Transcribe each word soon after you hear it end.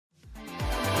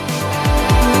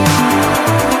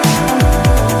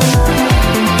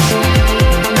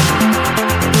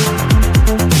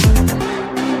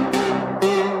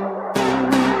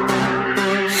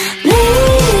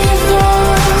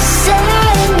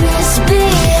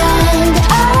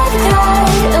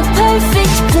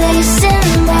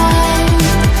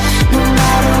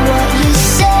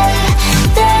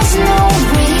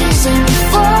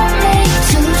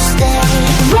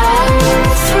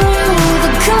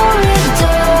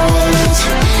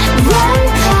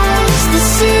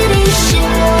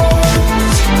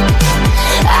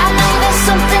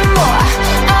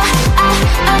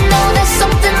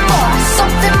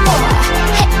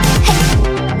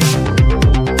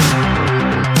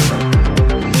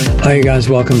Hi, you guys.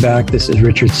 Welcome back. This is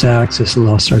Richard Sachs. This is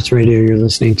Lost Arts Radio you're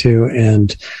listening to.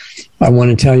 And I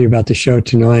want to tell you about the show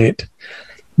tonight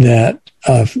that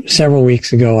several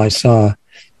weeks ago I saw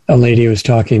a lady who was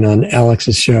talking on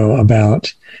Alex's show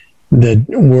about the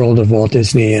world of Walt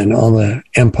Disney and all the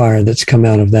empire that's come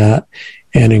out of that,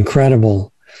 and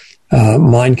incredible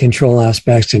mind control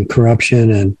aspects and corruption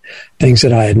and things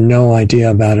that I had no idea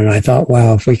about. And I thought,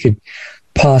 wow, if we could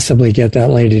possibly get that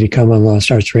lady to come on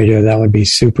Lost Arts Radio, that would be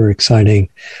super exciting.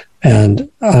 And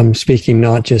I'm speaking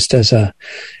not just as a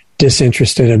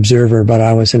disinterested observer, but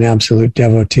I was an absolute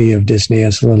devotee of Disney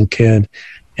as a little kid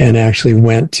and actually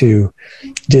went to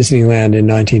Disneyland in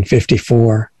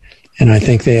 1954. And I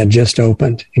think they had just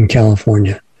opened in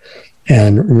California,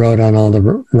 and rode on all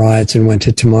the rides and went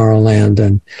to Tomorrowland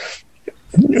and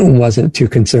wasn't too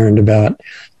concerned about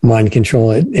mind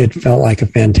control. It felt like a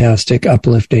fantastic,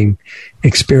 uplifting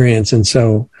experience. And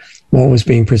so what was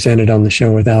being presented on the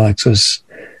show with Alex was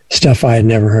stuff I had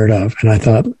never heard of. And I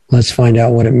thought, let's find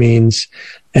out what it means,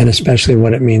 and especially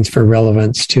what it means for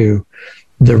relevance to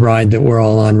the ride that we're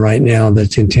all on right now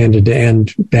that's intended to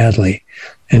end badly,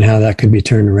 and how that could be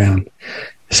turned around.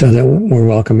 So that we're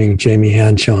welcoming Jamie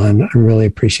Hanshaw, and I really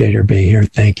appreciate her being here.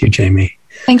 Thank you, Jamie.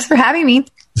 Thanks for having me.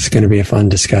 It's going to be a fun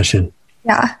discussion.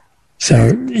 Yeah.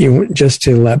 So just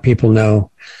to let people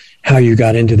know how you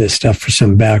got into this stuff for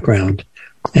some background,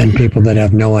 and people that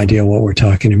have no idea what we're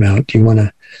talking about, do you want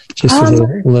to just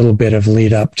a little bit of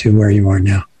lead up to where you are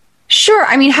now? Sure.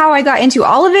 I mean, how I got into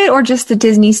all of it, or just the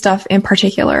Disney stuff in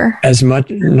particular? As much,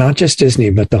 not just Disney,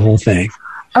 but the whole thing.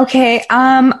 Okay.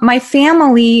 My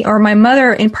family, or my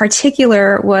mother in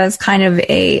particular, was kind of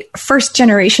a first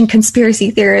generation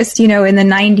conspiracy theorist, in the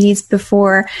 90s,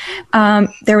 before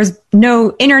there was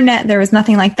no internet. There was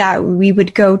nothing like that. We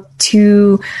would go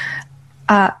to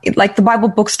like the Bible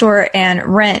bookstore and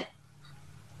rent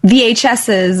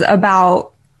VHSs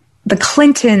about the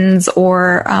Clintons,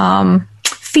 or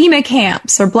FEMA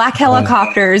camps, or black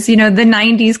helicopters, the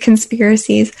 90s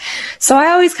conspiracies. So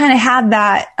I always kind of had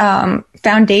that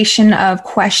foundation of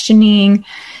questioning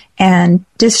and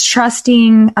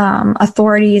distrusting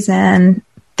authorities and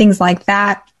things like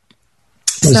that.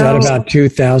 Was that about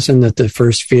 2000 that the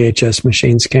first VHS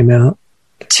machines came out?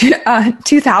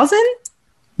 2000?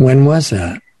 When was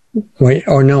that? Wait,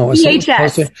 or no, it was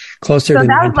VHS. closer so to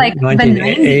that was like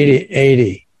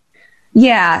 1980.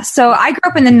 Yeah. So I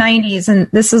grew up in the 90s, and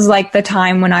this is like the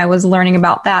time when I was learning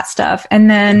about that stuff. And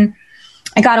then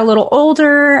I got a little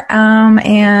older,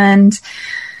 and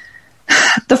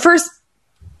the first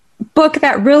book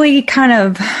that really kind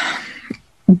of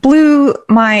blew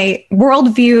my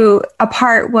worldview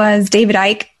apart was David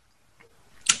Icke.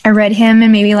 I read him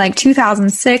in maybe like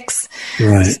 2006.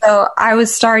 Right. So I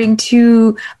was starting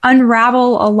to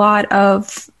unravel a lot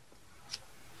of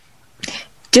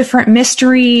different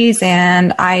mysteries,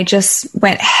 and I just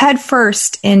went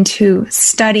headfirst into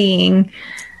studying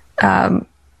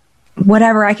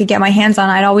whatever I could get my hands on.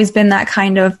 I'd always been that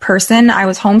kind of person. I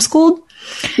was homeschooled.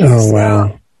 Oh, so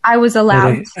wow. I was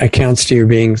allowed. It accounts to your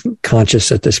being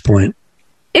conscious at this point.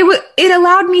 It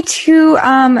allowed me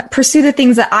to pursue the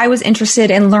things that I was interested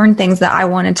in, learn things that I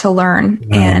wanted to learn.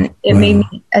 Wow. And it made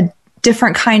me a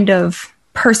different kind of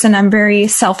person. I'm very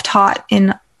self-taught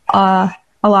in a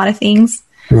lot of things.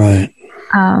 Right.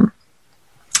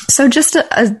 So just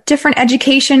a different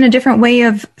education, a different way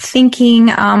of thinking.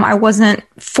 I wasn't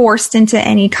forced into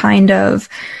any kind of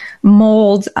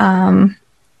mold,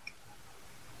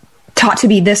 taught to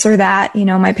be this or that.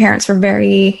 My parents were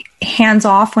very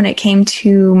hands-off when it came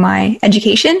to my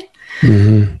education.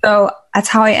 Mm-hmm. So that's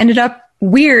how I ended up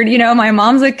weird. My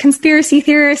mom's a conspiracy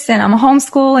theorist, and I'm a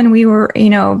homeschool, and we were,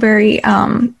 very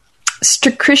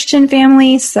strict Christian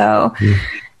family. So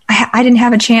I didn't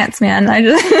have a chance, man.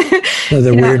 So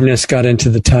the weirdness got into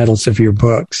the titles of your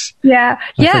books. Yeah.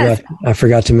 I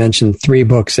forgot to mention 3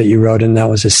 books that you wrote, and that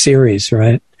was a series,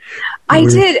 right? I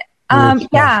did.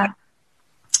 Yeah.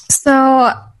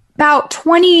 So about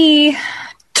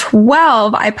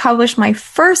 2012, I published my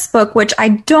first book, which I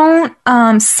don't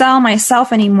sell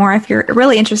myself anymore. If you're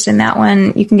really interested in that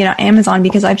one, you can get it on Amazon,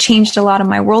 because I've changed a lot of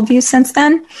my worldview since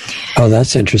then. Oh,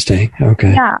 that's interesting.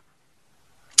 Okay. Yeah.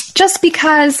 Just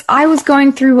because I was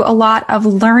going through a lot of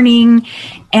learning,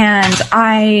 and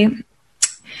I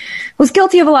was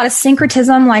guilty of a lot of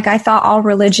syncretism. Like, I thought all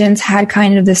religions had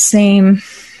kind of the same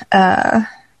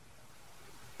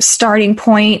starting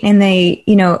point, and they,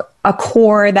 a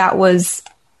core that was,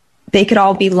 they could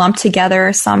all be lumped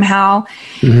together somehow.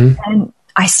 Mm-hmm. And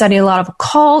I studied a lot of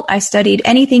occult. I studied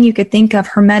anything you could think of: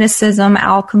 Hermeticism,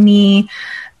 alchemy,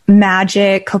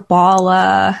 magic,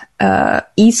 Kabbalah,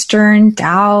 Eastern,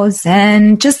 Tao,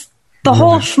 Zen, just the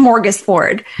whole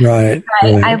smorgasbord. Right.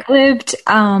 I lived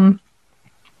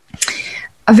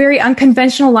a very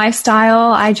unconventional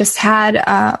lifestyle. I just had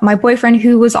my boyfriend,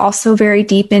 who was also very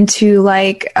deep into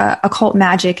like occult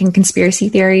magic and conspiracy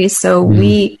theories. So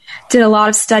we did a lot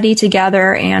of study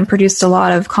together and produced a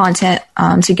lot of content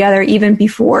together, even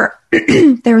before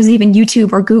there was even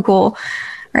YouTube or Google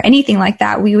or anything like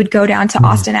that. We would go down to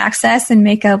Austin Access and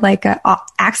make a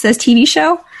Access TV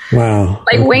show. Wow.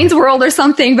 Like Wayne's World or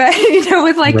something, but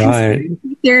with like conspiracy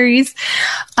theories.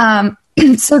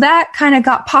 So that kind of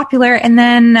got popular. And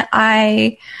then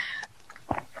I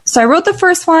wrote the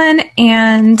first one,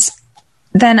 and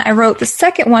then I wrote the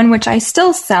second one, which I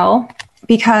still sell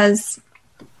because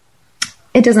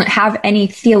it doesn't have any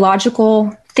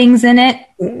theological things in it.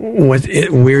 What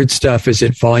weird stuff? Is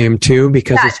it volume 2?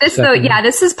 Because this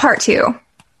is part 2.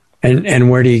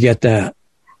 And where do you get that?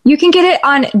 You can get it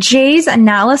on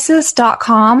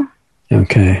jaysanalysis.com.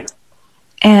 Okay.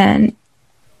 And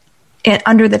it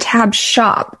under the tab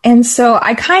shop. And so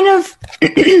I kind of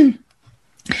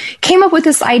came up with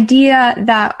this idea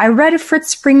that I read a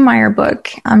Fritz Springmeier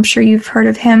book. I'm sure you've heard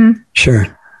of him. Sure.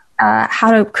 How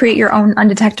to create your own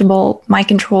undetectable mind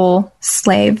control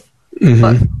slave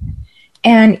book.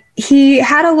 And he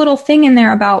had a little thing in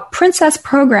there about princess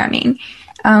programming,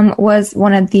 was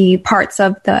one of the parts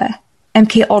of the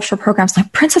MK Ultra programs,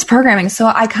 like princess programming. So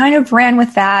I kind of ran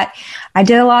with that. I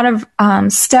did a lot of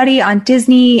study on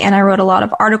Disney, and I wrote a lot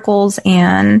of articles,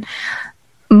 and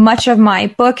much of my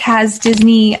book has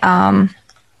Disney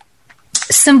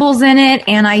symbols in it,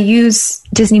 and I use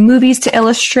Disney movies to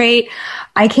illustrate.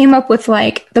 I came up with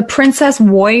like the princess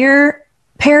warrior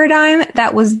paradigm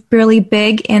that was really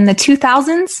big in the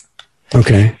 2000s.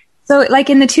 Okay. So like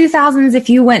in the 2000s, if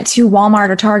you went to Walmart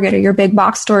or Target or your big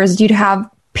box stores, you'd have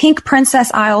pink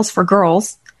princess aisles for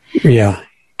girls. Yeah.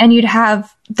 And you'd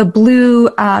have the blue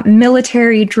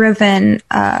military-driven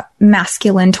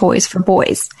masculine toys for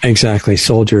boys. Exactly.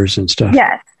 Soldiers and stuff.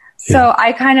 Yes. Yeah. So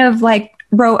I kind of like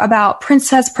wrote about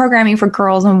princess programming for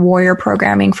girls and warrior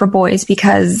programming for boys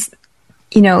because,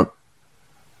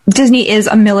 Disney is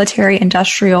a military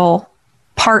industrial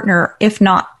partner, if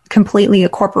not completely a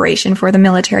corporation for the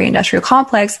military industrial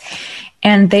complex.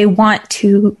 And they want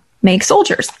to make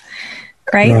soldiers.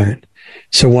 Right.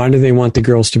 So why do they want the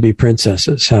girls to be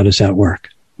princesses? How does that work?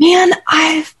 Man,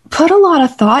 I've put a lot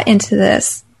of thought into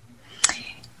this.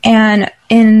 And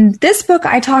in this book,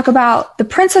 I talk about the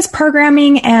princess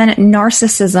programming and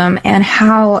narcissism and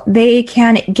how they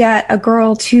can get a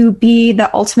girl to be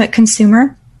the ultimate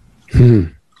consumer.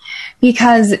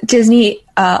 Because Disney,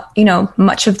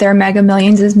 much of their Mega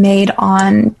Millions is made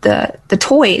on the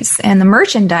toys and the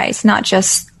merchandise, not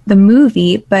just the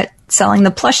movie, but selling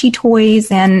the plushy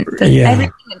toys and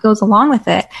everything that goes along with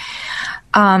it.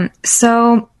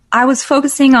 So I was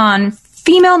focusing on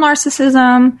female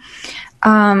narcissism,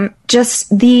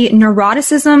 just the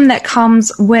neuroticism that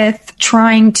comes with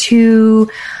trying to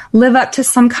live up to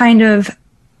some kind of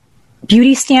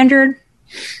beauty standard,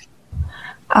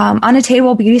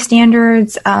 unattainable beauty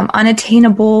standards,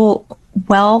 unattainable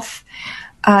wealth.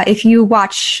 If you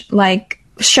watch like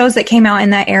shows that came out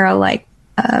in that era, like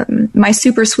My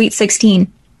Super Sweet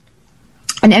 16,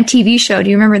 an MTV show. Do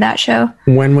you remember that show?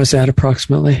 When was that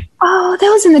approximately? Oh, that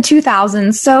was in the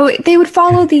 2000s. So they would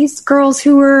follow these girls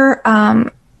who were,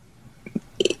 come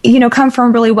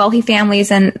from really wealthy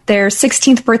families, and their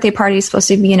 16th birthday party is supposed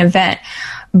to be an event.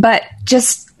 But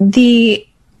just the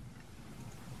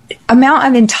amount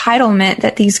of entitlement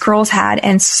that these girls had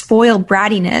and spoiled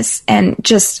brattiness and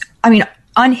just,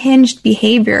 unhinged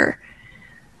behavior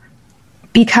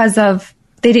because of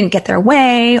they didn't get their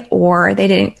way, or they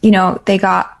didn't, they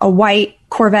got a white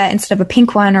Corvette instead of a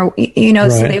pink one, or, right.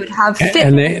 So they would have fit.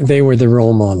 And they were the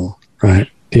role model, right?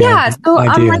 So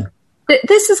I'm like,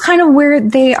 this is kind of where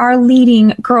they are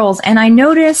leading girls. And I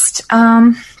noticed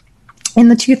in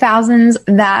the 2000s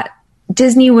that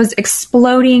Disney was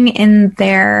exploding in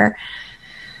their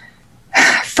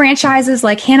franchises,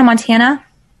 like Hannah Montana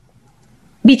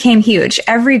became huge.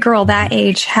 Every girl that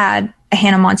age had a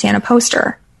Hannah Montana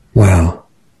poster. Wow.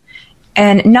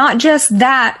 And not just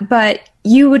that, but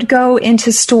you would go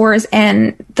into stores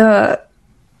and the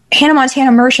Hannah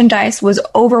Montana merchandise was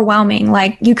overwhelming.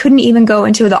 Like you couldn't even go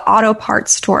into the auto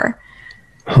parts store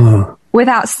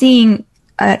without seeing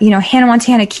Hannah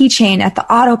Montana keychain at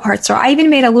the auto parts store. I even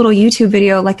made a little YouTube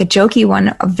video, like a jokey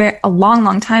one, a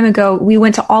long time ago. We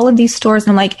went to all of these stores,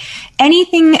 and I'm like,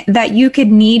 anything that you could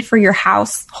need for your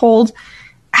household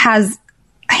has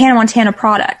Hannah Montana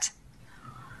product.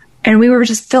 And we were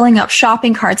just filling up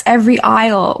shopping carts. Every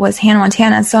aisle was Hannah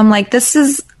Montana. So I'm like, this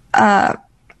is a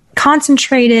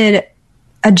concentrated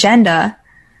agenda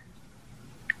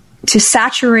to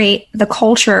saturate the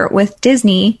culture with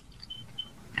Disney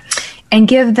and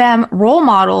give them role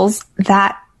models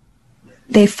that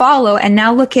they follow. And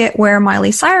now look at where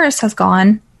Miley Cyrus has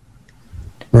gone.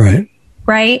 Right.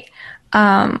 Right.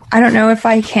 I don't know if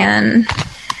I can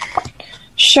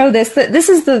show this. This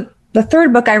is the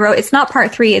third book I wrote. It's not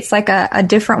part 3. It's like a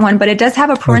different one, but it does have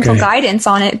a parental guidance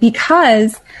on it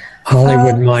because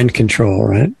Hollywood mind control,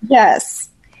 right? Yes.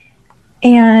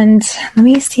 And let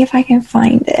me see if I can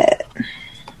find it.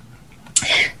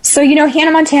 So,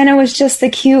 Hannah Montana was just the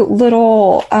cute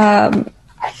little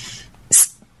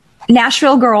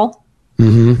Nashville girl,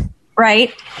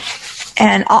 right?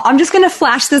 And I'm just going to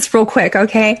flash this real quick,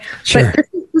 okay? Sure. But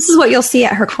this is what you'll see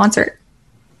at her concert.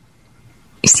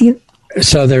 You see it?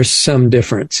 So there's some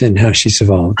difference in how she's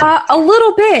evolved. A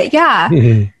little bit, yeah.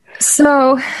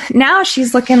 So now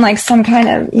she's looking like some kind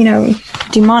of,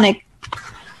 demonic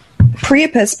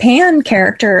Priapus Pan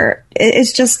character.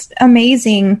 It's just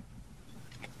amazing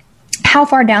how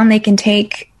far down they can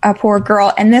take a poor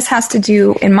girl. And this has to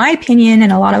do, in my opinion,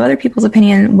 and a lot of other people's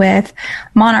opinion, with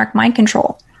monarch mind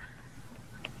control.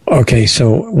 Okay,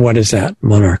 so what is that,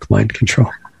 monarch mind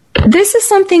control? This is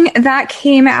something that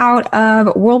came out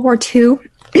of World War II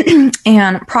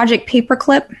and Project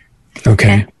Paperclip.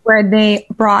 Okay. Where they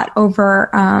brought over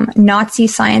Nazi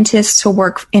scientists to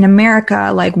work in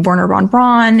America, like Werner von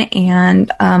Braun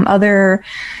and other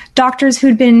doctors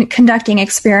who'd been conducting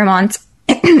experiments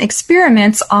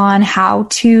on how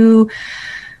to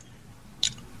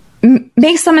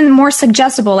make someone more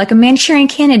suggestible, like a Manchurian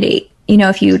Candidate.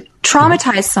 If you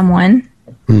traumatize someone,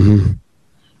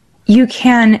 you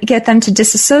can get them to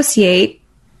disassociate,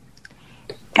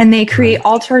 and they create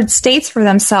altered states for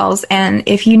themselves. And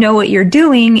if you know what you're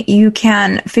doing, you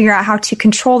can figure out how to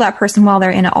control that person while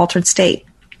they're in an altered state.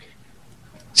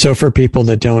 So for people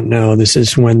that don't know, this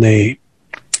is when they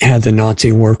had the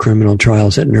Nazi war criminal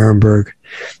trials at Nuremberg,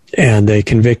 and they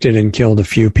convicted and killed a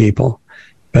few people.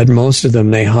 But most of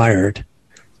them they hired,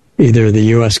 either the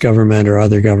U.S. government or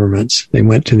other governments. They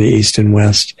went to the East and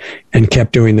West and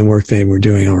kept doing the work they were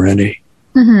doing already.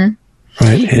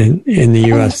 Right? And in the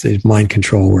U.S., there's mind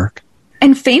control work.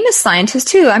 And famous scientists,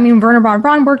 too. I mean, Werner von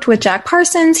Braun worked with Jack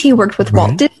Parsons. He worked with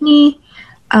Walt Disney.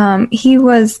 He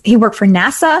worked for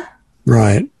NASA.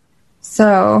 Right.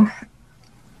 So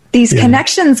these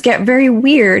connections get very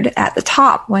weird at the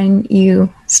top when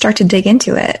you start to dig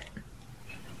into it.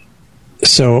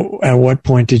 So at what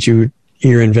point did your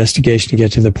investigation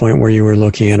get to the point where you were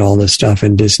looking at all this stuff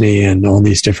in Disney and all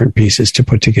these different pieces to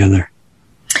put together?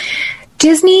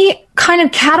 Disney kind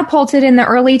of catapulted in the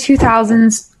early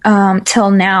 2000s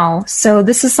till now. So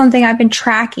this is something I've been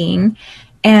tracking.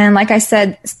 And like I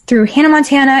said, through Hannah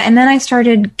Montana, and then I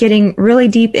started getting really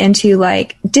deep into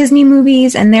like Disney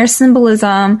movies and their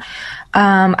symbolism.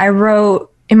 I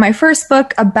wrote in my first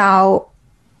book about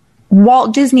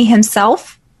Walt Disney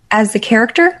himself as the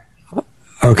character.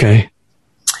 Okay.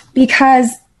 Because,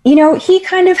 he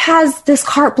kind of has this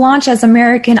carte blanche as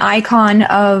American icon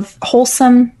of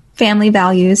wholesome family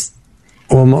values.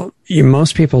 Well,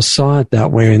 most people saw it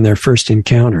that way in their first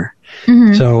encounter.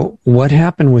 So what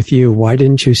happened with you? Why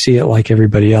didn't you see it like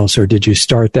everybody else? Or did you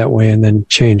start that way and then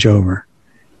change over?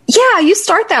 Yeah, you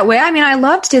start that way. I mean, I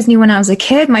loved Disney when I was a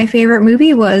kid. My favorite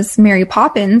movie was Mary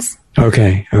Poppins.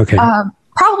 Okay.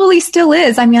 Probably still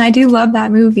is. I mean, I do love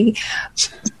that movie.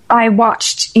 I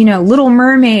watched, Little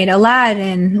Mermaid,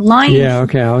 Aladdin, Lion King. Yeah,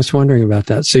 okay. I was wondering about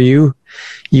that. So you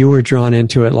were drawn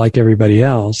into it like everybody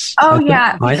else. Oh,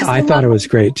 yeah. I thought it was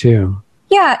great, too.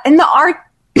 Yeah, and the art,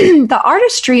 the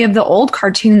artistry of the old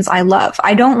cartoons I love.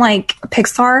 I don't like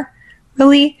Pixar,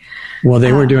 really. Well,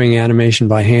 they were doing animation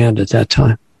by hand at that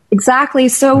time. Exactly.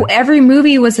 So every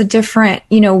movie was a different,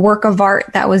 work of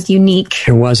art that was unique.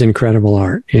 It was incredible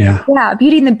art. Yeah. Yeah.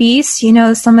 Beauty and the Beast,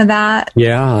 some of that.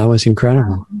 Yeah, that was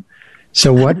incredible.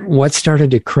 So what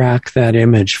started to crack that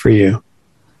image for you?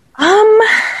 I'm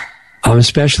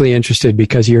especially interested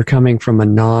because you're coming from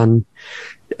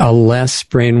a less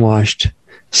brainwashed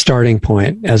starting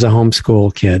point as a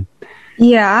homeschool kid.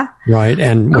 Yeah. Right.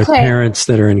 And with parents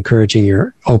that are encouraging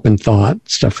your open thought,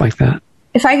 stuff like that.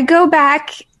 If I could go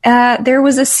back, there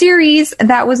was a series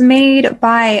that was made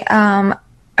by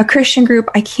a Christian group.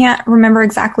 I can't remember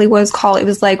exactly what it was called. It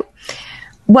was like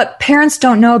What Parents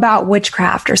Don't Know About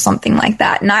Witchcraft or something like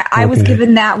that. And I was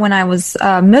given that when I was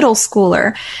a middle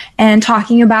schooler, and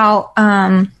talking about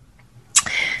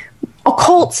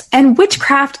occult and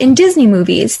witchcraft in Disney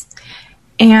movies.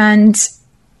 And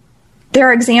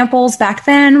their examples back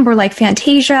then were like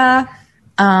Fantasia,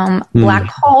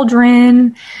 Black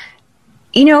Cauldron,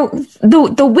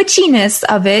 the witchiness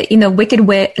of it, not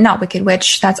Wicked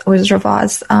Witch, that's Wizard of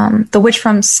Oz, the witch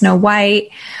from Snow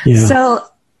White. Yeah. So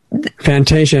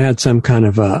Fantasia had some kind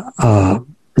of a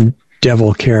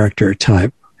devil character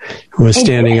type who was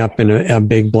standing up in a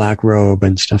big black robe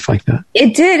and stuff like that.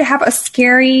 It did have a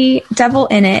scary devil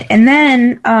in it. And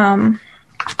then,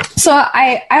 so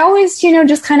I always,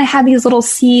 just kind of had these little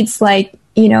seeds, like,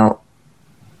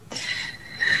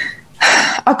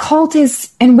 occult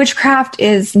and witchcraft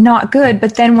is not good.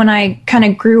 But then when I kind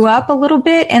of grew up a little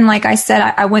bit, and like I said,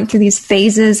 I went through these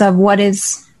phases of what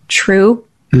is true.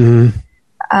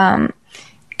 Mm-hmm.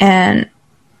 And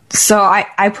so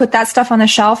I put that stuff on the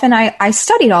shelf, and I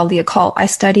studied all the occult. I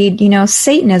studied,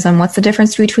 Satanism. What's the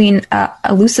difference between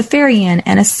a Luciferian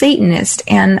and a Satanist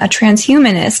and a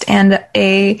transhumanist and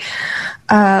a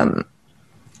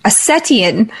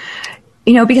Setian?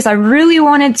 Because I really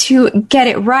wanted to get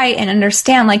it right and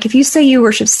understand, like, if you say you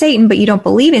worship Satan, but you don't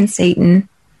believe in Satan,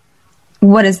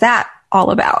 what is that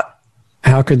all about?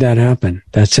 How could that happen?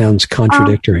 That sounds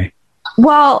contradictory.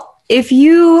 Well, this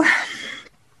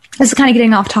is kind of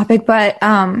getting off topic, but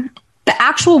the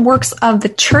actual works of the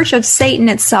Church of Satan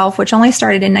itself, which only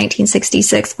started in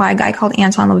 1966 by a guy called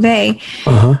Anton LaVey,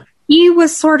 he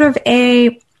was sort of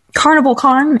a carnival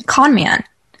con man.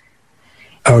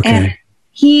 Okay. And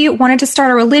he wanted to start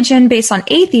a religion based on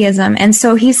atheism. And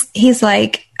so he's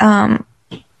like,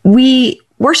 we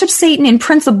worship Satan in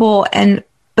principle,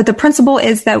 but the principle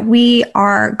is that we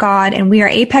are God and we are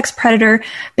apex predator,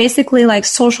 basically like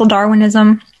social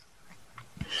Darwinism.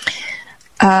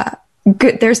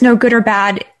 There's no good or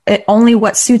bad, only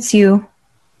what suits you.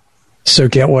 So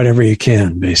get whatever you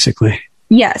can, basically.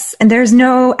 Yes, and there's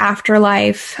no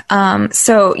afterlife.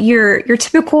 So your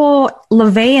typical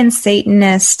LaVeyan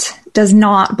Satanist does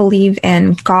not believe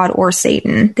in God or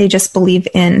Satan. They just believe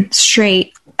in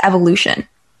straight evolution.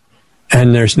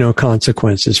 And there's no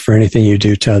consequences for anything you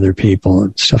do to other people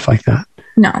and stuff like that.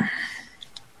 No.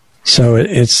 So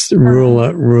it's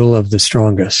rule of the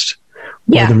strongest.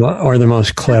 Yeah. Or the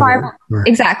most clever.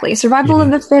 Exactly. Survival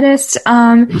of the fittest.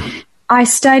 I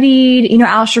studied,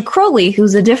 Aleister Crowley,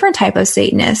 who's a different type of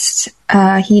Satanist.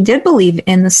 He did believe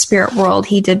in the spirit world.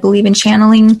 He did believe in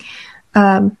channeling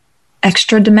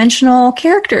extra-dimensional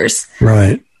characters.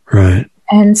 Right.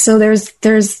 And so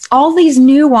there's all these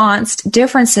nuanced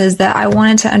differences that I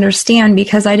wanted to understand,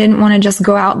 because I didn't want to just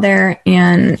go out there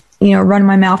and, run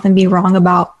my mouth and be wrong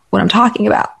about what I'm talking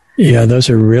about. Yeah, those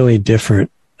are really different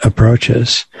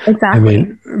approaches. Exactly. I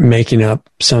mean, making up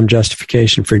some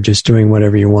justification for just doing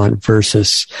whatever you want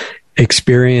versus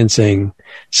experiencing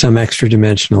some extra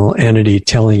dimensional entity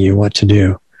telling you what to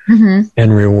do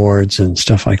and rewards and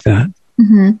stuff like that.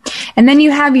 Mm-hmm. And then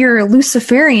you have your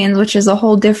Luciferians, which is a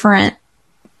whole different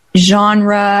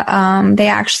genre. They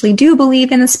actually do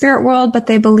believe in the spirit world, but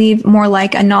they believe more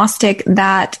like a Gnostic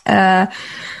that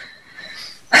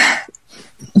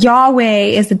Yahweh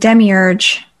is the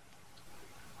demiurge.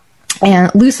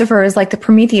 And Lucifer is like the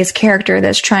Prometheus character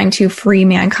that's trying to free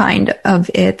mankind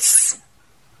of its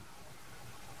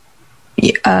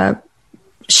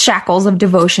shackles of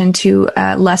devotion to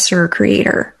a lesser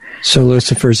creator. So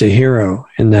Lucifer's a hero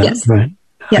in that, yes. Right?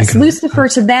 Yes, Lucifer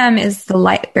to them is the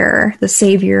light bearer, the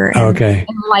savior, and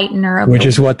enlightener. Which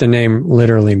is what the name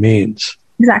literally means.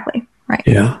 Exactly, right.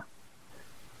 Yeah.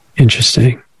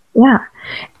 Interesting. Yeah.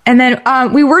 And then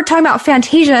we were talking about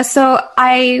Fantasia. So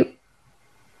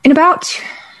in about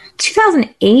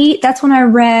 2008, that's when I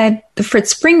read the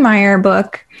Fritz Springmeier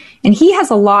book, and he has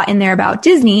a lot in there about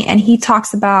Disney, and he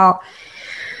talks about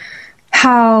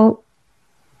how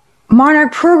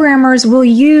Monarch programmers will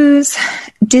use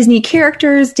Disney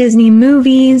characters, Disney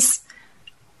movies,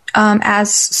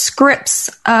 as scripts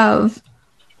of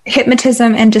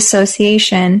hypnotism and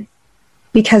dissociation,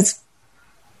 because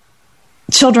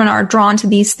children are drawn to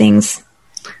these things.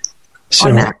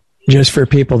 So just for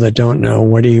people that don't know,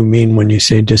 what do you mean when you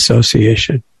say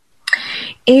dissociation?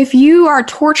 If you are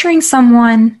torturing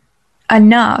someone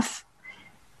enough,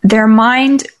 their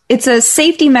mind, it's a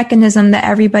safety mechanism that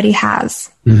everybody has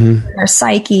in their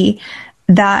psyche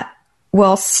that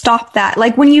will stop that.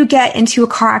 Like when you get into a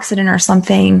car accident or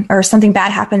something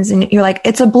bad happens and you're like,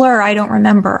 it's a blur, I don't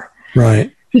remember.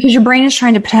 Right. Because your brain is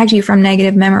trying to protect you from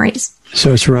negative memories.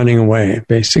 So it's running away,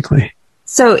 basically.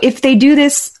 So if they do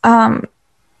this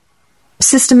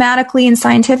systematically and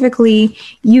scientifically,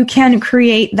 you can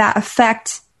create that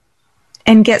effect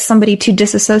and get somebody to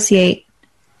disassociate.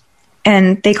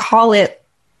 And they call it,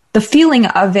 the feeling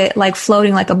of it, like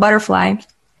floating like a butterfly.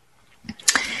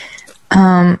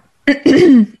 And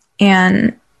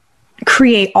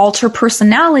create alter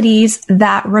personalities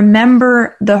that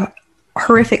remember the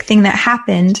horrific thing that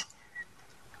happened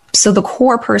so the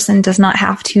core person does not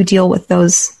have to deal with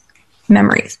those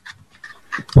memories.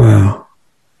 Wow.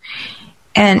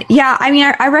 And yeah, I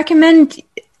mean, I recommend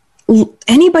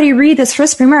anybody read this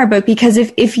Fritz Springmeier book, because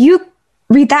if you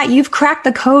read that, you've cracked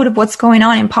the code of what's going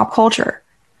on in pop culture.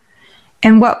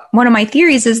 And one of my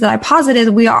theories is that I posited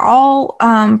we are all,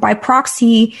 by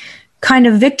proxy, kind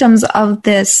of victims of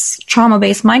this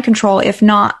trauma-based mind control, if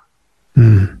not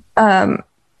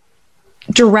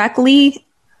directly,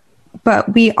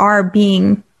 but we are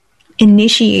being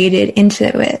initiated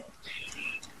into it.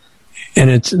 And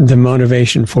it's the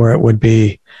motivation for it would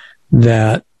be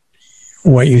that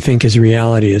what you think is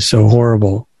reality is so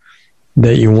horrible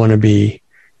that you want to be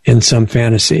in some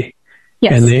fantasy.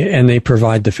 Yes. And they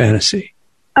provide the fantasy.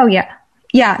 Oh, yeah.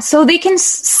 Yeah. So they can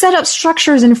set up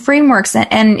structures and frameworks.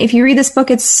 And if you read this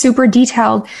book, it's super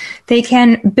detailed. They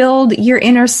can build your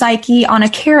inner psyche on a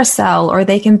carousel, or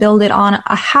they can build it on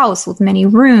a house with many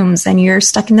rooms and you're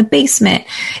stuck in the basement.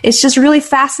 It's just really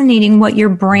fascinating what your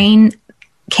brain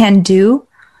can do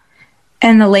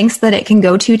and the lengths that it can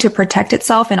go to protect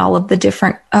itself, and all of the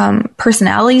different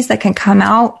personalities that can come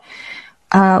out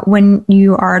when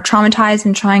you are traumatized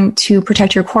and trying to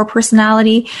protect your core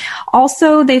personality.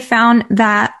 Also, they found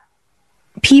that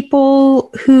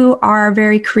people who are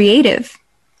very creative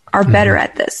are better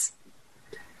at this.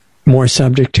 More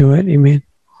subject to it, you mean?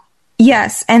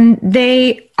 Yes, and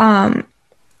they can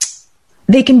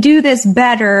do this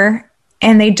better,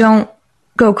 and they don't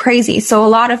go crazy. So a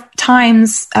lot of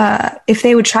times, if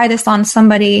they would try this on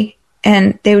somebody,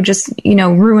 and they would just,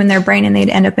 ruin their brain, and they'd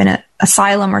end up in an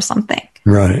asylum or something.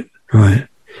 Right.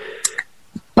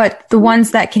 But the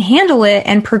ones that can handle it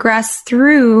and progress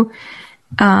through,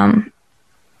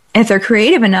 if they're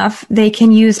creative enough, they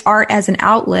can use art as an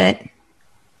outlet.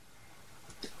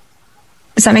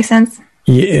 Does that make sense?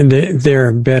 Yeah,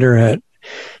 they're better at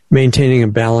maintaining a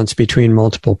balance between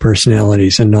multiple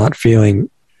personalities and not feeling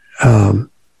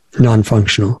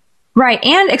non-functional. Right,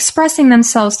 and expressing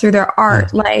themselves through their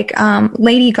art. Like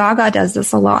Lady Gaga does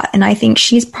this a lot, and I think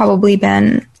she's probably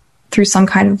been through some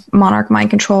kind of monarch mind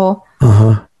control,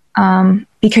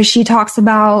 because she talks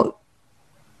about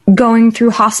going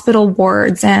through hospital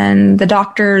wards, and the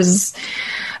doctors,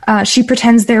 she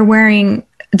pretends they're wearing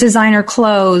designer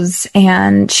clothes,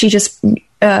 and she just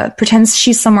pretends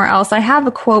she's somewhere else. I have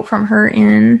a quote from her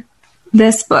in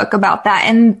this book about that,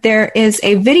 and there is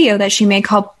a video that she made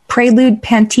called Prelude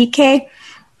Pantique,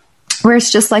 where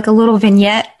it's just like a little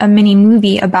vignette, a mini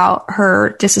movie about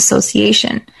her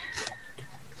disassociation.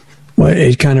 Well,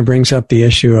 it kind of brings up the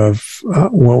issue of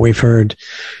what we've heard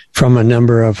from a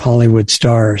number of Hollywood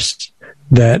stars,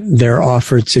 that they're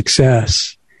offered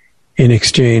success in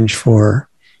exchange for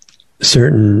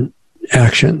certain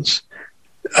actions,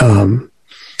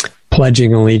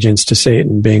 pledging allegiance to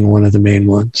Satan being one of the main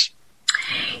ones.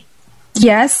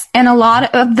 Yes, and a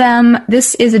lot of them,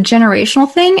 this is a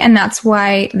generational thing, and that's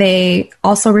why they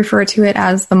also refer to it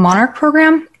as the Monarch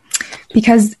Program,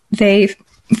 because they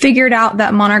figured out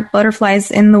that monarch butterflies,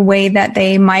 in the way that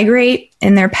they migrate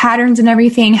and their patterns and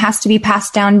everything, has to be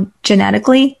passed down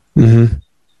genetically.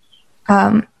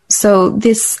 So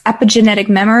this epigenetic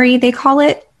memory, they call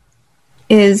it,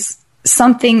 is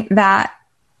something that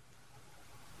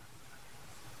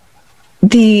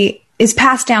is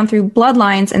passed down through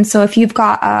bloodlines. And so if you've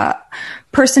got a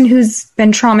person who's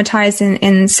been traumatized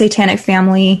in satanic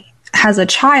family has a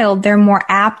child, they're more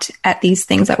apt at these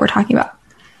things that we're talking about.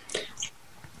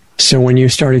 So when you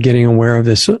started getting aware of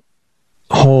this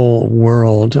whole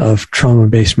world of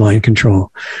trauma-based mind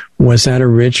control, was that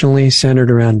originally centered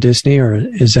around Disney, or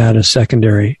is that a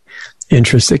secondary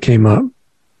interest that came up?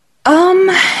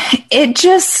 It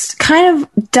just kind of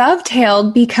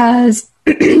dovetailed because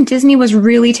Disney was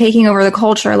really taking over the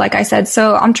culture, like I said.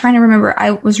 So I'm trying to remember.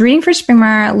 I was reading for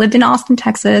Springmeier. I lived in Austin,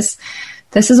 Texas.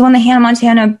 This is when the Hannah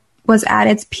Montana was at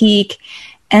its peak.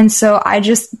 And so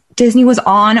Disney was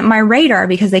on my radar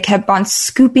because they kept on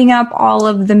scooping up all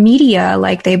of the media.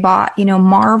 Like they bought,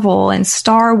 Marvel and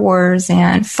Star Wars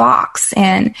and Fox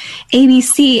and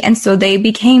ABC. And so they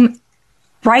became,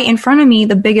 right in front of me,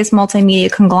 the biggest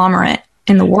multimedia conglomerate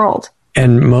in the world.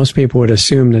 And most people would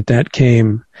assume that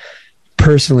came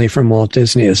personally from Walt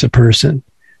Disney as a person.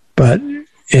 But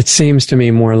it seems to me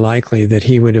more likely that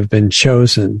he would have been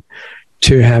chosen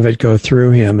to have it go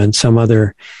through him, and some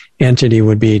other entity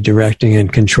would be directing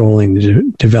and controlling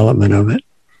the development of it.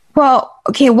 Well,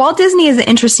 okay, Walt Disney is an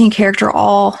interesting character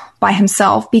all by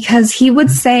himself, because he would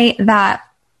say that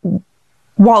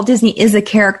Walt Disney is a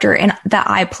character that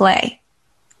I play.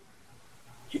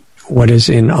 What is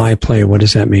in I play? What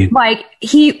does that mean? Like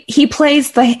he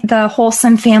plays the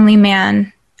wholesome family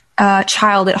man,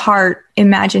 child at heart,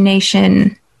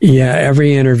 imagination, Yeah,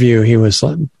 every interview, he was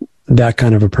like, that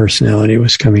kind of a personality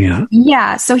was coming out.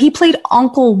 Yeah, so he played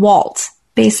Uncle Walt,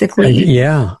 basically.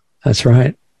 Yeah, that's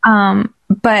right.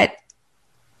 But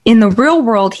in the real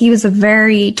world, he was a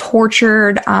very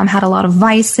tortured, had a lot of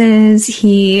vices. If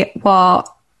you want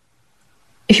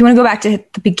to go back to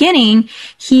the beginning,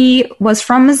 he was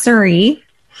from Missouri,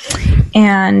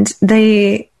 and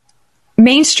the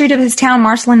main street of his town,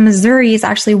 Marceline, Missouri, is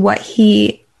actually what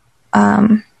he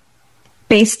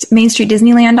based Main Street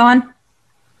Disneyland on.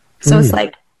 So it's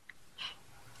like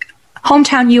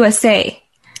hometown USA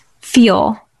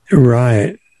feel.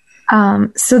 Right.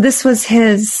 So this was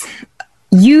his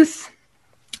youth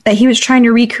that he was trying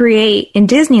to recreate in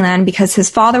Disneyland because his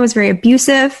father was very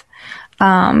abusive.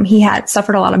 He had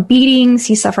suffered a lot of beatings.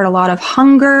 He suffered a lot of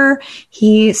hunger.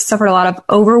 He suffered a lot of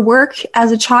overwork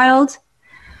as a child.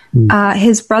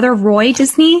 His brother, Roy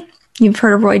Disney, you've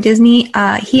heard of Roy Disney,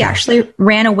 he actually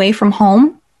ran away from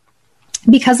home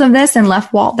because of this and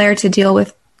left Walt there to deal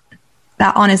with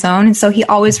that on his own. And so he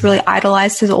always really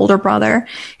idolized his older brother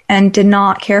and did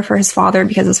not care for his father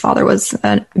because his father was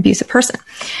an abusive person.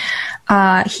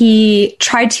 He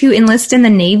tried to enlist in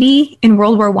the Navy in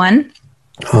World War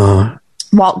I.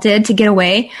 Walt did, to get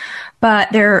away,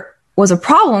 but there was a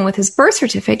problem with his birth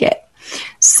certificate.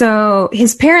 So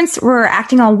his parents were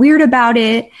acting all weird about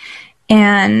it,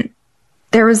 and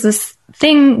there was this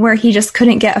thing where he just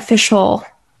couldn't get official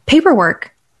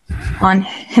paperwork on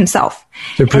himself.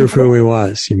 To prove who he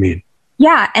was, you mean?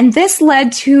 Yeah, and this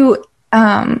led to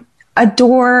a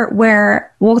door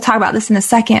where, we'll talk about this in a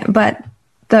second, but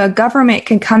the government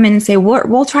can come in and say,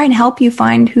 we'll try and help you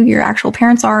find who your actual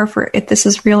parents are, for if this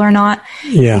is real or not.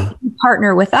 Yeah.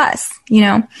 Partner with us,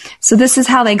 So this is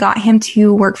how they got him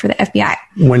to work for the FBI.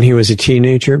 When he was a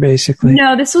teenager, basically?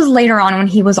 No, this was later on when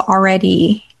he was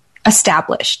already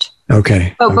established.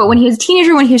 Okay. But when he was a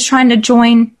teenager, when he was trying to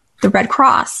join the Red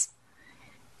Cross,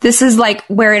 this is like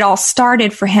where it all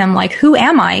started for him. Like, who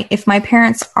am I if my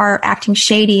parents are acting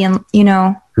shady and,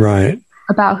 right,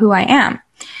 about who I am?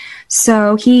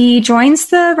 So he joins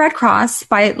the Red Cross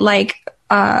by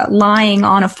lying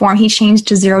on a form. He changed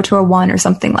a 0 to a 1 or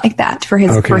something like that for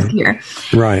his birth year.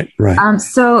 Right.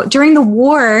 So during the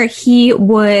war, he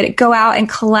would go out and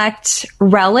collect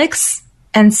relics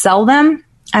and sell them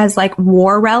as like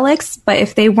war relics. But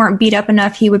if they weren't beat up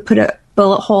enough, he would put a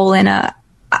bullet hole in a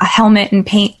helmet and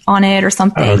paint on it or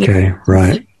something. Okay,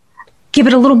 right. Give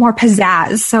it a little more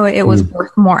pizzazz so it was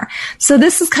worth more. So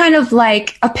this is kind of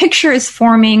like a picture is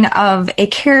forming of a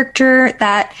character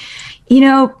that,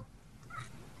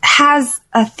 has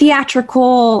a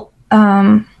theatrical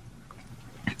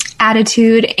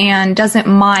attitude and doesn't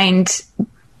mind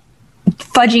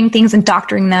fudging things and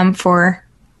doctoring them for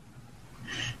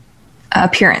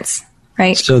appearance,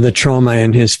 right? So the trauma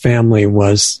in his family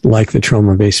was like the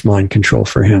trauma-based mind control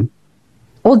for him.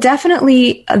 Well,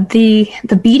 definitely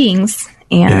the beatings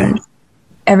and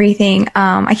everything.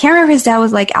 I can't remember if his dad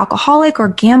was like alcoholic or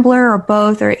gambler or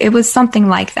both, or it was something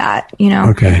like that,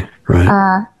 Okay,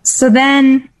 right. So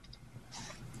then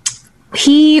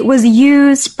he was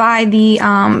used by the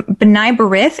B'nai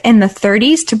B'rith in the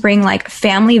 30s to bring like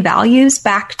family values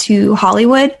back to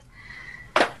Hollywood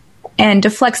and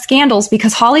deflect scandals,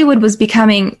 because Hollywood was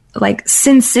becoming like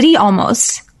Sin City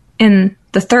almost in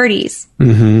the 30s.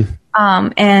 Mm-hmm.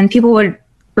 And people would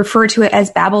refer to it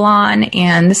as Babylon.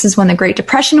 And this is when the Great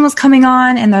Depression was coming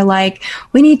on. And they're like,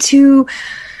 we need to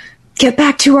get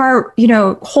back to our,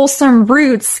 wholesome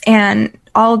roots. And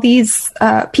all these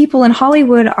people in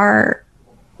Hollywood are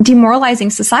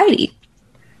demoralizing society.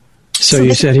 So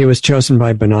you said he was chosen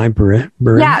by B'nai B'rith?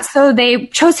 Yeah. So they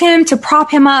chose him to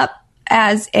prop him up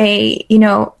as a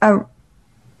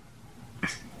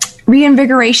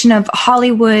reinvigoration of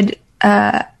Hollywood,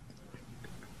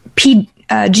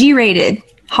 G-rated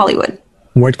Hollywood.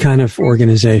 What kind of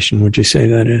organization would you say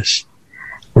that is?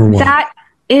 Or what? That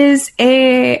is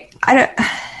it's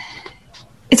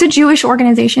a Jewish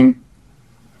organization.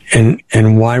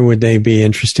 And why would they be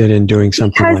interested in doing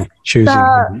something like choosing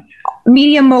the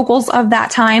media moguls of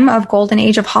that time, of golden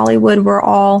age of Hollywood, were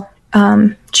all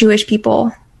Jewish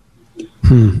people.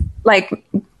 Like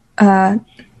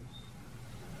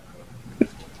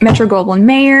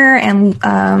Metro-Goldwyn-Mayer and,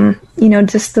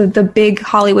 just the big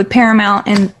Hollywood Paramount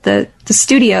and the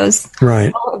studios.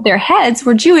 Right. All of their heads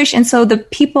were Jewish. And so the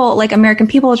people, like American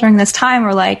people during this time,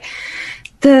 were like,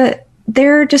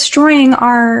 they're destroying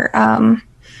our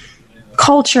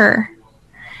culture.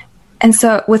 And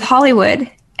so with Hollywood,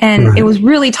 and it was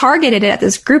really targeted at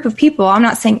this group of people. I'm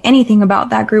not saying anything about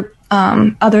that group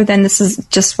other than this is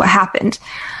just what happened.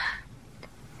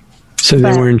 So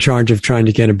they were in charge of trying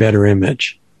to get a better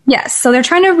image. Yes. So they're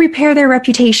trying to repair their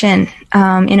reputation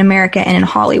in America and in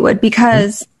Hollywood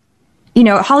because,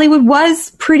 Hollywood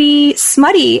was pretty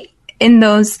smutty in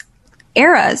those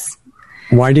eras.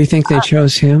 Why do you think they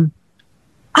chose him?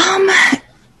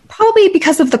 Probably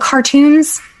because of the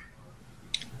cartoons.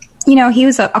 He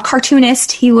was a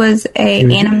cartoonist. He was an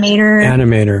animator.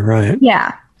 Animator, right.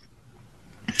 Yeah.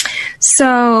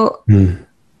 So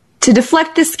to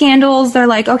deflect the scandals, they're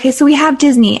like, okay, so we have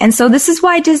Disney. And so this is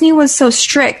why Disney was so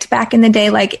strict back in the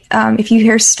day. Like, if you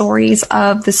hear stories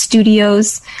of the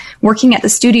studios, working at the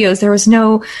studios, there was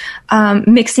no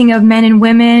mixing of men and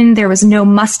women. There was no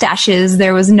mustaches.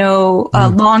 There was no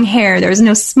long hair. There was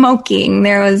no smoking.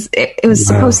 It was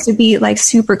supposed to be like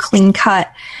super clean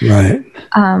cut. Right.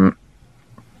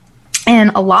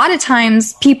 And a lot of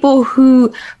times people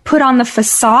who put on the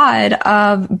facade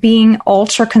of being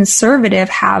ultra conservative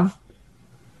have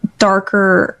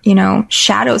darker,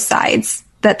 shadow sides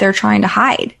that they're trying to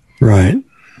hide. Right.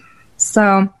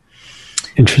 So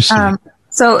interesting.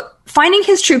 So finding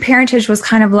his true parentage was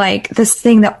kind of like this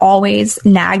thing that always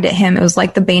nagged at him. It was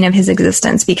like the bane of his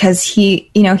existence because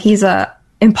he's a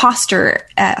imposter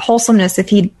at wholesomeness if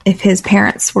his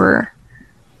parents were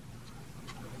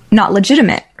not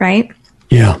legitimate, right?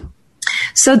 Yeah.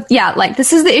 So,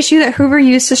 this is the issue that Hoover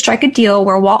used to strike a deal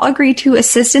where Walt agreed to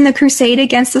assist in the crusade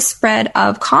against the spread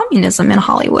of communism in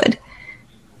Hollywood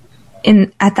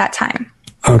at that time.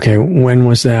 Okay. When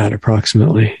was that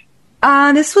approximately?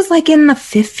 This was like in the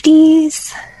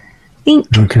 50s, I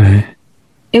think. Okay.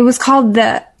 It was called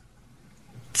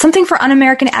something for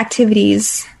Un-American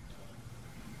Activities.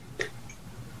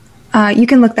 You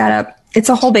can look that up. It's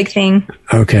a whole big thing.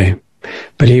 Okay.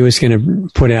 But he was going to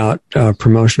put out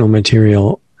promotional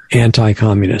material,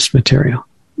 anti-communist material.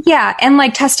 Yeah, and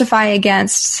testify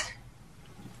against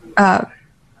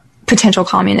potential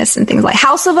communists and things like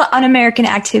House of Un-American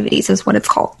Activities is what it's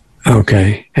called.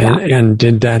 Okay. And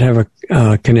did that have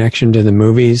a connection to the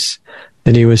movies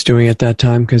that he was doing at that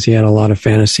time? Because he had a lot of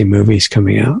fantasy movies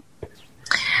coming out.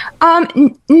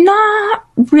 Not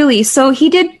really. So he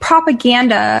did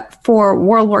propaganda for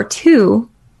World War II.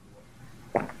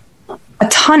 A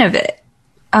ton of it.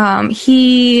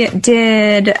 He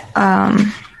did,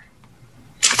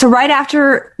 so right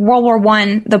after World War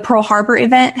I, the Pearl Harbor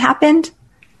event happened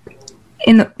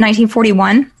in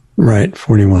 1941. Right,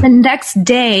 41. The next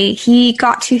day, he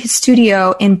got to his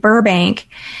studio in Burbank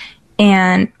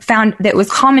and found that it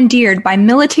was commandeered by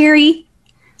military.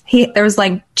 There was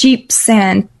jeeps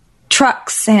and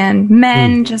trucks and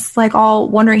men just all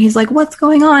wondering. He's like, what's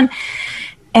going on?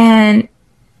 And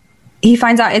he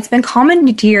finds out it's been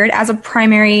commandeered as a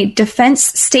primary defense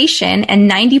station, and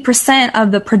 90%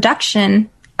 of the production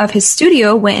of his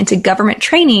studio went into government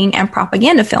training and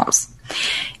propaganda films.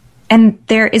 And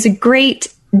there is a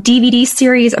great DVD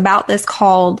series about this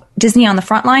called Disney on the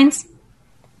Front Lines.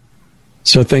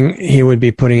 So he would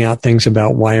be putting out things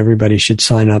about why everybody should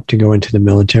sign up to go into the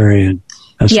military and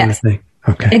that sort of thing.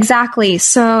 Okay. Exactly.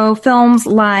 So films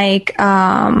like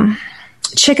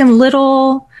Chicken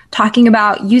Little, talking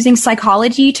about using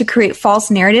psychology to create false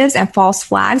narratives and false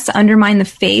flags to undermine the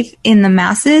faith in the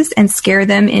masses and scare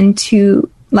them into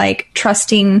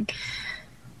trusting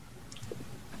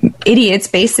idiots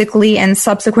basically and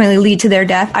subsequently lead to their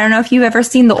death. I don't know if you've ever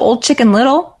seen the old Chicken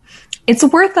Little. It's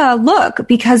worth a look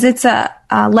because it's a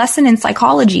lesson in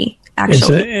psychology,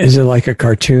 actually. Is it like a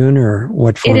cartoon or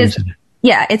what form is it?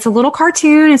 Yeah, it's a little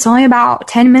cartoon. It's only about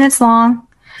 10 minutes long,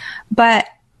 but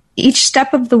each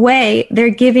step of the way, they're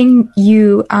giving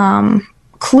you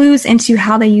clues into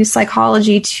how they use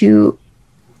psychology to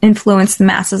influence the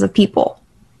masses of people.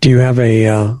 Do you have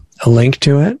a link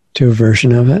to it, to a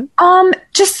version of it?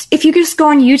 If you could just go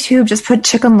on YouTube, just put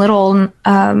Chicken Little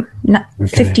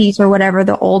 50s or whatever,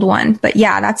 the old one. But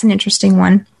yeah, that's an interesting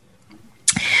one.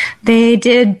 They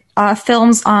did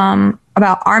films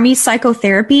about Army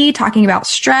psychotherapy, talking about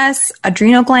stress,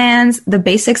 adrenal glands, the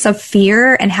basics of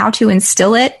fear, and how to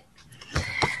instill it.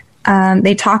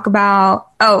 They talk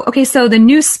about, so The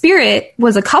New Spirit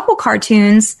was a couple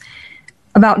cartoons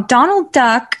about Donald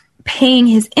Duck paying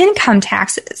his income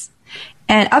taxes.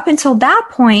 And up until that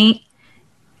point,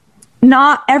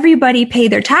 not everybody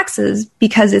paid their taxes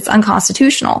because it's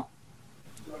unconstitutional.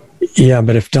 Yeah,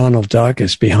 but if Donald Duck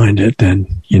is behind it,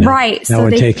 then, right, that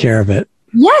would take care of it.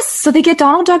 Yes, so they get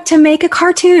Donald Duck to make a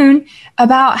cartoon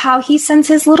about how he sends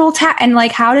his little and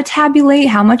how to tabulate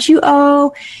how much you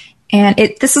owe. And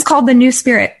this is called The New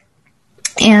Spirit.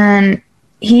 And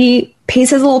he pays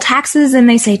his little taxes, and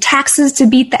they say taxes to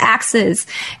beat the axes.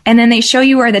 And then they show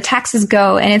you where the taxes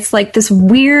go. And it's this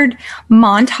weird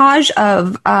montage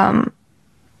of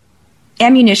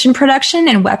ammunition production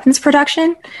and weapons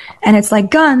production. And it's like,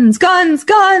 guns, guns,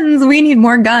 guns. We need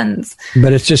more guns.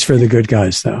 But it's just for the good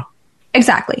guys, though.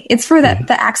 Exactly. It's for the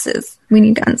axes. We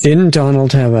need guns. Didn't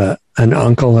Donald have an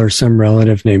uncle or some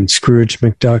relative named Scrooge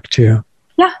McDuck, too?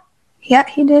 Yeah. Yeah,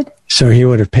 he did. So he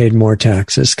would have paid more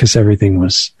taxes because everything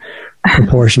was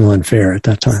proportional and fair at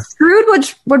that time.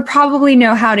 Scrooge would probably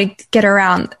know how to get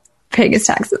around paying his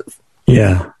taxes.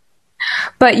 Yeah.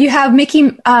 But you have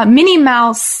Minnie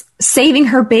Mouse saving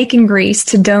her bacon grease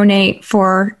to donate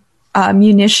for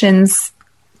munitions.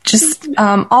 Just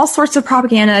all sorts of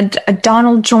propaganda.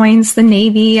 Donald joins the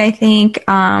Navy, I think.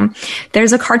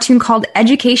 There's a cartoon called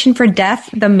Education for Death,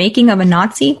 The Making of a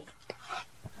Nazi.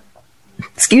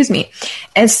 Excuse me.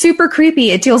 It's super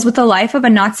creepy. It deals with the life of a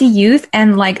Nazi youth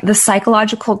and like the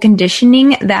psychological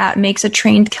conditioning that makes a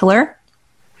trained killer.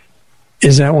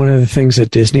 Is that one of the things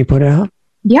that Disney put out?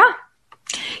 Yeah.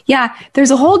 Yeah.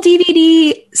 There's a whole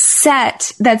DVD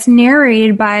set that's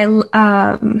narrated by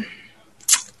Leonard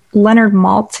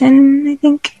Maltin, I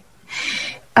think.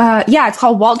 Yeah, it's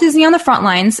called Walt Disney on the Front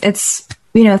Lines. It's,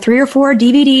 3 or 4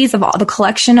 DVDs of all the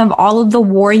collection of all of the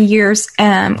war years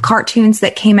cartoons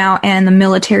that came out and the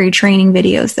military training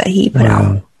videos that he put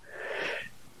out.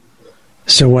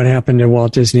 So what happened to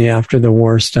Walt Disney after the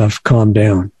war stuff calmed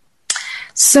down?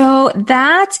 So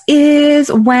that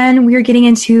is when we were getting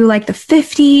into like the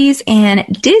 50s and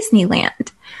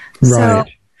Disneyland. Right. So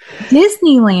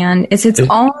Disneyland is its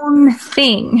own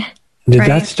thing. Did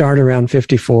that start around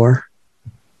 54?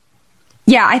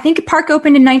 Yeah, I think the park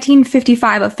opened in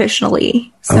 1955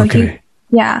 officially. So okay.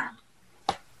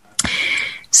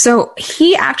 So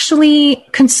he actually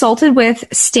consulted with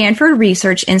Stanford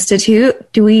Research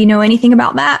Institute. Do we know anything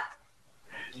about that?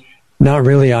 Not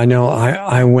really. I know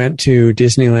I went to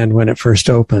Disneyland when it first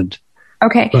opened.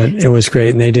 Okay. But it was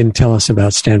great, and they didn't tell us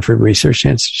about Stanford Research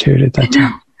Institute at that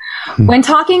time. When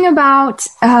talking about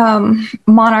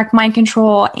Monarch Mind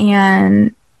Control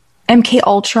and MK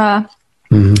Ultra,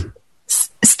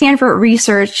 Stanford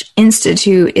Research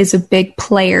Institute is a big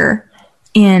player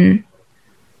in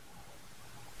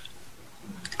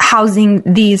housing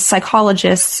these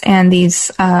psychologists and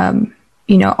these,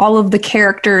 all of the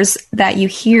characters that you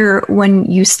hear when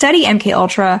you study MK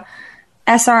Ultra.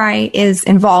 SRI is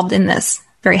involved in this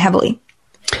very heavily.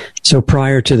 So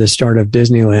prior to the start of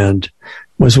Disneyland,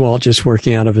 was Walt just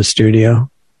working out of a studio,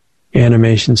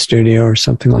 animation studio or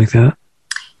something like that?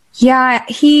 Yeah,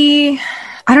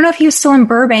 I don't know if he was still in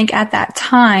Burbank at that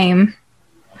time.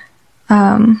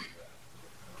 But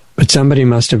somebody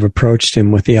must have approached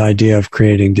him with the idea of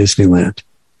creating Disneyland.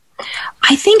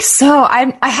 I think so.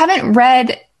 I haven't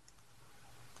read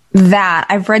that.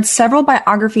 I've read several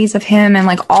biographies of him and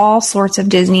like all sorts of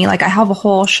Disney. Like I have a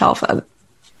whole shelf of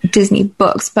Disney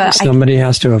books, but somebody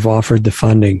has to have offered the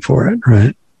funding for it,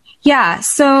 right? Yeah.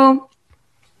 So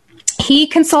he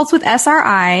consults with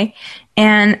SRI,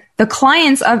 and the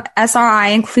clients of SRI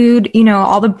include,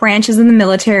 all the branches in the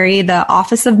military, the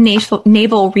Office of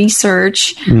Naval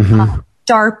Research,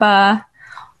 DARPA,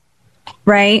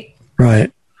 right?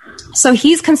 Right. So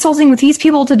he's consulting with these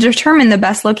people to determine the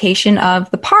best location of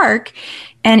the park.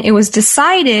 And it was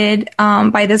decided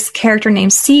by this character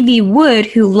named C.V. Wood,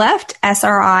 who left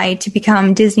SRI to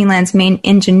become Disneyland's main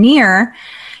engineer.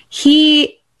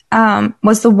 He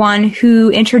was the one who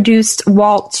introduced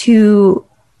Walt to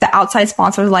the outside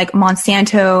sponsors like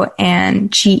Monsanto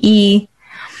and GE.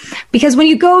 Because when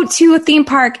you go to a theme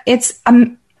park, it's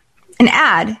an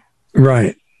ad.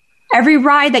 Right. Every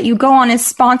ride that you go on is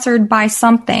sponsored by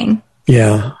something.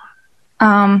 Yeah.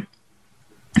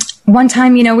 One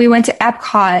time, we went to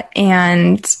Epcot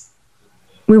and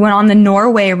we went on the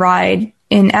Norway ride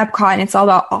in Epcot, and it's all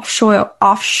about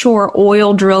offshore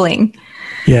oil drilling.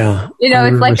 Yeah.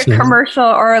 It's like a commercial,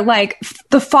 or like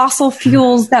the fossil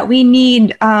fuels that we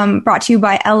need, brought to you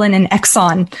by Ellen and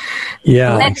Exxon.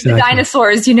 Yeah. And exactly. the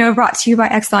dinosaurs, brought to you by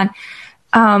Exxon.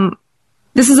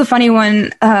 This is a funny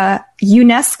one.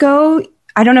 UNESCO,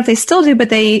 I don't know if they still do, but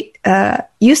they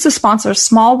used to sponsor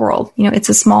Small World. It's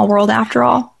a small world after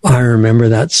all. I remember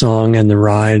that song and the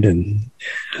ride.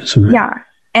 Yeah.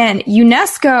 And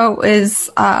UNESCO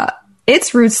is,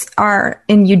 its roots are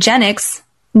in eugenics.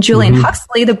 Julian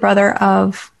Huxley, the brother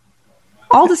of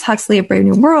Aldous Huxley of Brave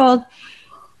New World,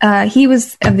 he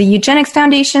was of the Eugenics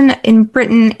Foundation in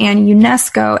Britain and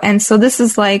UNESCO. And so this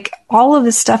is like, all of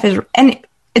this stuff is, and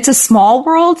it's a small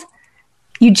world.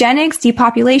 Eugenics,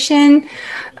 depopulation.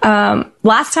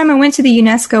 Last time I went to the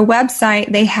UNESCO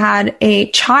website, they had a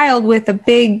child with a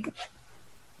big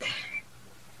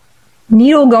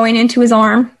needle going into his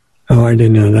arm. Oh, I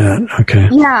didn't know that. Okay.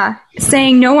 Yeah.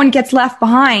 Saying no one gets left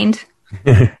behind.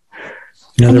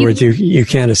 In other words, you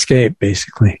can't escape,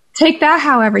 basically. Take that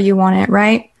however you want it,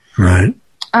 right? Right.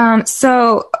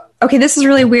 So, okay, this is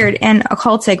really weird and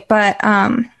occultic, but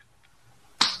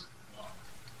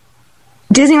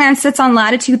Disneyland sits on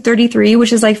latitude 33,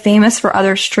 which is like famous for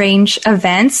other strange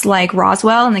events like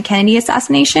Roswell and the Kennedy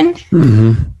assassination.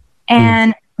 Mm-hmm.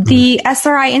 And the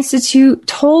SRI Institute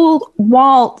told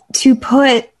Walt to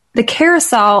put the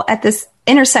carousel at this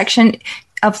intersection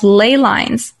of ley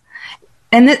lines.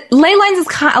 And the ley lines is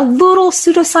kind of a little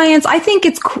pseudoscience. I think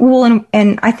it's cool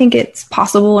and I think it's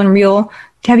possible and real.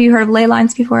 Have you heard of ley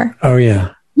lines before? Oh,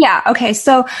 yeah. Yeah. Okay.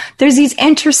 So there's these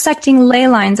intersecting ley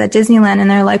lines at Disneyland, and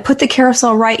they're like, put the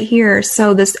carousel right here.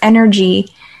 So this energy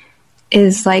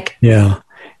is like, yeah,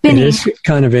 spinning. It is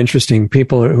kind of interesting.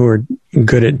 People who are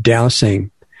good at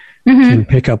dowsing can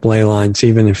pick up ley lines,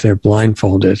 even if they're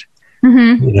blindfolded.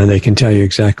 Mm-hmm. You know, they can tell you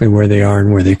exactly where they are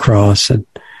and where they cross. And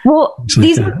well,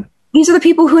 these are the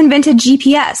people who invented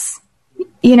GPS,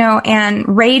 you know,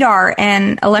 and radar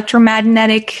and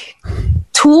electromagnetic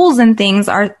tools and things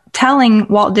are telling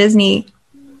Walt Disney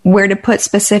where to put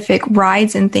specific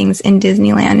rides and things in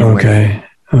Disneyland.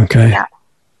 Okay. Yeah.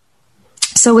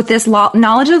 So with this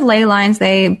knowledge of ley lines,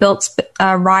 they built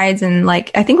rides, and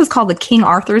like, I think it was called the King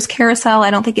Arthur's Carousel.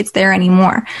 I don't think it's there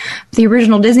anymore. The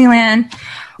original Disneyland.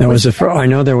 I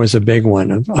know there was a big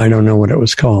one. I don't know what it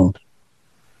was called.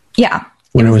 Yeah.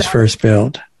 When it was first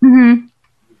built. Mm-hmm.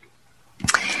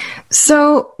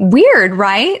 So weird,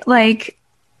 right? Like,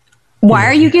 why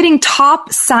are you getting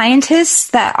top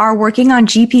scientists that are working on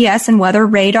GPS and weather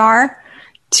radar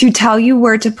to tell you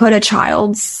where to put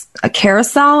a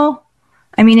carousel?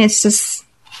 I mean, it's just,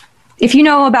 if you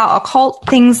know about occult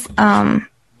things, then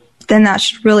that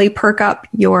should really perk up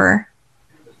your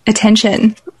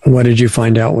attention. What did you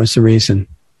find out was the reason?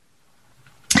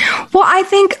 Well, I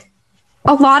think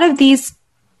a lot of these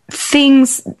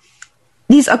things,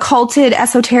 these occulted,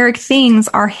 esoteric things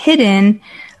are hidden,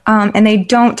 and they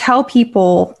don't tell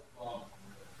people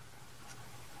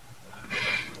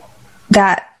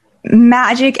that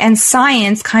magic and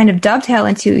science kind of dovetail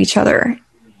into each other.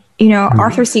 You know,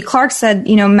 Arthur C. Clarke said,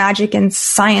 you know, magic and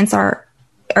science or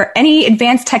any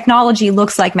advanced technology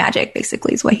looks like magic,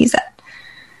 basically, is what he said.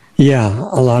 Yeah,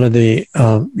 a lot of the,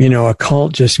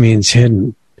 occult just means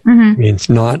hidden. Mm-hmm. Means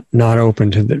not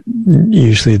open to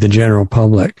usually the general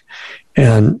public.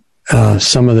 And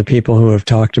some of the people who have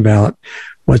talked about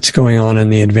what's going on in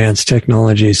the advanced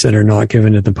technologies that are not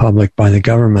given to the public by the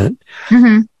government,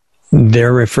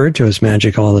 they're referred to as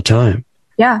magic all the time.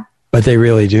 Yeah. But they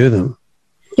really do them.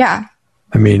 Yeah.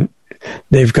 I mean,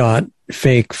 they've got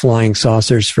fake flying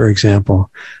saucers, for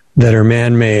example, that are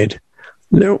man-made.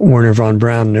 Werner von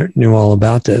Braun knew all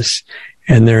about this,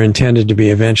 and they're intended to be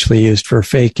eventually used for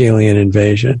fake alien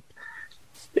invasion.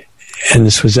 And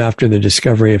this was after the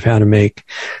discovery of how to make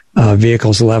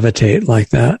vehicles levitate like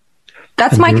that.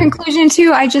 That's my conclusion,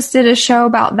 too. I just did a show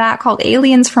about that called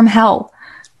Aliens from Hell.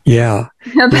 Yeah.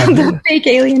 About the fake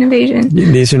alien invasion.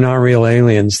 These are not real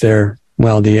aliens. They're,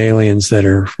 the aliens that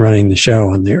are running the show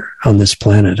on this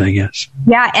planet, I guess.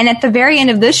 Yeah, and at the very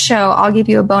end of this show, I'll give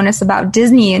you a bonus about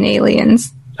Disney and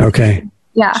aliens. Okay.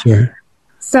 Yeah. Sure.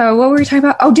 So what were we talking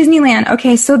about? Oh, Disneyland.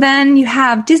 Okay, so then you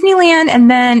have Disneyland and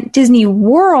then Disney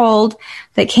World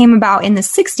that came about in the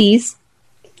 60s.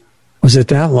 Was it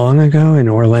that long ago in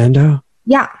Orlando?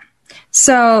 Yeah.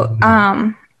 So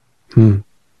in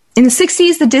the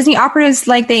 60s, the Disney operatives,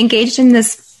 they engaged in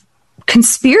this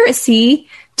conspiracy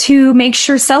to make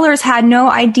sure sellers had no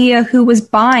idea who was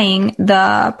buying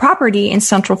the property in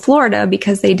Central Florida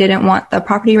because they didn't want the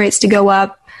property rates to go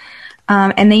up.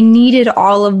 And they needed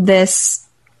all of this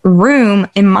room,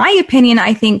 in my opinion,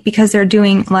 I think, because they're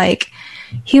doing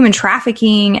human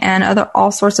trafficking and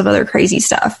all sorts of other crazy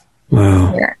stuff.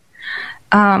 Wow. Here.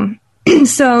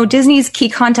 So Disney's key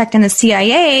contact in the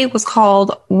CIA was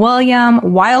called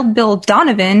William Wild Bill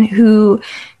Donovan, who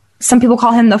some people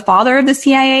call him the father of the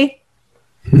CIA.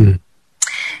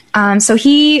 So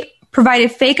he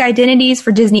provided fake identities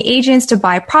for Disney agents to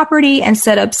buy property and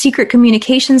set up secret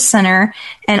communications center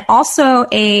and also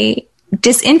a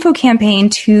disinfo campaign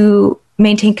to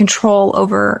maintain control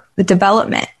over the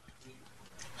development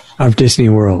of Disney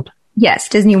World. Yes,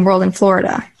 Disney World in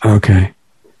Florida. Okay.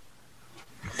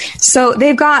 So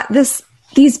they've got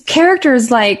these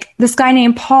characters like this guy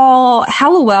named Paul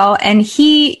Hallowell, and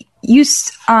they're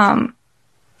used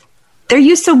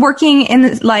to working in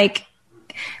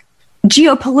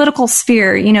geopolitical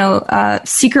sphere,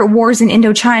 secret wars in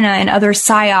Indochina and other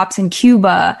psyops in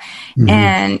Cuba,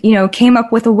 and, came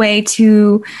up with a way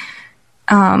to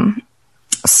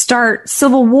start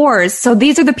civil wars. So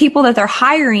these are the people that they're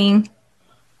hiring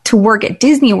to work at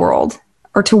Disney World.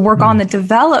 or to work on the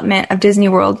development of Disney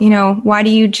World. You know, why do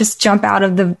you just jump out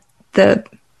of the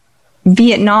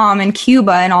Vietnam and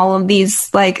Cuba and all of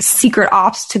these like secret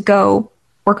ops to go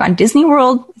work on Disney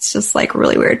World? It's just like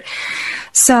really weird.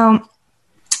 So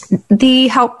they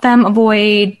helped them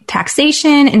avoid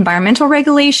taxation, environmental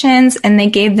regulations, and they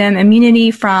gave them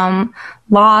immunity from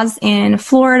laws in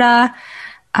Florida.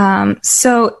 And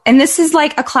this is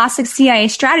like a classic CIA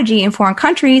strategy in foreign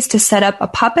countries to set up a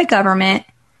puppet government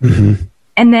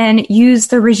and then use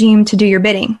the regime to do your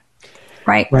bidding.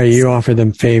 Right. Right. You offer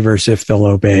them favors if they'll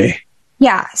obey.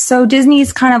 Yeah. So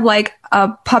Disney's kind of like a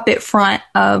puppet front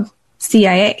of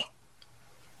CIA.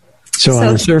 So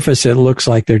on the surface, it looks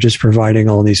like they're just providing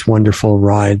all these wonderful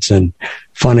rides and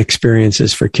fun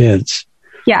experiences for kids.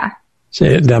 Yeah.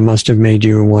 So that must have made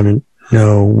you want to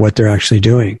know what they're actually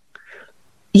doing.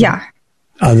 Yeah.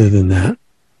 Other than that.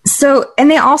 So,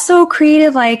 and they also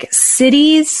created like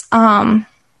cities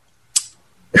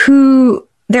who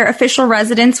their official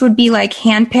residents would be like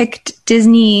handpicked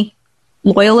Disney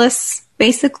loyalists,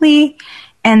 basically.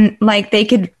 And like they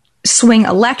could swing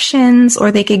elections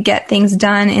or they could get things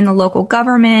done in the local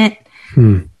government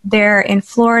there in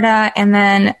Florida. And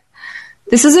then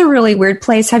this is a really weird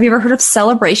place. Have you ever heard of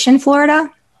Celebration, Florida?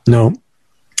 No.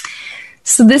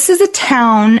 So this is a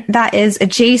town that is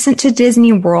adjacent to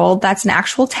Disney World. That's an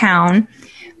actual town.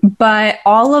 But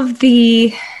all of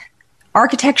the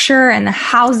architecture and the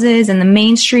houses and the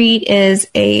main street is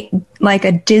a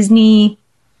Disney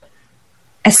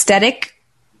aesthetic.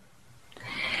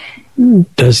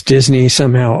 Does Disney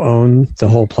somehow own the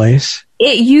whole place?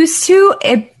 It used to,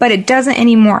 but it doesn't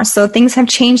anymore. So things have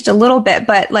changed a little bit.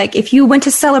 But like if you went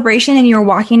to Celebration and you were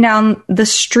walking down the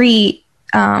street,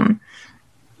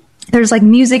 there's like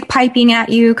music piping at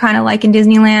you, kind of like in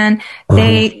Disneyland.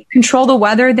 They control the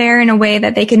weather there in a way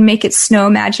that they can make it snow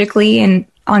magically and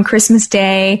on Christmas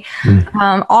Day.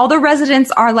 All the residents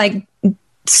are like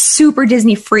super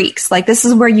Disney freaks. Like this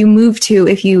is where you move to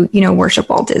if you worship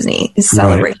Walt Disney, is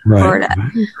Celebration, Florida.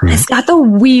 Right. It's got the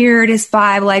weirdest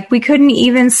vibe. Like we couldn't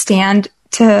even stand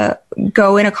to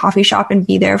go in a coffee shop and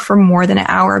be there for more than an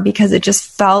hour because it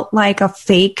just felt like a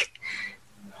fake.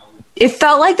 It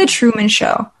felt like the Truman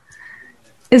Show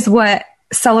is what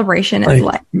Celebration is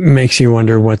like. Makes you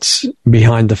wonder what's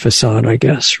behind the facade, I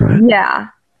guess, right? Yeah.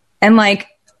 And like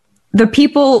the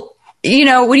people,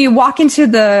 when you walk into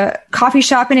the coffee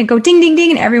shop and it go ding, ding,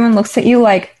 ding, and everyone looks at you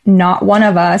like, not one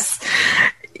of us,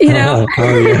 yeah.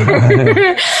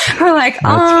 We're like,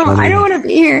 I don't want to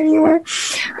be here anymore.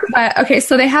 But okay,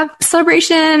 so they have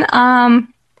Celebration.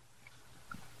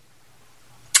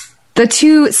 The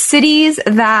two cities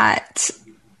that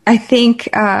I think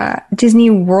Disney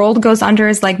World goes under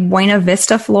is like Buena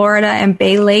Vista, Florida, and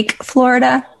Bay Lake,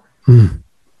 Florida.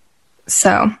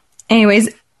 So anyways,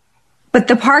 but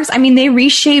the parks, I mean, they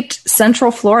reshaped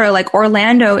Central Florida. Like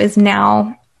Orlando is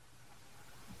now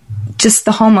just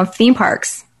the home of theme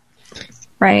parks,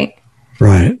 right?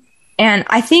 Right. And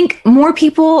I think more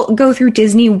people go through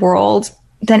Disney World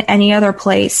than any other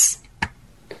place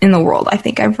in the world. I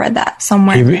think I've read that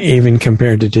somewhere. Even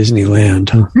compared to Disneyland,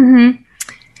 huh?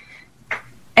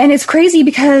 And it's crazy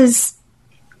because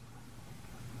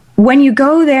when you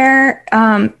go there,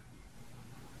 I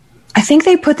think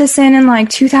they put this in like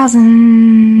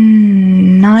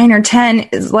 2009 or 10,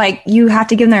 is like you have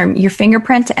to give them your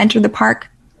fingerprint to enter the park.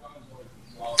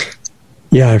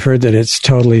 Yeah, I've heard that it's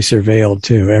totally surveilled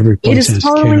too. Every place has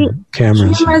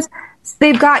cameras.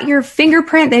 They've got your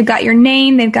fingerprint, they've got your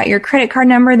name, they've got your credit card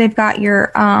number, they've got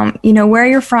your, where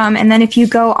you're from. And then if you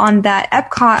go on that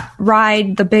Epcot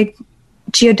ride, the big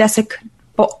geodesic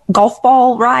golf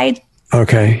ball ride.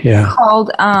 Okay, yeah.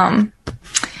 Called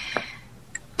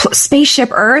Spaceship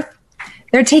Earth.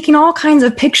 They're taking all kinds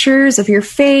of pictures of your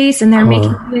face and they're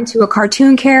making you into a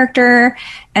cartoon character.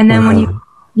 And then when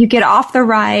you get off the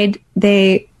ride,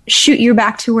 they shoot you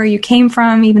back to where you came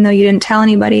from, even though you didn't tell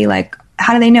anybody. Like,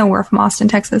 how do they know we're from Austin,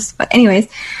 Texas? But anyways,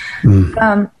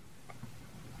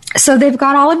 so they've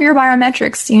got all of your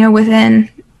biometrics, within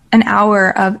an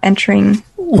hour of entering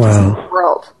the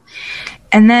world.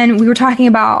 And then we were talking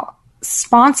about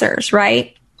sponsors,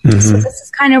 right? So this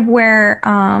is kind of where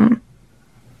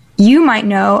you might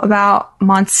know about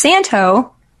Monsanto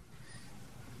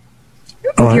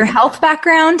with your health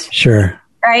background. Sure.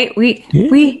 Right? We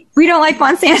don't like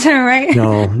Monsanto, right?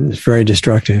 No, it's very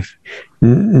destructive.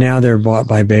 Now they're bought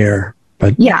by Bayer,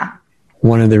 but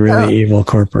one of the really evil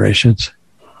corporations.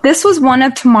 This was one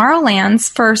of Tomorrowland's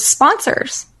first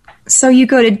sponsors. So you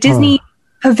go to Disney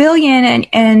pavilion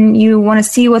and you want to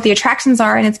see what the attractions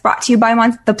are, and it's brought to you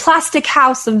by the plastic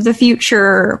house of the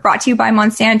future, brought to you by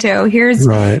Monsanto. Here's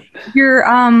your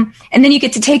and then you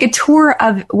get to take a tour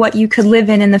of what you could live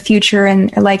in the future,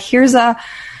 and like here's a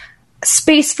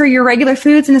space for your regular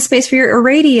foods and a space for your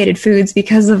irradiated foods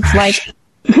because of like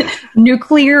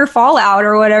nuclear fallout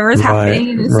or whatever is happening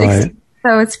in the 60s.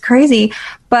 So it's crazy.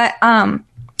 But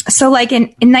so like in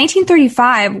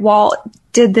 1935, Walt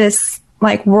did this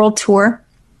like world tour.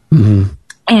 Mm-hmm.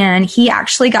 And he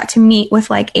actually got to meet with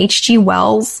like H.G.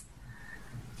 Wells,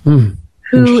 who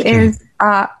is,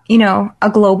 a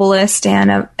globalist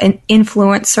and an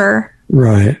influencer.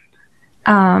 Right.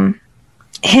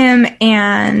 Him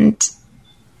and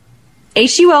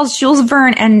H.G. Wells, Jules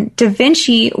Verne, and Da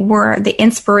Vinci were the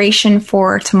inspiration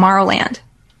for Tomorrowland.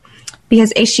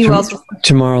 Because H.G. Wells was...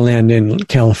 Tomorrowland in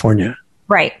California.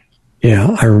 Right.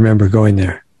 Yeah, I remember going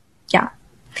there. Yeah.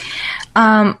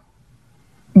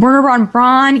 Werner von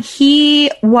Braun, he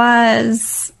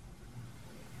was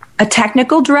a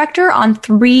technical director on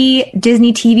 3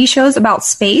 Disney TV shows about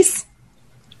space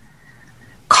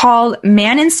called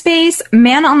Man in Space,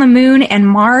 Man on the Moon, and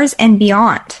Mars and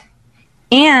Beyond.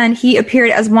 And he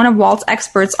appeared as one of Walt's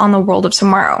experts on the world of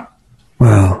tomorrow.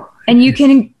 Wow. And you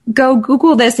can go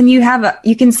Google this and you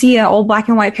can see an old black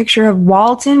and white picture of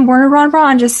Walt and Werner von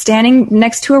Braun just standing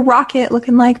next to a rocket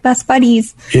looking like best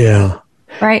buddies. Yeah.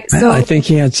 Right. So I think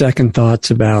he had second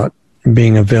thoughts about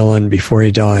being a villain before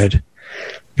he died,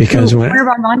 because when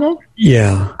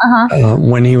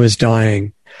when he was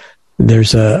dying,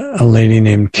 there's a lady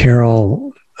named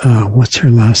Carol. What's her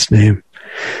last name?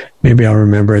 Maybe I'll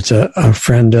remember. It's a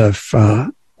friend of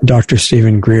Dr.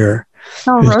 Stephen Greer,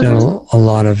 who's done a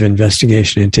lot of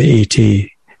investigation into ET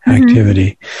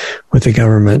activity with the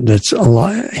government. That's a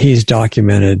lot. He's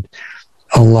documented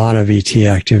a lot of ET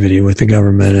activity with the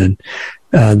government,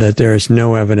 and that there is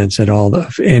no evidence at all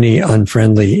of any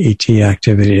unfriendly ET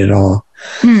activity at all.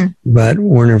 But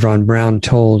Werner von Braun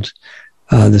told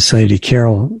this lady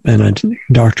Carol and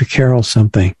Dr. Carol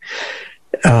something,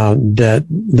 that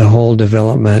the whole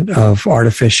development of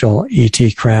artificial ET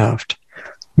craft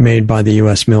made by the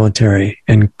U.S. military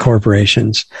and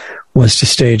corporations was to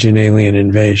stage an alien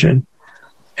invasion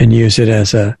and use it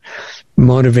as a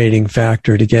motivating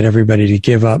factor to get everybody to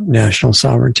give up national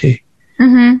sovereignty.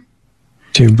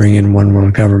 To bring in one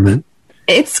world government.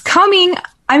 It's coming.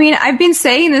 I mean, I've been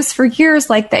saying this for years,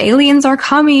 like the aliens are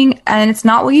coming and it's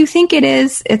not what you think it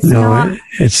is. It's not.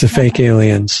 It's the fake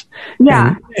aliens.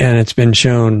 Yeah. And it's been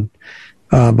shown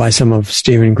by some of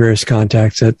Stephen Greer's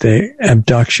contacts that the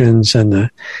abductions and the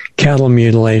cattle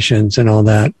mutilations and all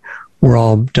that were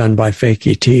all done by fake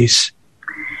ETs.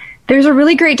 There's a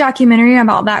really great documentary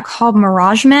about that called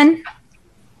Mirage Men.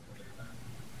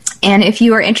 And if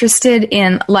you are interested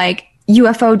in like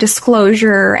UFO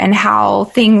disclosure and how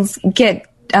things get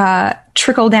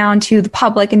trickled down to the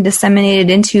public and disseminated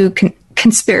into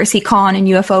conspiracy con and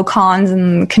UFO cons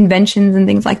and conventions and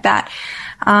things like that,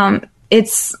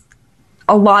 it's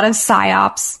a lot of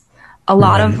psyops, a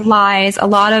lot of lies, a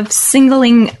lot of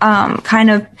singling kind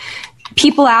of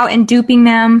people out and duping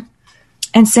them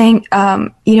and saying,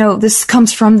 this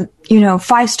comes from,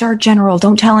 5-star general,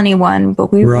 don't tell anyone, but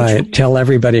tell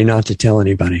everybody not to tell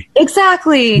anybody.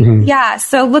 Exactly. Mm-hmm. Yeah.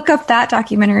 So look up that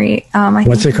documentary.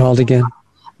 What's it called again?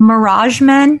 Mirage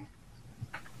Men.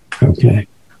 Okay.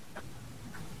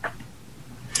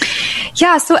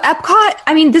 Yeah. So Epcot,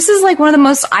 I mean, this is like one of the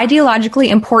most ideologically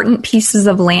important pieces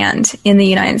of land in the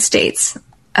United States.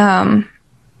 In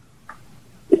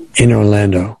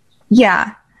Orlando.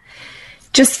 Yeah.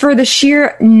 Just for the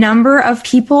sheer number of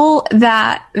people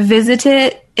that visit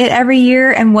it every year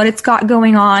and what it's got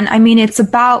going on. I mean, it's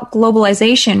about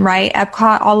globalization, right?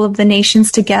 Epcot, all of the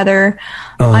nations together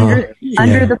under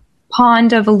the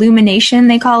pond of illumination,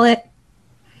 they call it.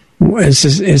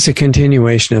 It's a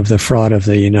continuation of the fraud of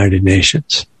the United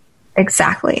Nations.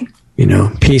 Exactly.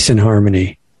 Peace and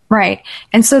harmony. Right.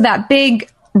 And so that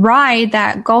big ride,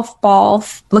 that golf ball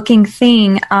looking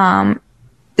thing,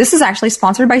 this is actually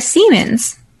sponsored by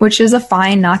Siemens, which is a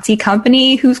fine Nazi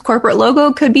company whose corporate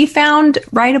logo could be found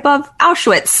right above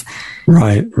Auschwitz.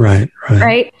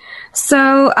 Right.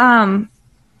 So,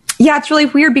 it's really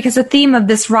weird because the theme of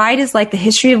this ride is like the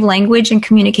history of language and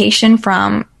communication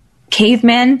from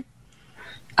cavemen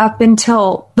up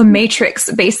until the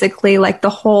Matrix, basically, like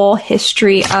the whole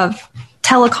history of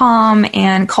telecom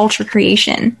and culture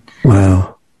creation.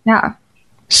 Wow. Yeah.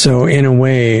 So in a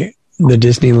way, the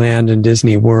Disneyland and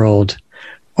Disney World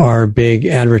are big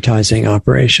advertising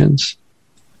operations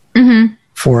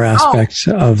for aspects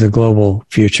of the global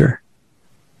future.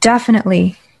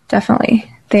 Definitely.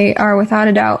 They are without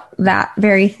a doubt that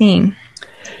very thing.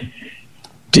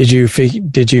 Did you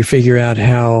figure out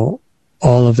how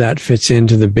all of that fits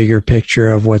into the bigger picture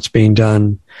of what's being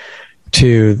done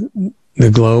to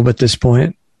the globe at this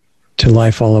point, to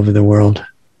life all over the world?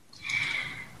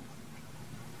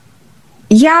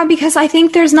 Yeah, because I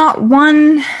think there's not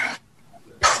one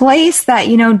place that,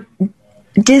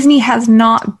 Disney has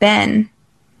not been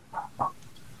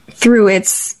through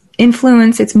its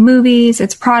influence, its movies,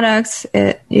 its products.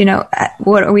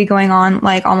 What are we going on,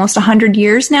 like almost 100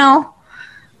 years now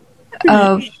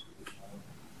of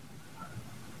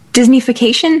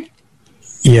Disneyfication?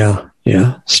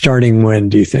 Yeah. Starting when,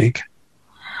 do you think?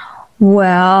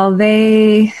 Well,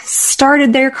 they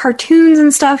started their cartoons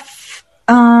and stuff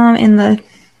in the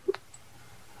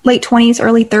late 20s,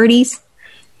 early 30s.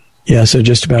 Yeah, so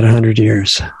just about 100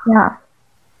 years. Yeah.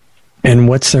 And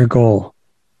what's their goal?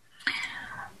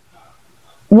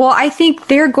 Well, I think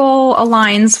their goal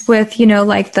aligns with,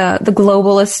 like the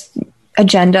globalist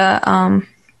agenda,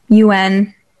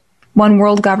 UN, one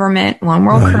world government, one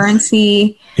world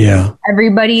currency. Yeah.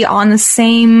 Everybody on the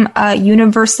same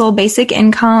universal basic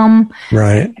income.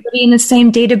 Right. Everybody in the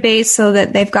same database so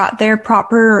that they've got their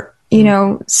proper,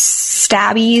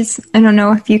 stabbies. I don't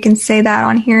know if you can say that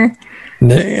on here.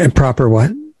 Proper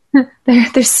what?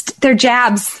 They're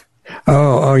jabs.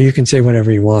 Oh, you can say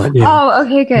whatever you want. Yeah. Oh,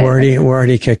 okay, good. We're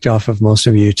already kicked off of most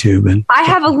of YouTube, and I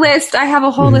have a list. I have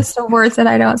a whole list of words that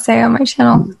I don't say on my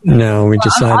channel. No, we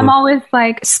decided. I'm always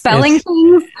like spelling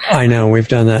things. I know, we've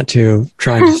done that too,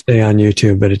 trying to stay on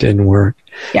YouTube, but it didn't work.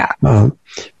 Yeah.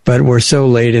 But we're so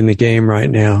late in the game right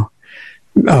now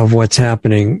of what's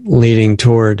happening, leading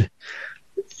toward,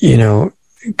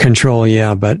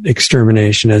 control, but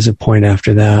extermination as a point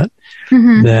after that.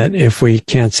 Mm-hmm. That if we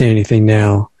can't say anything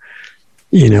now,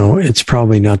 it's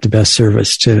probably not the best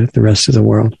service to the rest of the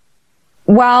world.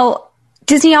 Well,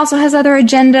 Disney also has other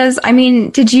agendas. I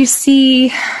mean, did you see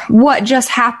what just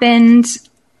happened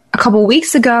a couple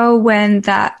weeks ago when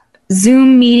that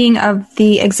Zoom meeting of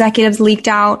the executives leaked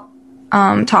out,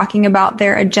 talking about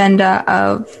their agenda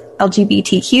of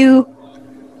LGBTQ?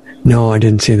 No, I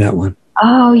didn't see that one.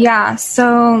 Oh, yeah.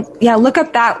 So, look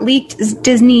up that leaked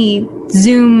Disney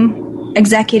Zoom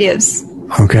executives.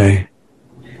 Okay.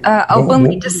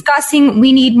 Openly discussing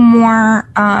we need more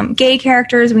gay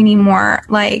characters. We need more,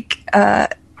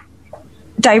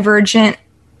 divergent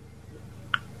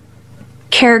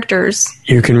characters.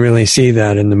 You can really see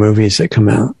that in the movies that come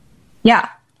out. Yeah.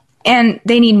 And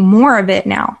they need more of it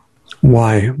now.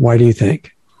 Why? Why do you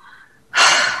think?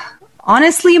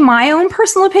 Honestly, my own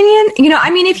personal opinion,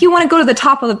 if you want to go to the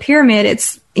top of the pyramid,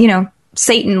 it's,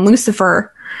 Satan,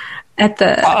 Lucifer at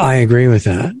the... I agree with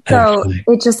that. So actually,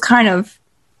 it just kind of...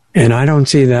 And I don't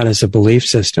see that as a belief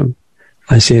system.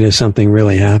 I see it as something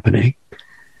really happening.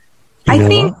 I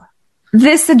think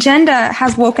this agenda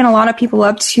has woken a lot of people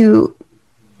up to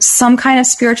some kind of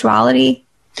spirituality.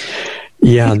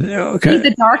 Yeah. Okay. See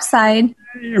the dark side.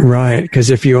 Right. Because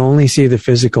if you only see the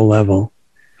physical level,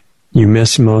 you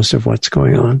miss most of what's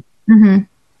going on. Mm-hmm.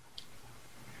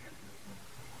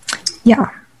 Yeah.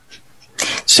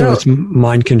 So it's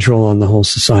mind control on the whole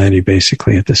society,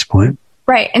 basically, at this point.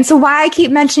 Right. And so why I keep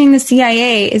mentioning the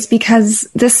CIA is because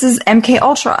this is MK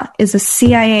Ultra is a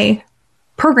CIA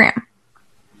program.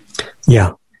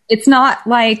 Yeah. It's not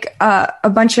like a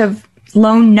bunch of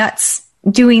lone nuts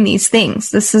doing these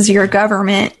things. This is your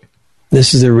government.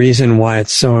 This is the reason why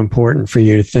it's so important for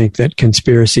you to think that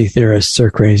conspiracy theorists are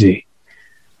crazy.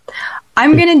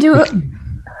 I'm going to do it.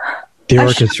 The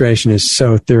orchestration is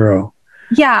so thorough.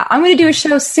 Yeah, I'm going to do a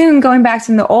show soon going back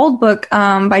to the old book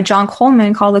by John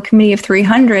Coleman called The Committee of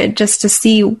 300 just to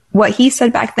see what he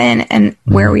said back then and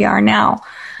where we are now.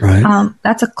 Right.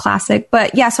 That's a classic.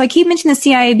 But yeah, so I keep mentioning the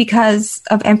CIA because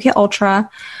of MK Ultra.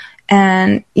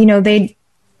 And, they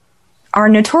are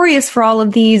notorious for all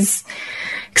of these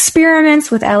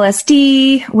experiments with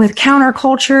LSD, with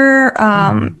counterculture.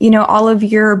 All of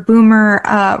your boomer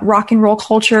rock and roll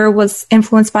culture was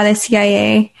influenced by the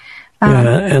CIA.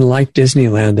 And like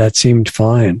Disneyland, that seemed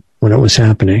fine when it was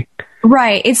happening.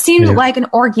 Right. It seemed like an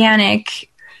organic,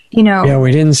 Yeah,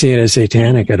 we didn't see it as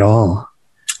satanic at all.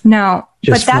 No.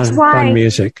 Just but that's fun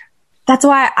music. That's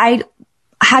why I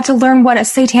had to learn what a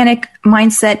satanic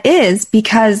mindset is,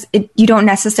 because you don't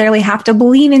necessarily have to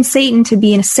believe in Satan to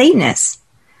be a Satanist.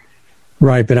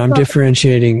 Right, but I'm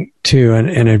differentiating too, and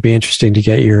it'd be interesting to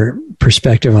get your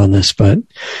perspective on this, but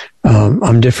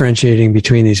I'm differentiating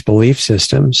between these belief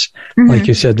systems. Mm-hmm. Like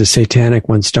you said, the satanic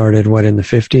one started, in the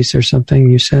 50s or something,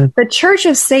 you said? The Church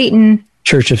of Satan.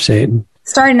 Church of Satan.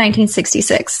 Started in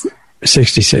 1966.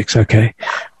 66, okay.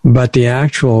 But the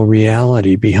actual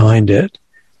reality behind it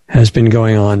has been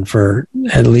going on for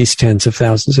at least tens of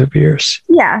thousands of years.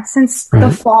 Yeah, since the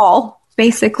fall,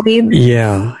 basically.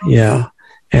 Yeah, yeah.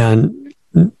 And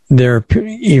there are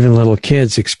even little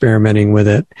kids experimenting with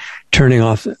it, turning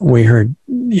off. We heard,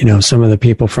 some of the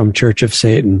people from Church of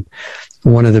Satan,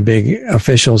 one of the big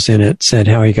officials in it said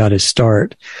how he got his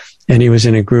start. And he was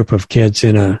in a group of kids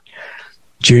in a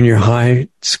junior high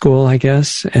school, I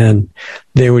guess. And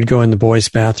they would go in the boys'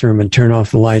 bathroom and turn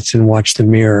off the lights and watch the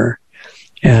mirror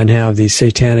and have these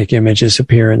satanic images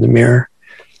appear in the mirror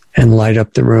and light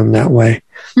up the room that way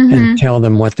and tell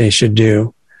them what they should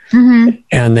do.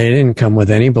 And they didn't come with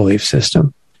any belief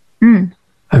system.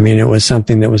 I mean, it was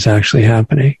something that was actually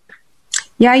happening.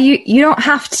 Yeah, you don't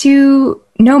have to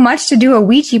know much to do a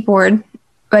Ouija board,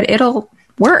 but it'll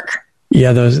work.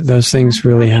 Yeah, those things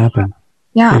really happen.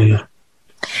 Yeah.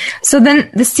 So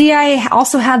then the CIA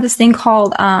also had this thing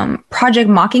called Project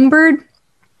Mockingbird,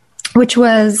 which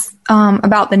was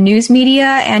about the news media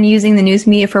and using the news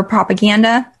media for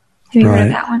propaganda. Have you heard of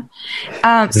that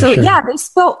one? Sure. Yeah, they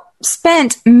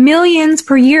spent millions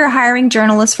per year hiring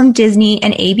journalists from Disney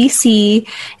and ABC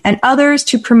and others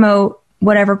to promote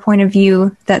whatever point of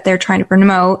view that they're trying to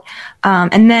promote.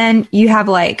 And then you have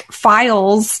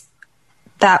files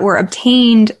that were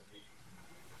obtained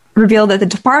revealed that the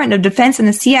Department of Defense and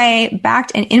the CIA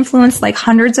backed and influenced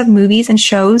hundreds of movies and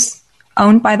shows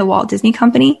owned by the Walt Disney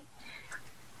Company.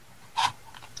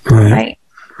 Right.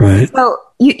 So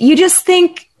you just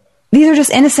think these are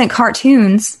just innocent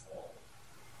cartoons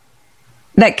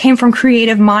that came from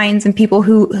creative minds and people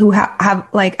who have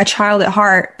a child at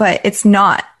heart, but it's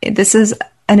not. This is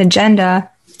an agenda,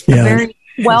 a very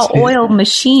well-oiled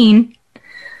machine.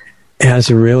 It has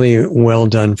a really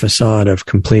well-done facade of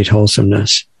complete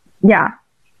wholesomeness. Yeah.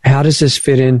 How does this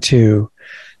fit into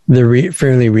the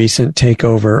fairly recent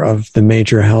takeover of the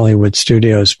major Hollywood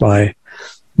studios by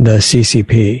the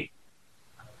CCP?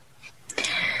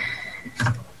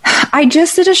 I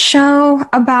just did a show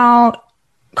about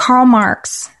Karl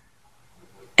Marx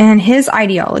and his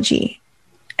ideology.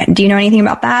 Do you know anything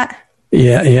about that?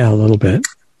 Yeah, a little bit.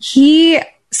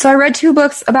 So I read 2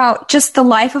 books about just the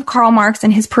life of Karl Marx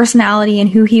and his personality and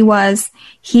who he was.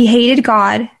 He hated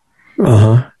God.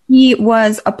 He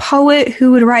was a poet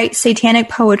who would write satanic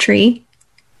poetry.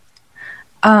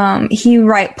 He would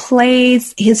write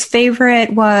plays. His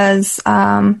favorite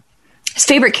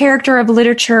character of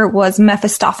literature was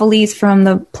Mephistopheles from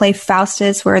the play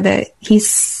Faustus, where he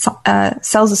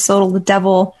sells his soul to the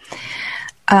devil.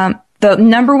 The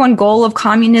number one goal of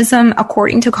communism,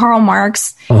 according to Karl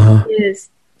Marx, is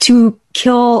to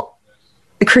kill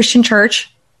the Christian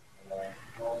church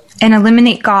and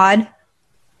eliminate God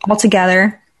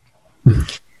altogether.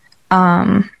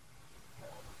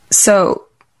 So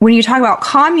when you talk about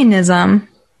communism,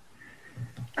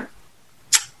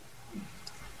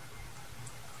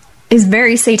 is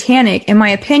very satanic, in my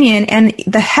opinion. And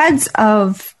the heads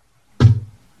of,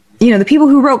 the people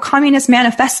who wrote Communist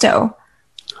Manifesto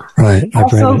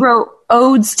also wrote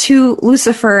odes to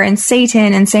Lucifer and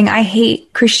Satan and saying, I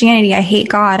hate Christianity, I hate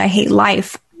God, I hate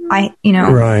life. Right.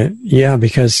 Yeah,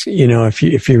 because,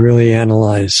 if you really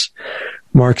analyze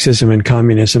Marxism and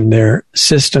communism, they're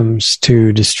systems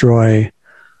to destroy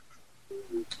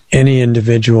any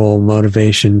individual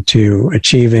motivation to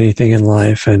achieve anything in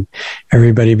life, and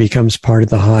everybody becomes part of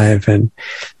the hive, and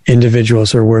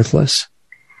individuals are worthless.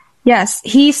 Yes,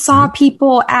 he saw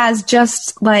people as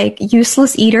just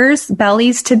useless eaters,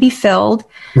 bellies to be filled.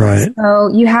 Right. So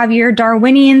you have your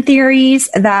Darwinian theories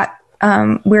that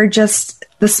we're just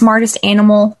the smartest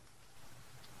animal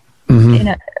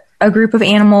in a group of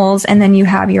animals, and then you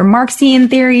have your Marxian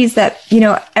theories that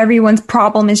everyone's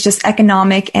problem is just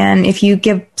economic, and if you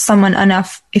give someone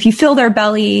enough, if you fill their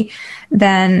belly,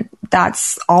 then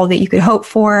that's all that you could hope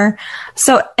for.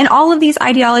 So in all of these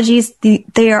ideologies,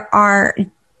 they are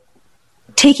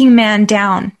taking man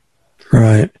down,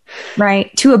 right,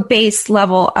 to a base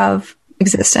level of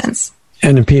existence.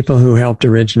 And the people who helped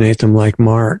originate them, like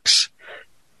Marx,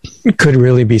 could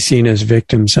really be seen as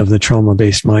victims of the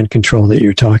trauma-based mind control that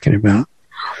you're talking about.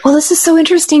 Well, this is so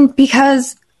interesting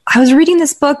because I was reading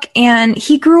this book and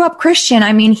he grew up Christian.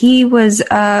 I mean, he was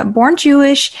born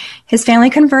Jewish. His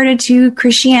family converted to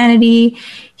Christianity.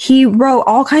 He wrote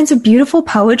all kinds of beautiful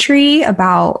poetry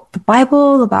about the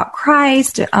Bible, about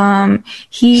Christ.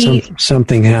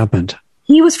 Something happened.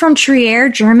 He was from Trier,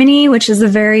 Germany, which is a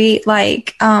very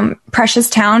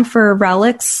precious town for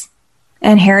relics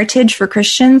and heritage for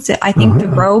Christians. I think the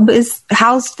robe is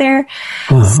housed there.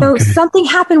 Something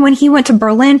happened when he went to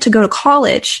Berlin to go to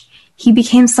college. He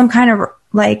became some kind of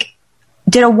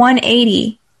did a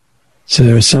 180. So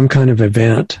there was some kind of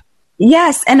event.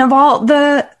 Yes. And of all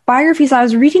the biographies I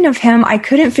was reading of him, I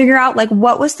couldn't figure out like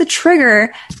what was the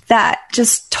trigger that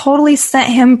just totally sent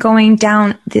him going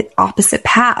down the opposite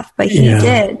path, but he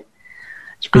did.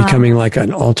 It's becoming like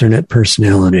an alternate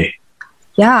personality.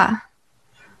 Yeah.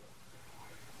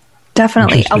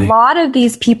 Definitely. A lot of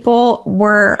these people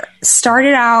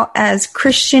started out as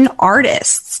Christian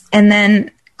artists, and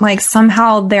then like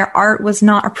somehow their art was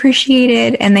not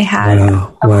appreciated and they had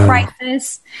a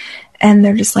crisis, and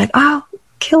they're just like, oh,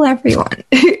 kill everyone.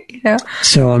 You know?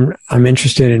 So I'm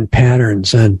interested in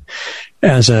patterns, and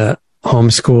as a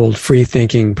homeschooled, free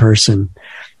thinking person,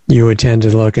 you would tend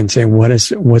to look and say, what's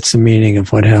the meaning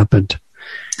of what happened?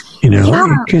 You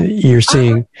know, you're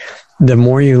seeing, the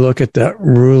more you look at the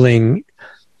ruling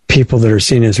people that are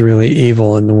seen as really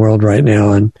evil in the world right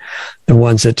now, and the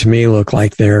ones that to me look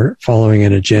like they're following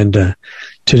an agenda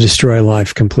to destroy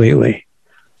life completely,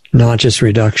 not just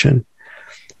reduction.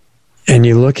 And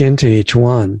you look into each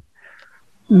one,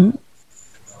 you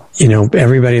know,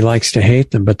 everybody likes to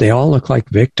hate them, but they all look like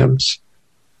victims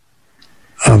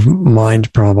of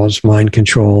mind problems, mind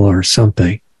control or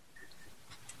something.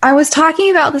 I was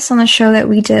talking about this on the show that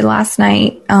we did last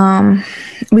night.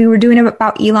 We were doing it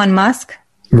about Elon Musk.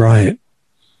 Right.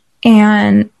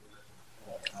 And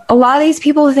a lot of these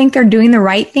people think they're doing the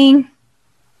right thing.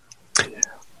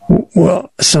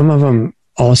 Well, some of them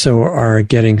also are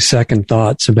getting second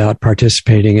thoughts about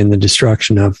participating in the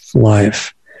destruction of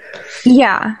life.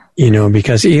 Yeah. You know,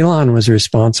 because Elon was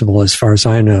responsible, as far as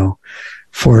I know,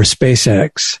 for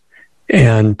SpaceX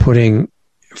and putting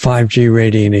 5G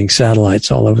radiating satellites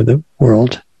all over the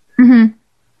world,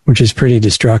 which is pretty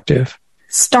destructive.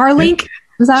 Starlink?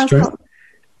 Was that called?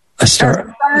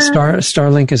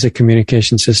 Starlink is a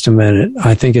communication system, and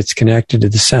I think it's connected to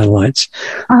the satellites.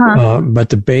 But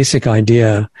the basic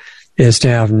idea is to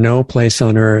have no place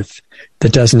on Earth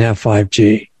that doesn't have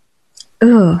 5G.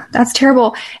 Ooh, that's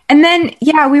terrible. And then,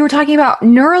 we were talking about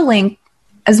Neuralink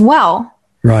as well.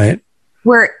 Right.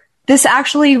 Where this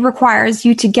actually requires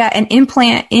you to get an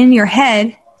implant in your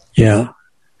head. Yeah.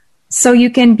 So you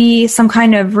can be some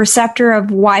kind of receptor of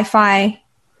Wi-Fi.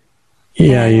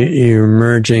 Yeah, you're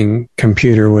merging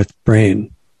computer with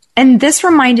brain. And this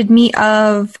reminded me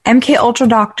of MK Ultra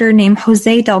doctor named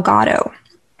Jose Delgado.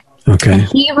 Okay. And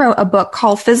he wrote a book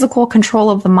called Physical Control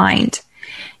of the Mind.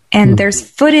 And there's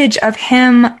footage of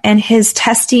him and his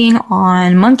testing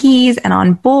on monkeys and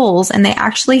on bulls. And they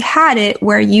actually had it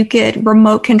where you could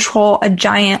remote control a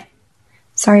giant.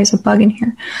 Sorry, there's a bug in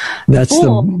here. That's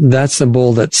the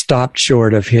bull that stopped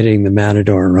short of hitting the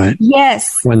matador, right?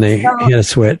 Yes. When they hit a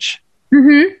switch.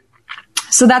 Mm-hmm.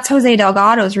 So that's Jose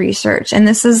Delgado's research. And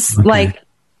this is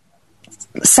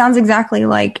sounds exactly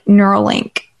like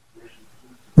Neuralink.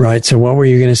 Right. So what were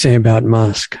you going to say about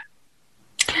Musk?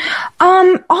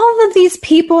 All of these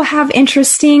people have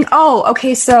interesting.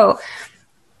 So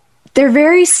they're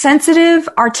very sensitive,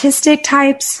 artistic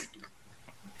types,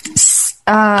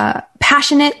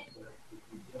 passionate,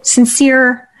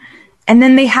 sincere, and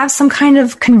then they have some kind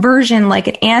of conversion,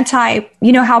 like an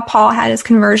you know how Paul had his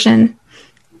conversion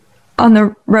on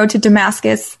the road to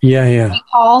Damascus? Yeah.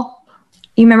 Paul,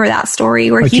 you remember that story?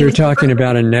 But you're talking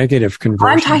about a negative conversion.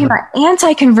 I'm talking about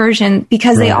anti-conversion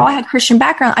because they all had Christian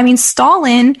background. I mean,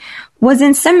 Stalin was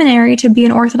in seminary to be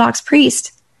an Orthodox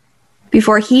priest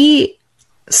before he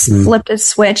flipped a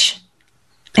switch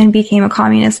and became a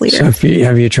communist leader. So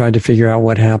have you tried to figure out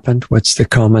what happened? What's the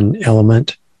common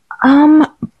element?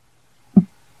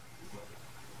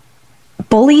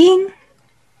 Bullying.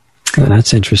 Oh,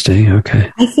 that's interesting.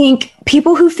 Okay. I think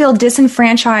people who feel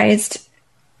disenfranchised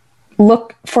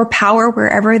look for power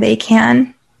wherever they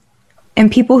can.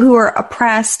 And people who are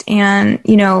oppressed and,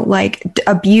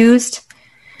 abused,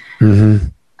 they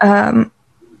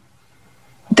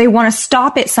want to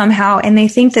stop it somehow, and they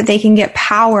think that they can get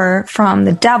power from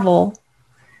the devil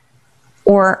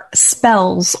or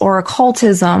spells or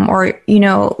occultism or,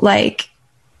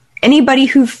 anybody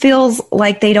who feels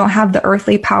like they don't have the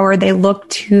earthly power, they look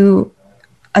to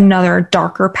another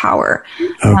darker power.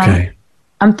 Okay.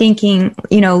 I'm thinking,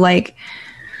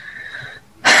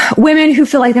 women who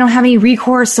feel like they don't have any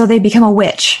recourse, so they become a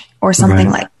witch or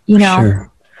something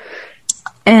Sure.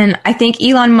 And I think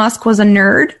Elon Musk was a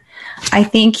nerd. I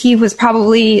think he was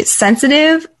probably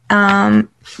sensitive,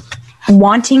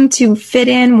 wanting to fit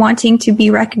in, wanting to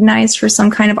be recognized for some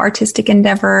kind of artistic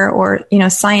endeavor or,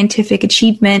 scientific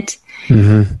achievement.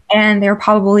 And they're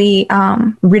probably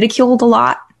ridiculed a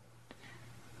lot.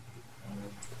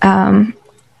 And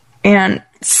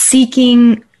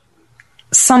seeking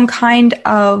some kind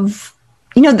of,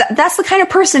 that's the kind of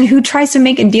person who tries to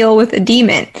make a deal with a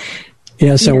demon.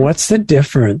 Yeah. So what's the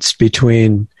difference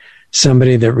between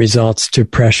somebody that results to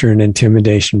pressure and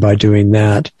intimidation by doing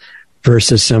that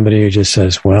versus somebody who just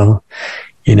says, well,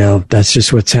 you know, that's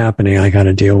just what's happening. I got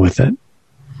to deal with it.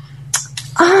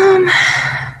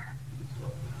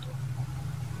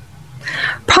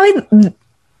 Probably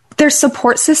their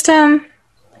support system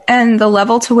and the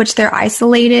level to which they're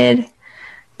isolated.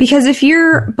 Because if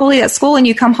you're bullied at school and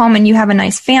you come home and you have a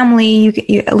nice family,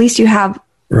 you at least you have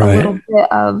a little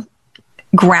bit of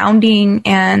grounding,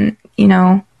 and, you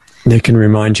know, they can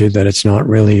remind you that it's not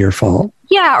really your fault.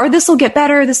 Yeah, or this will get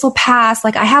better, this will pass.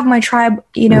 Like, I have my tribe,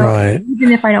 you know,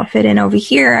 even if I don't fit in over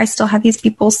here, I still have these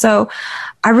people. So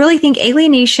I really think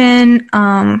alienation,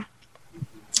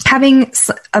 having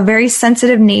a very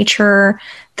sensitive nature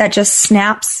that just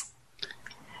snaps,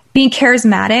 being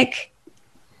charismatic,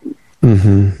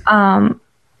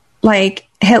 like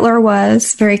Hitler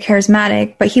was very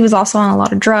charismatic, but he was also on a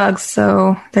lot of drugs.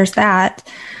 So there's that.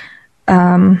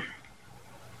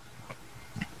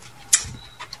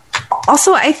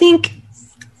 Also, I think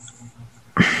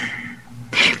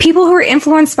people who are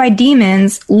influenced by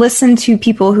demons listen to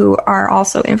people who are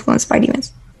also influenced by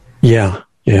demons. Yeah.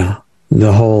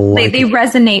 The whole... They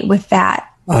resonate with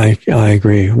that. I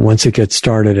agree. Once it gets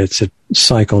started, it's a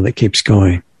cycle that keeps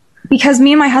going. Because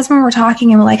me and my husband were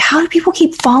talking, and we're like, how do people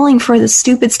keep falling for this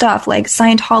stupid stuff like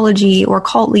Scientology or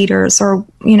cult leaders, or,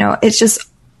 you know, it's just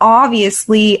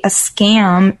obviously a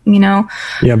scam, you know?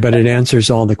 Yeah, but it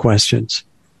answers all the questions.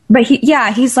 But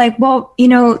he's like, well, you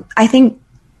know, I think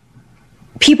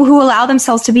people who allow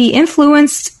themselves to be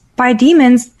influenced by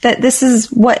demons, that this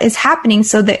is what is happening,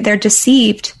 so that they're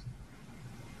deceived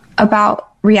about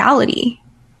reality.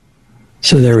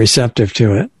 So they're receptive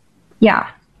to it. Yeah.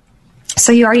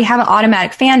 So you already have an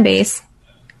automatic fan base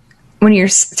when you're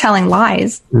telling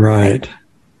lies. Right.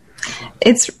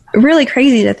 It's really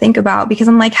crazy to think about, because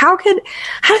I'm like, how do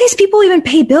these people even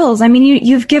pay bills? I mean,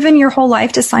 you've given your whole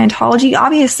life to Scientology.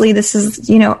 Obviously, this is,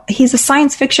 you know, he's a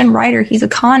science fiction writer. He's a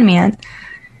con man.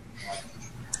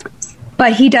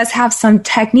 But he does have some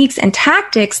techniques and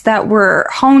tactics that were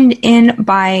honed in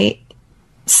by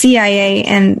CIA,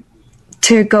 and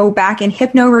to go back and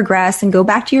hypno-regress and go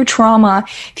back to your trauma.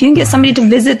 If you can get somebody to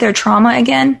visit their trauma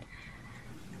again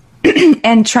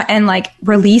and try and like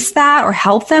release that or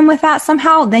help them with that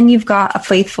somehow, then you've got a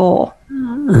faithful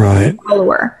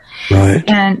follower. Right.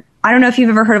 And I don't know if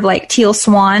you've ever heard of like Teal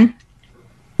Swan.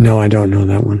 No, I don't know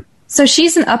that one. So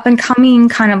she's an up and coming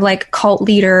kind of like cult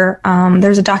leader.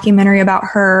 There's a documentary about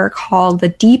her called The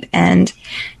Deep End.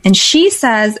 And she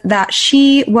says that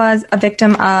she was a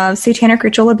victim of satanic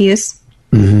ritual abuse.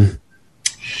 Mm-hmm.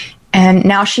 And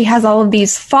now she has all of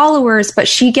these followers, but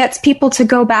she gets people to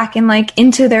go back and like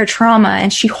into their trauma,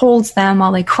 and she holds them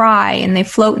while they cry and they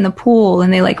float in the pool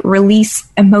and they like release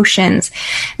emotions.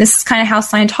 This is kind of how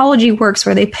Scientology works,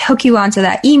 where they hook you onto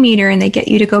that e-meter and they get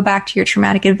you to go back to your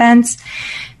traumatic events,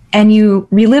 and you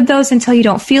relive those until you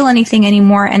don't feel anything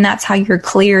anymore. And that's how you're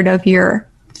cleared of your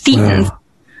thetans. Wow.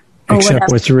 Except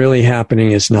what's really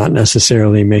happening is not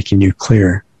necessarily making you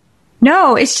clear.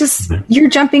 No, it's just you're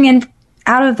jumping in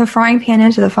out of the frying pan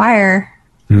into the fire.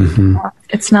 Mm-hmm.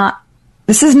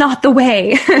 This is not the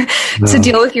way to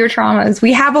deal with your traumas.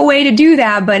 We have a way to do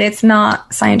that, but it's not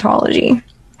Scientology.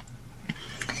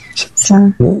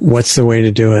 So, what's the way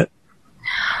to do it?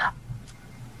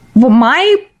 Well,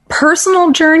 my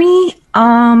personal journey,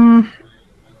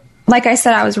 like I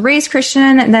said, I was raised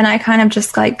Christian, and then I kind of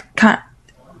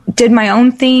did my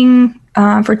own thing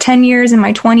for 10 years in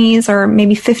my 20s, or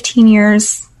maybe 15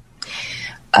 years.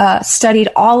 Studied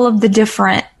all of the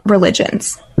different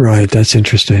religions. Right, that's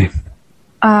interesting.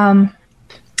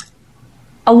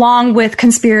 Along with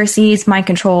conspiracies, mind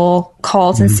control,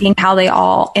 cults, and seeing how they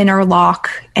all interlock,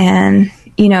 and,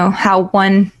 you know, how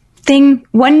one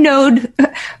node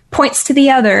points to the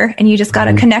other, and you just got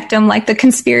to connect them, like the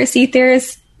conspiracy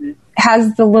theorist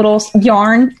has the little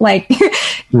yarn, like,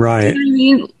 right. You know what I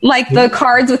mean? Like the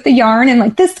cards with the yarn, and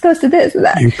like this goes to this or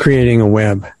that. You're creating a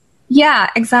web. Yeah,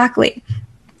 exactly.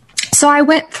 So I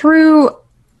went through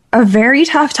a very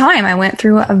tough time. I went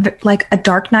through a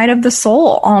dark night of the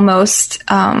soul almost,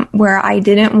 where I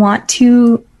didn't want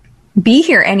to be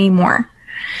here anymore.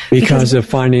 Because of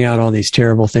finding out all these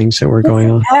terrible things that were going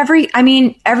on?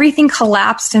 Everything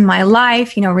collapsed in my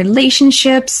life, you know,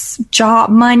 relationships, job,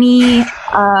 money,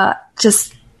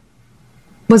 just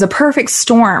was a perfect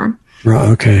storm.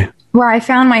 Okay. Where I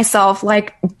found myself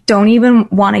like, don't even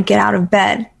want to get out of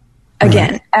bed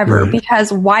again, ever. Right.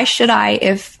 Because why should I,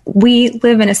 if we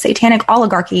live in a satanic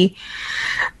oligarchy?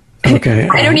 Okay.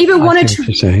 I don't even want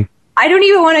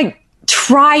to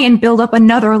try and build up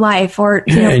another life, or,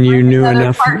 you know, and you knew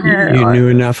enough. You knew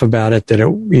enough about it that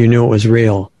you knew it was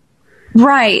real.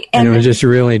 Right. And it was just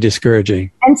really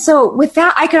discouraging. And so with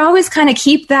that, I could always kind of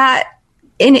keep that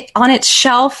on its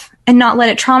shelf and not let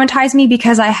it traumatize me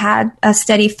because I had a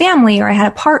steady family, or I had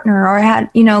a partner, or I had,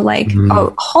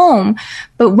 a home.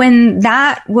 But when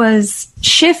that was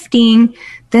shifting,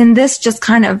 then this just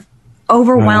kind of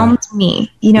overwhelmed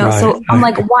me, Right. So I'm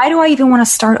like, why do I even want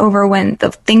to start over when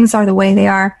the things are the way they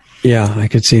are? Yeah, I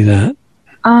could see that.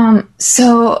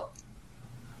 So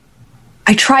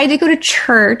I tried to go to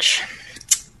church,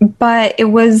 but it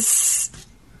was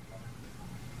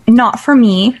not for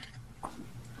me.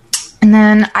 And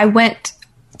then I went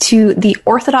to the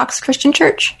Orthodox Christian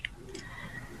church.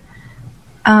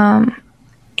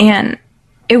 And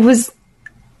it was,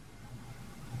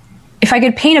 if I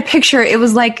could paint a picture, it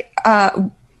was like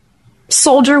a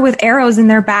soldier with arrows in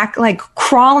their back, like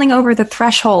crawling over the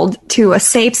threshold to a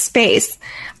safe space,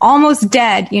 almost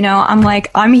dead. I'm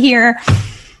like, I'm here.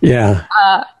 Yeah.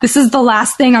 This is the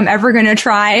last thing I'm ever going to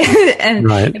try. And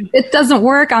right. If it doesn't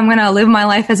work, I'm going to live my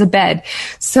life as a bed.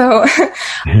 So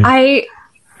I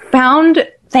found,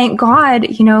 thank God,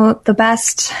 the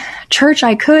best church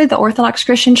I could, the Orthodox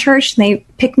Christian church. They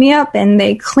picked me up and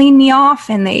they cleaned me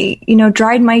off and they,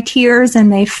 dried my tears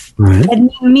and they right. fed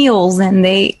me meals and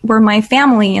they were my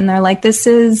family. And they're like, this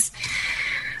is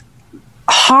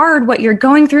hard what you're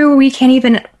going through. We can't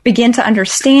even begin to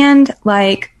understand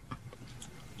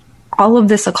all of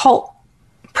this occult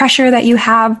pressure that you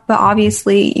have, but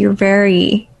obviously you're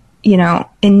very,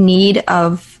 in need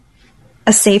of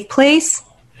a safe place.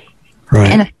 Right.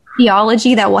 And a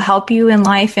theology that will help you in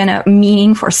life and a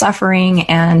meaning for suffering.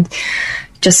 And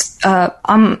just,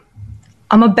 I'm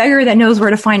a beggar that knows where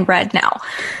to find bread now.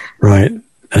 Right.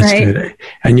 That's good.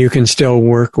 And you can still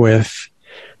work with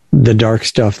the dark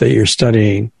stuff that you're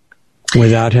studying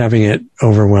without having it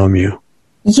overwhelm you.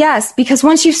 Yes, because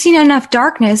once you've seen enough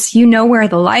darkness, you know where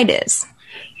the light is.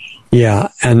 Yeah.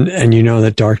 And you know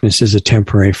that darkness is a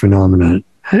temporary phenomenon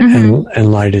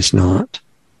and light is not.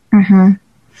 Mm-hmm.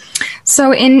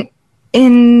 So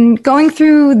in going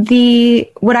through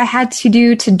what I had to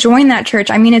do to join that church,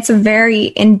 I mean, it's a very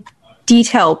in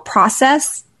detail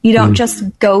process. You don't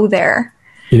just go there.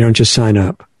 You don't just sign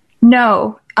up.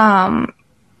 No.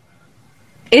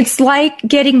 It's like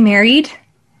getting married.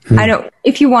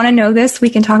 If you want to know this, we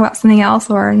can talk about something else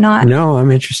or not. No,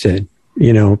 I'm interested.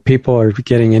 People are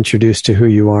getting introduced to who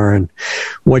you are and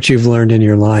what you've learned in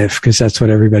your life, because that's what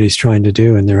everybody's trying to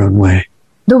do in their own way.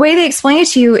 The way they explain it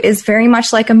to you is very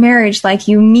much like a marriage. Like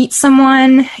you meet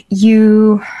someone,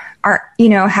 you are,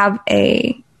 have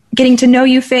a getting to know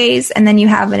you phase, and then you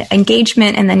have an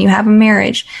engagement, and then you have a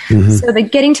marriage. Mm-hmm. So the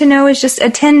getting to know is just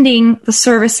attending the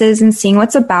services and seeing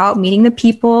what's about, meeting the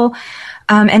people.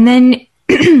 And then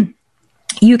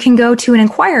you can go to an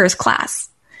inquirer's class,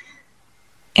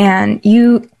 and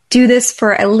you do this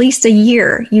for at least a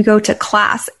year. You go to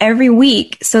class every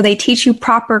week. So they teach you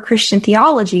proper Christian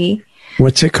theology.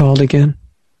 What's it called again?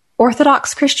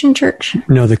 Orthodox Christian Church.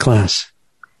 No, the class.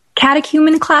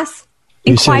 Catechumen class.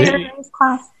 Inquirer's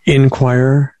class.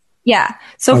 Inquirer? Yeah.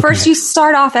 So first you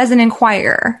start off as an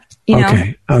inquirer.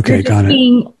 Okay, you're got it.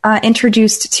 Being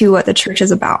introduced to what the church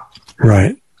is about.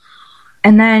 Right.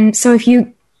 And then, so if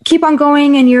you keep on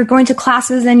going and you're going to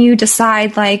classes and you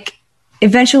decide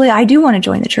eventually I do want to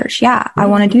join the church. Yeah, I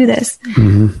want to do this.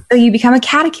 Mm-hmm. So you become a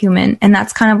catechumen, and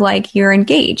that's kind of like you're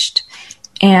engaged.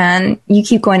 And you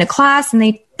keep going to class, and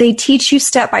they teach you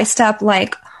step by step,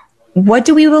 what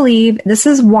do we believe? This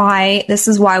is why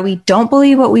we don't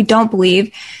believe what we don't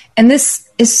believe. And this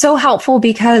is so helpful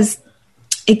because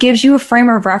it gives you a frame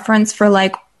of reference for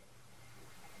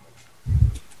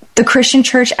the Christian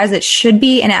church as it should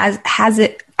be and as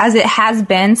it has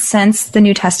been since the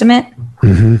New Testament.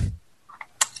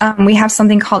 Mm-hmm. We have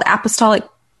something called apostolic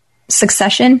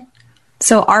succession.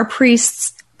 So our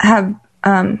priests have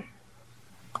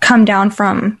come down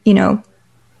from,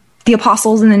 the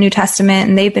apostles in the New Testament,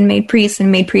 and they've been made priests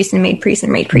and made priests and made priests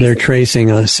and made priests. They're tracing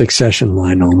a succession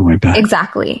line all the way back.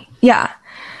 Exactly. Yeah.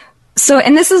 So,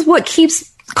 and this is what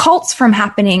keeps cults from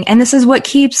happening. And this is what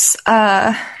keeps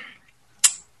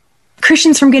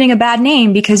Christians from getting a bad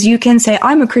name, because you can say,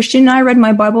 I'm a Christian and I read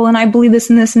my Bible and I believe this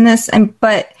and this and this.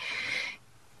 But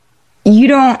you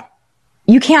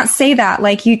can't say that.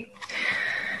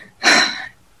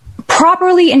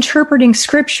 Properly interpreting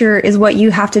scripture is what you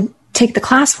have to take the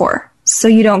class for, so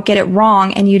you don't get it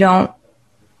wrong and you don't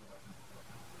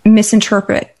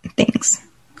misinterpret things,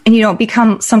 and you don't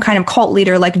become some kind of cult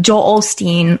leader like Joel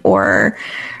Osteen or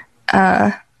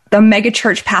the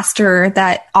megachurch pastor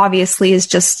that obviously is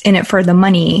just in it for the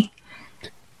money.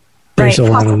 There's a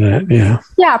lot of that, yeah.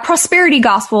 Yeah, prosperity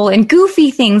gospel and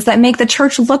goofy things that make the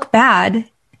church look bad.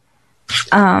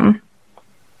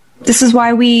 This is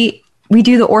why we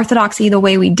do the orthodoxy the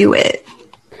way we do it.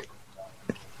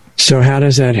 So how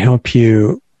does that help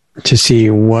you to see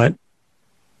what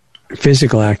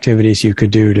physical activities you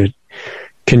could do to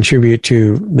contribute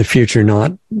to the future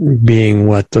not being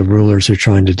what the rulers are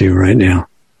trying to do right now?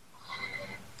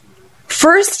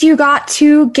 First, you got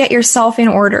to get yourself in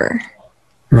order.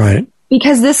 Right.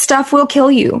 Because this stuff will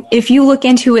kill you if you look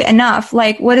into it enough.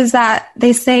 Like, what is that?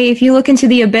 They say if you look into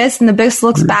the abyss and the abyss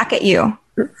looks back at you.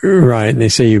 Right. They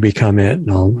say you become it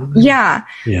and all. Yeah.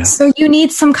 So you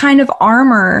need some kind of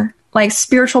armor, like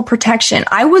spiritual protection.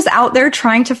 I was out there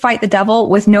trying to fight the devil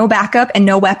with no backup and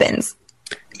no weapons.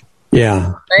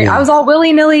 Yeah. Right? I was all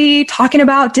willy-nilly talking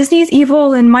about Disney's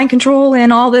evil and mind control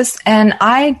and all this. And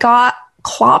I got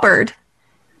clobbered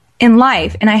in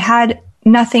life. And I had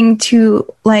nothing to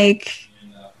like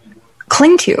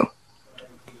cling to.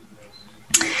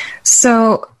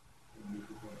 So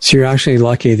you're actually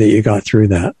lucky that you got through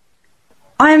that.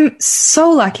 I'm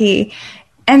so lucky.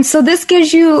 And so this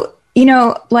gives you, you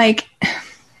know, like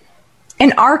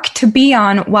an arc to be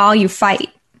on while you fight.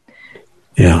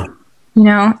 Yeah. You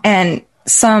know, and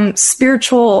some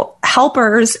spiritual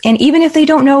helpers. And even if they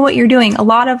don't know what you're doing, a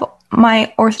lot of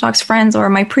my Orthodox friends or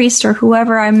my priest or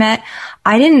whoever I met,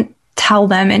 I didn't tell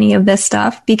them any of this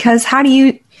stuff, because how do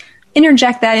you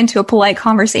interject that into a polite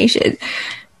conversation?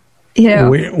 You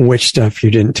know, which stuff you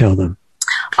didn't tell them?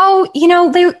 Oh, you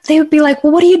know, they would be like,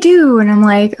 well, what do you do? And I'm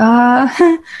like,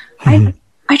 I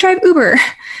drive Uber,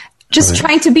 just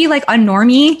trying to be like a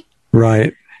normie.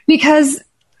 Right. Because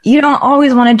you don't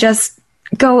always want to just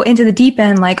go into the deep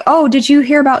end. Like, oh, did you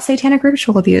hear about satanic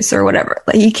ritual abuse or whatever?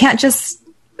 Like, you can't just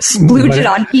splooge it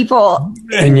on people.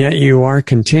 And yet you are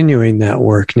continuing that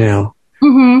work now.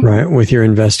 Mm-hmm. Right, with your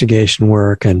investigation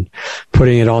work and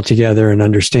putting it all together and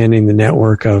understanding the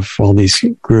network of all these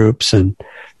groups and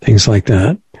things like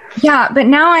that. Yeah, but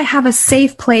now I have a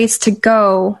safe place to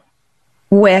go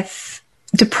with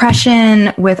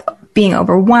depression, with being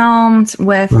overwhelmed,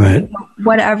 with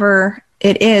whatever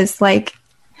it is. Like,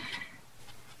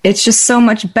 it's just so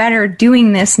much better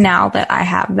doing this now that I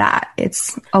have that.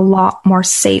 It's a lot more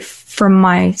safe for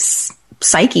my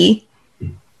psyche.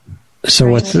 So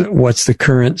what's the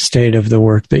current state of the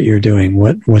work that you're doing?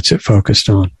 What's it focused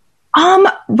on?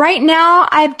 Right now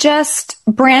I've just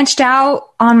branched out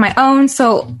on my own.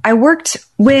 So I worked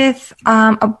with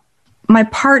my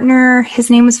partner. His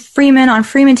name was Freeman on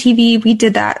Freeman TV. We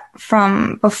did that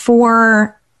from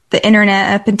before the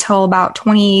internet up until about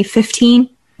 2015.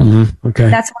 Mm-hmm. Okay.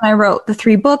 That's when I wrote the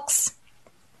 3 books.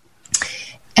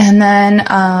 And then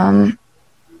I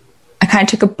kind of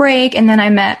took a break, and then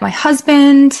I met my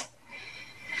husband.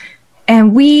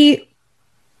 And we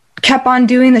kept on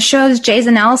doing the shows. Jay's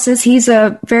Analysis, he's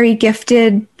a very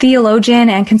gifted theologian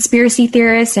and conspiracy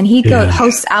theorist, and he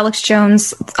hosts Alex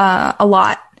Jones a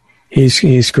lot.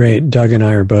 He's great. Doug and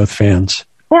I are both fans.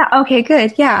 Yeah, okay,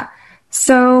 good. Yeah.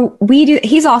 So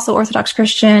he's also Orthodox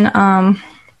Christian.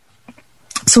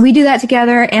 So we do that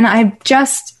together, and I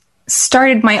just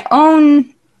started my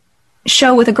own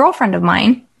show with a girlfriend of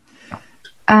mine,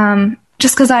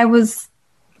 just because I was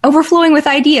overflowing with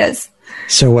ideas.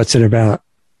 So what's it about?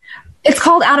 It's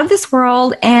called Out of This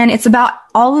World, and it's about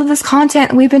all of this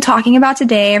content we've been talking about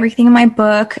today, everything in my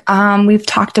book. We've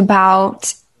talked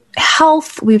about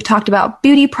health. We've talked about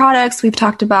beauty products. We've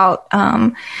talked about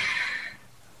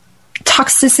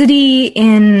toxicity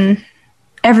in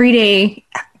everyday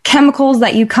chemicals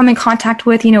that you come in contact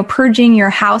with, you know, purging your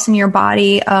house and your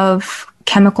body of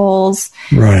chemicals.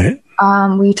 Right.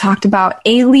 We talked about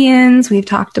aliens. We've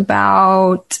talked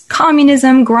about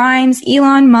communism, Grimes,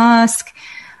 Elon Musk,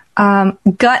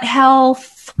 gut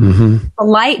health, the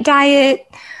light diet.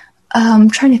 I'm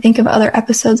trying to think of other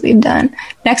episodes we've done.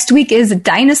 Next week is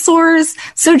dinosaurs.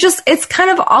 So just, it's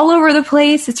kind of all over the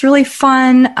place. It's really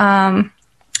fun.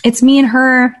 It's me and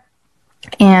her,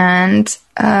 and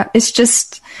it's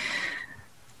just...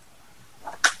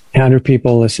 How do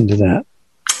people listen to that?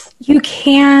 You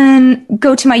can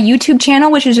go to my YouTube channel,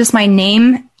 which is just my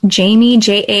name, Jamie,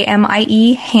 Jamie,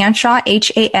 Hanshaw,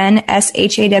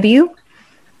 Hanshaw.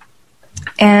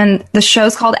 And the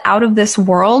show's called Out of This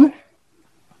World.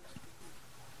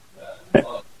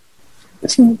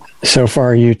 So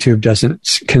far, YouTube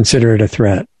doesn't consider it a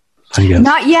threat, I guess.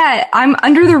 Not yet. I'm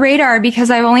under the radar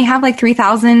because I only have like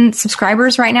 3,000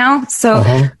 subscribers right now. So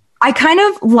I kind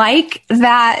of like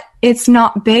that it's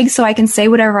not big, so I can say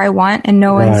whatever I want and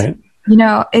no one's, you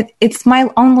know, it's my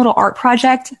own little art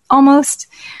project almost.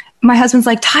 My husband's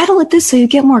like, title it this so you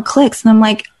get more clicks. And I'm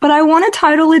like, but I want to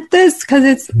title it this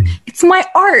because it's my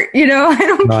art, you know, I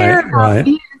don't care about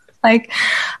views. Like,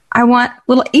 I want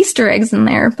little Easter eggs in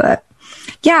there, but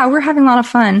Yeah, we're having a lot of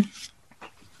fun.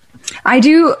 I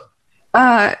do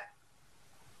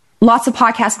lots of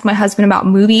podcasts with my husband about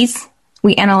movies.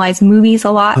 We analyze movies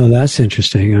a lot. Oh, that's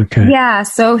interesting. Okay. Yeah.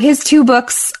 So his 2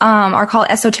 books are called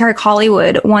Esoteric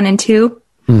Hollywood 1 and 2.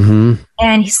 Mm-hmm.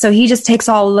 And so he just takes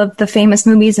all of the famous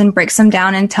movies and breaks them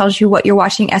down and tells you what you're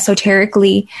watching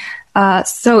esoterically.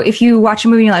 So if you watch a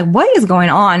movie and you're like, what is going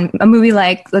on? A movie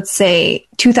like, let's say,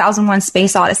 2001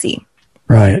 Space Odyssey.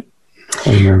 Right.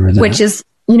 I remember that. Which is,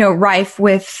 rife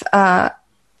with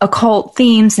occult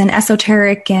themes and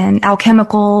esoteric and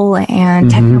alchemical and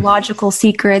technological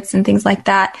secrets and things like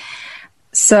that.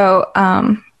 So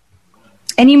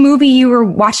any movie you were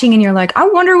watching and you're like, I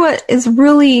wonder what is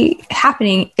really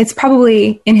happening, it's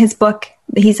probably in his book.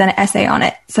 He's done an essay on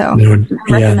it. So I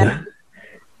recommend it.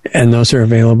 And those are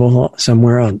available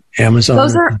somewhere on Amazon or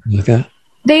something like that?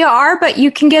 They are, but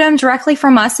you can get them directly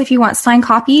from us if you want signed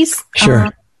copies. Sure.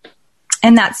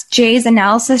 And that's Jay's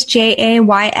Analysis,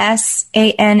 JAYSANALYSIS,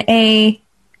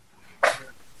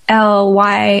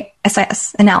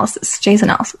 Analysis, Jay's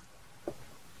Analysis.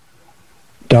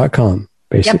 .com,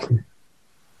 basically.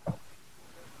 Yep.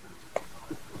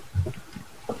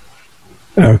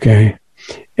 Okay.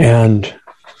 And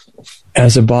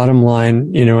as a bottom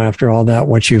line, after all that,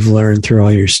 what you've learned through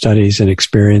all your studies and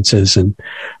experiences and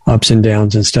ups and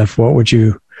downs and stuff, what would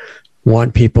you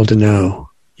want people to know?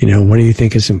 What do you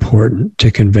think is important to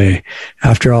convey?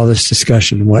 After all this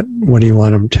discussion, what do you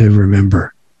want them to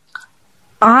remember?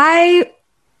 I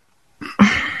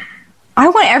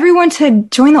want everyone to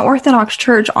join the Orthodox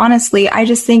Church, honestly. I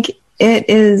just think it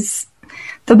is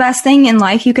the best thing in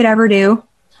life you could ever do.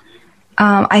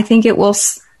 I think it will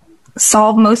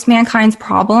solve most mankind's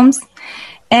problems.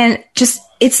 And just,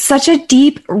 it's such a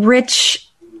deep, rich,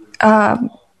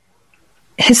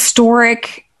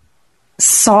 historic,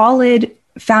 solid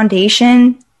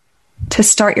foundation to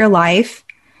start your life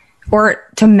or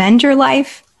to mend your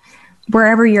life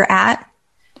wherever you're at.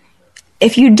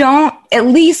 If you don't, at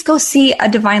least go see a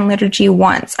divine liturgy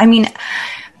once. I mean,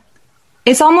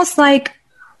 it's almost like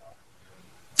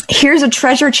here's a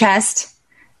treasure chest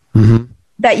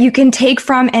that you can take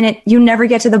from, and you never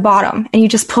get to the bottom, and you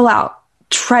just pull out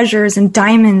treasures and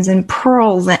diamonds and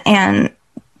pearls. And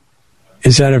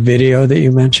is that a video that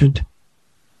you mentioned?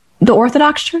 The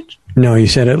Orthodox Church? No, you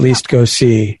said at least go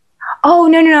see. Oh,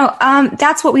 no.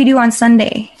 That's what we do on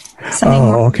Sunday.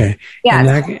 Oh, okay.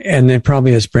 Yeah. And it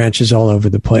probably has branches all over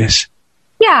the place.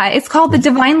 Yeah, it's called the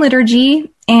Divine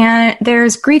Liturgy. And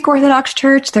there's Greek Orthodox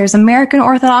Church, there's American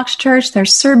Orthodox Church,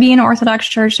 there's Serbian Orthodox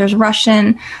Church, there's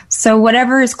Russian. So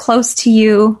whatever is close to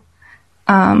you.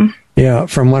 Yeah,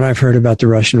 from what I've heard about the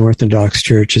Russian Orthodox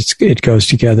Church, it goes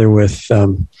together with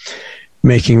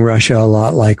making Russia a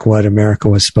lot like what America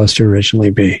was supposed to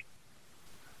originally be.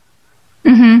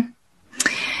 Mm-hmm.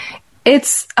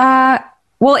 It's,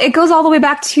 well, it goes all the way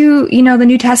back to, the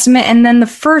New Testament. And then the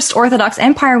first Orthodox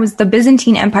Empire was the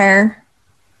Byzantine Empire,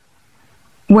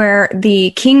 where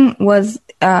the king was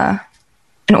an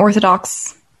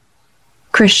Orthodox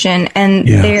Christian, and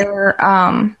their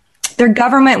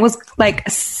government was like,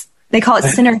 they call it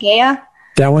Synergia.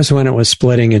 That was when it was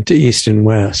splitting into East and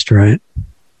West, right?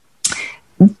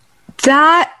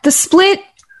 The split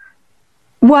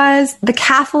was the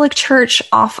Catholic Church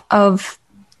off of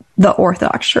the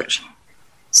Orthodox Church.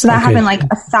 So that happened like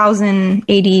 1000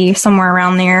 AD, somewhere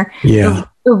around there. Yeah.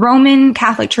 The Roman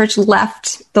Catholic Church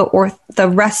left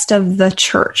the rest of the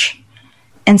church.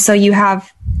 And so you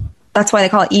have, that's why they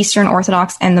call it Eastern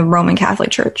Orthodox and the Roman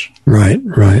Catholic Church. Right.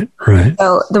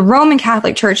 So the Roman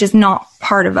Catholic Church is not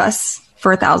part of us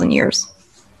for 1,000 years.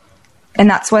 And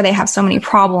that's why they have so many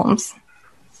problems.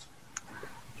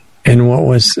 And what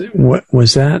was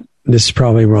that? This is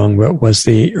probably wrong, but was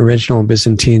the original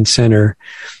Byzantine center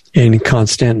in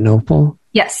Constantinople?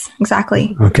 Yes,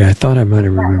 exactly. Okay, I thought I might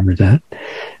have remembered that.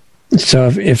 So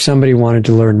if somebody wanted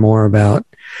to learn more about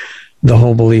the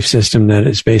whole belief system that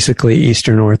is basically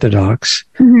Eastern Orthodox,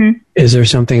 is there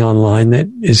something online that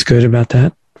is good about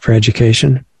that for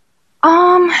education?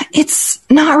 It's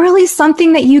not really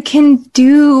something that you can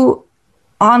do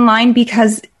online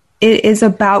because it is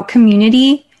about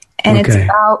community. And it's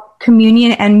about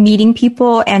communion and meeting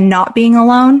people and not being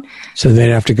alone. So they'd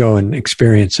have to go and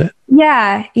experience it.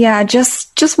 Yeah.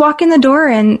 Just walk in the door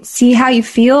and see how you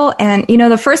feel. And,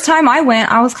 the first time I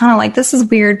went, I was kind of like, this is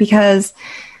weird because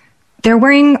they're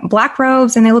wearing black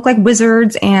robes and they look like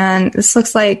wizards. And this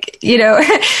looks like,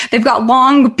 they've got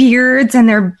long beards and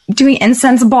they're doing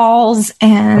incense balls.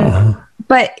 And,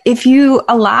 but if you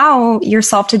allow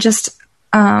yourself to just,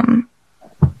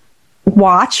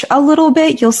 watch a little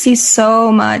bit, you'll see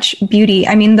so much beauty.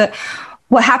 I mean,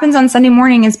 what happens on Sunday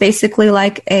morning is basically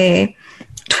like a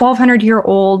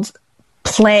 1,200-year-old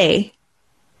play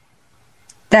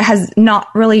that has not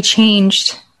really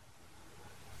changed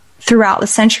throughout the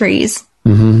centuries.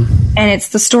 And it's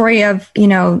the story of,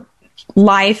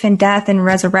 life and death and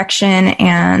resurrection,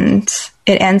 and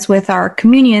it ends with our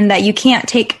communion, that you can't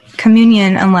take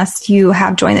communion unless you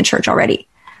have joined the church already.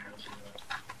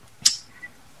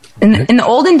 In the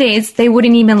olden days, they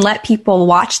wouldn't even let people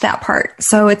watch that part.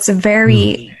 So it's a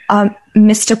very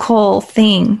mystical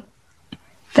thing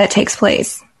that takes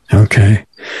place. Okay.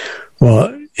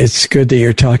 Well, it's good that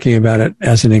you're talking about it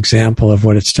as an example of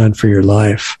what it's done for your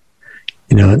life.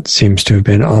 It seems to have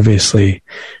been obviously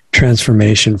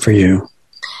transformation for you.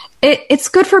 It's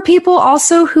good for people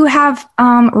also who have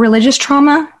religious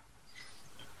trauma.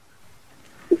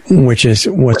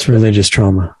 What's religious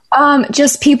trauma?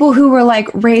 Just people who were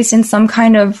raised in some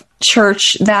kind of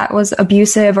church that was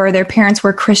abusive, or their parents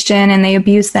were Christian and they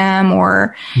abused them,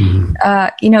 or,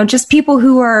 just people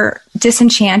who are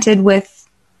disenchanted with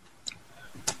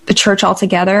the church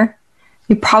altogether.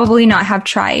 You probably not have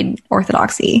tried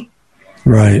Orthodoxy.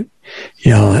 Right.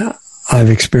 Yeah, I've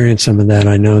experienced some of that.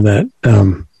 I know that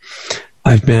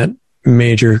I've met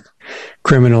major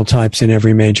criminal types in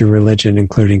every major religion,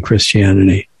 including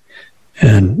Christianity.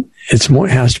 And it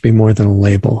has to be more than a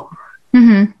label.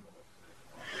 Mm-hmm.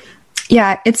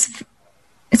 Yeah, it's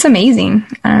amazing.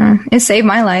 It saved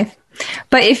my life.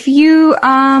 But if you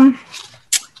want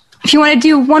to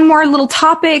do one more little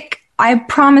topic, I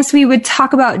promised we would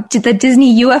talk about the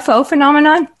Disney UFO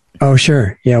phenomenon. Oh,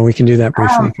 sure. Yeah, we can do that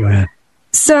briefly. Go ahead.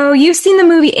 So you've seen the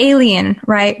movie Alien,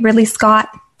 right? Ridley Scott.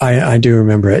 I do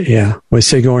remember it, yeah. With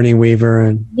Sigourney Weaver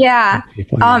and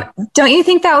people. Don't you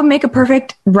think that would make a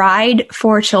perfect ride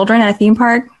for children at a theme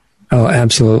park? Oh,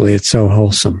 absolutely. It's so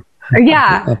wholesome.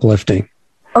 Yeah. Uplifting.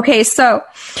 Okay, so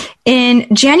in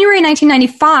January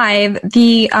 1995,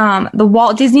 the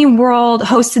Walt Disney World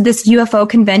hosted this UFO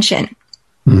convention.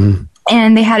 Mm-hmm.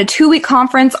 And they had a 2-week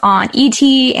conference on ET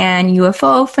and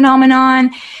UFO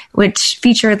phenomenon, which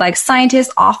featured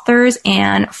scientists, authors,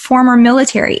 and former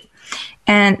military.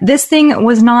 And this thing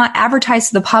was not advertised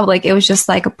to the public. It was just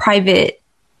a private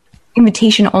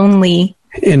invitation only.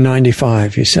 In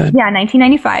 95, you said? Yeah,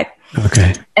 1995.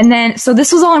 Okay. And then, so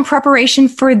this was all in preparation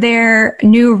for their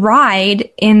new ride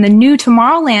in the new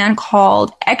Tomorrowland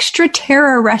called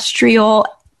Extraterrestrial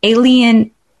Alien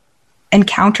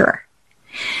Encounter.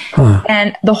 Huh.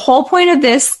 And the whole point of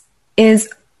this is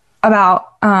about,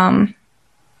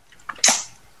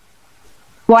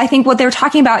 I think what they were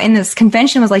talking about in this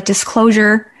convention was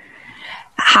disclosure,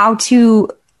 how to,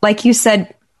 like you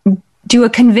said, do a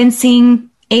convincing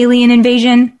alien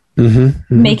invasion,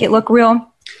 make it look real.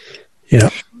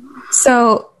 Yeah.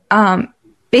 So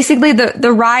basically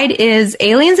the ride is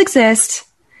aliens exist,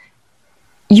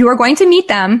 you are going to meet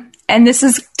them, and this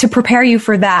is to prepare you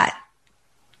for that.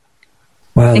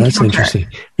 Wow, that's interesting.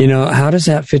 How does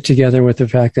that fit together with the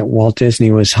fact that Walt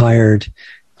Disney was hired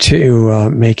to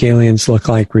make aliens look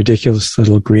like ridiculous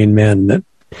little green men that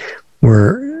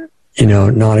were,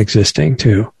 not existing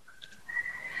too?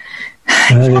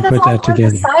 How did they put that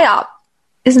together? PSYOP,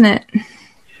 isn't it?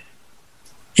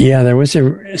 Yeah, there was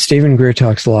Stephen Greer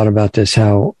talks a lot about this,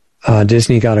 how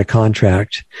Disney got a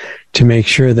contract to make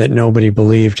sure that nobody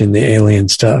believed in the alien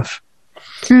stuff.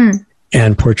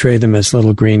 And portray them as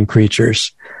little green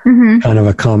creatures, kind of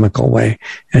a comical way.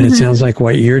 And it sounds like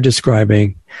what you're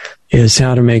describing is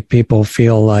how to make people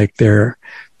feel like they're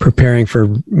preparing for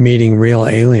meeting real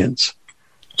aliens.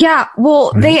 Yeah,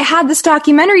 well, they had this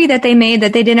documentary that they made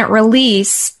that they didn't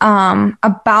release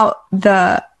about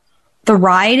the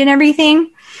ride and everything.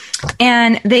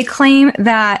 And they claim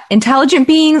that intelligent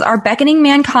beings are beckoning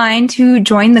mankind to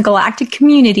join the galactic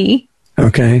community.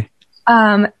 Okay.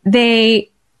 They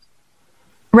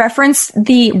referenced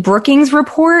the Brookings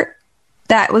report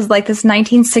that was this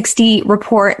 1960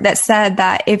 report that said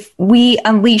that if we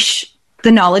unleash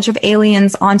the knowledge of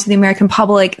aliens onto the American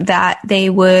public, that they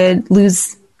would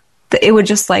lose, it would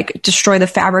just destroy the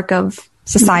fabric of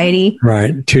society.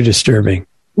 Right. Too disturbing.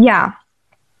 Yeah.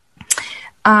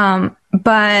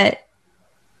 But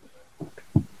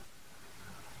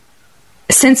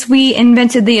since we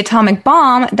invented the atomic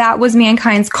bomb, that was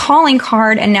mankind's calling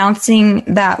card announcing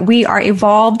that we are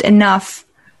evolved enough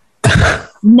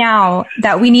now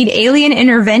that we need alien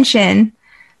intervention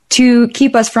to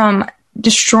keep us from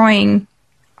destroying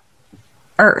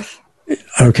Earth.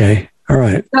 Okay. All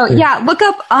right. So yeah, look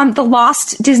up the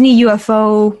Lost Disney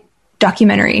UFO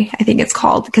documentary, I think it's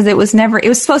called, because it was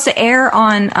supposed to air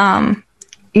on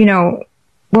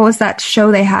what was that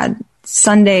show they had?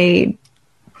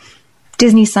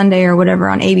 Disney Sunday or whatever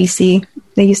on ABC.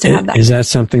 They used to have that. Is that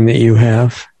something that you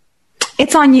have?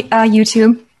 It's on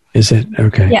YouTube. Is it?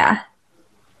 Okay. Yeah.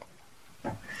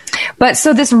 But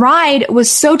so this ride was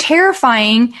so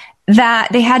terrifying that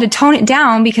they had to tone it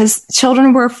down because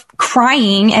children were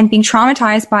crying and being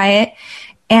traumatized by it.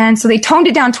 And so they toned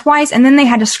it down twice, and then they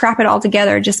had to scrap it all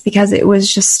together just because it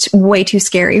was just way too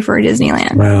scary for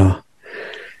Disneyland. Wow.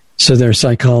 So their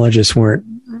psychologists weren't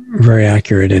very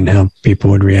accurate in how people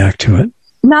would react to it.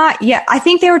 Not yet. I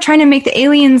think they were trying to make the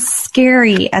aliens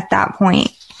scary at that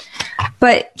point.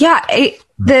 But yeah,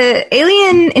 the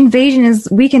alien invasion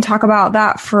we can talk about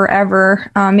that forever.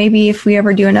 Maybe if we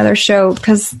ever do another show,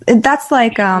 because that's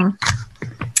like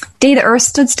Day the Earth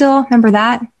Stood Still. Remember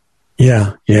that?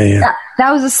 Yeah.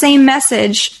 That was the same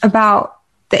message about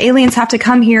the aliens have to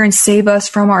come here and save us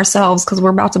from ourselves because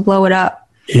we're about to blow it up.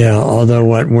 Yeah, although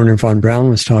what Werner von Braun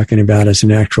was talking about as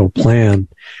an actual plan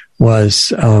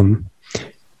was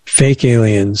fake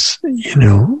aliens,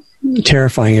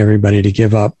 terrifying everybody to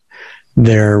give up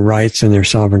their rights and their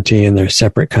sovereignty and their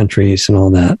separate countries and all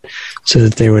that, so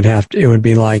that they would it would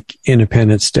be like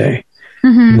Independence Day.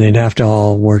 Mm-hmm. And they'd have to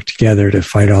all work together to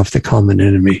fight off the common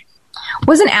enemy.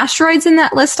 Wasn't asteroids in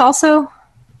that list also?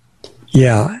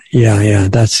 Yeah.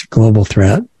 That's a global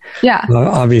threat. Yeah.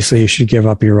 Obviously, you should give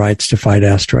up your rights to fight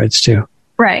asteroids too.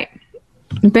 Right.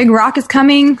 Big rock is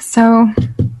coming, so.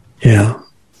 Yeah.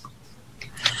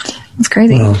 It's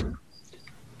crazy. Well,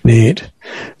 neat.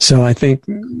 So I think,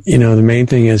 the main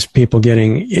thing is people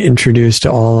getting introduced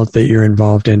to all that you're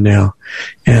involved in now.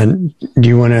 And do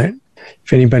you want to,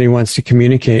 if anybody wants to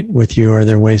communicate with you, are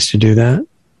there ways to do that?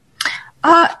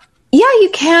 Yeah, you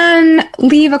can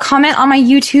leave a comment on my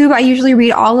YouTube. I usually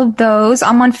read all of those.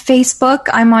 I'm on Facebook.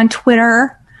 I'm on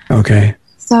Twitter. Okay.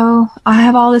 So I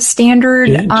have all the standard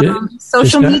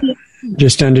social media.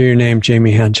 Just under your name,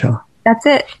 Jamie Hanshaw. That's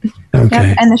it. Okay.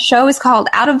 Yep. And the show is called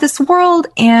Out of This World,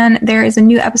 and there is a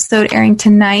new episode airing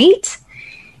tonight.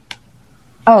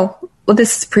 Oh, well,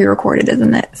 this is pre-recorded,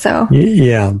 isn't it? So.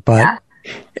 Yeah, but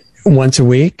once a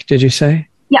week, did you say?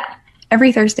 Yeah,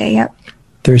 every Thursday, yep.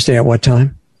 Thursday at what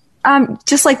time?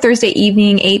 Just like Thursday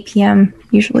evening, 8 p.m.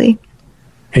 usually.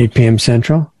 8 p.m.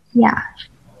 Central? Yeah.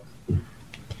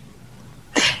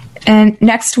 And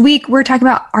next week, we're talking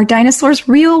about, are dinosaurs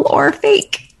real or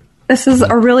fake? This is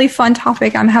a really fun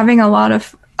topic. I'm having a lot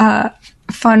of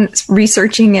fun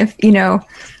researching if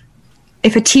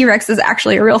a T-Rex is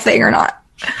actually a real thing or not.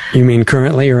 You mean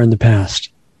currently or in the past?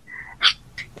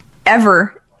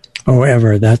 Ever. Oh,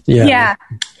 ever. Yeah.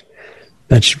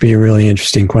 That should be a really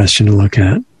interesting question to look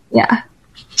at. Yeah.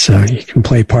 So you can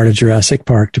play part of Jurassic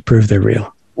Park to prove they're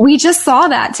real. We just saw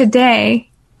that today.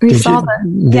 We saw the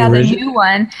new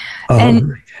one. Oh.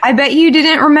 And I bet you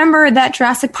didn't remember that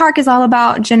Jurassic Park is all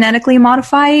about genetically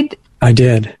modified I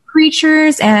did.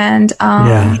 creatures and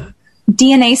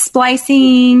DNA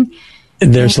splicing.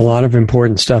 There's a lot of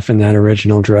important stuff in that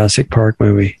original Jurassic Park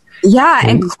movie. Yeah.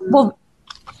 And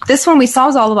this one we saw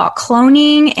was all about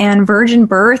cloning and virgin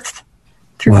birth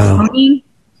through cloning.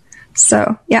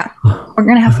 So, yeah, we're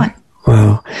going to have fun.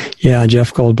 Wow. Yeah,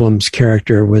 Jeff Goldblum's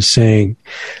character was saying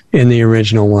in the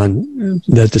original one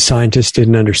that the scientists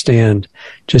didn't understand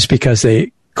just because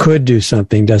they could do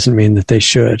something doesn't mean that they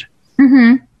should.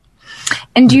 Mm-hmm.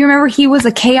 And do you remember he was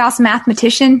a chaos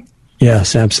mathematician?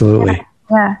 Yes, absolutely.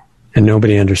 Yeah. And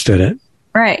nobody understood it.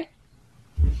 Right.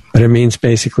 But it means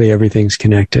basically everything's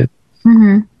connected,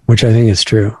 which I think is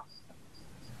true.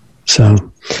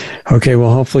 So, okay,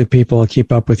 well, hopefully people will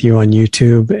keep up with you on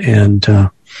YouTube and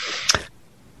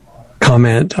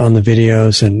comment on the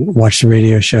videos and watch the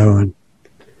radio show and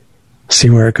see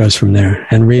where it goes from there.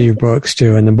 And read your books,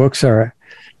 too. And the books are,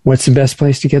 what's the best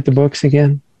place to get the books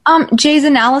again?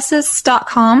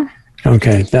 jaysanalysis.com.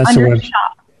 Okay, that's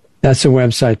the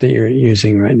website that you're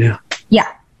using right now.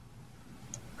 Yeah.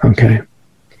 Okay,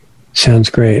 sounds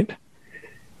great.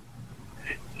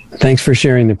 Thanks for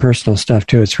sharing the personal stuff,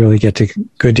 too. It's really good to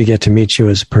get to meet you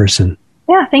as a person.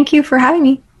 Yeah, thank you for having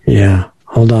me. Yeah.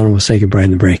 Hold on, we'll say goodbye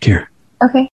in the break here.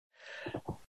 Okay.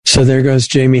 So there goes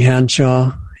Jamie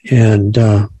Hanshaw, and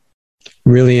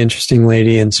really interesting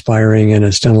lady, inspiring, and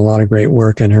has done a lot of great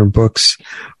work, and her books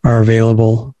are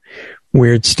available,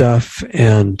 Weird Stuff,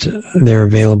 and they're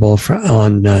available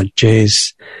on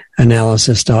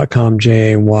jaysanalysis.com,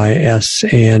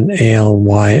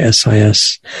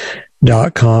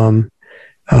 jaysanalysis.com.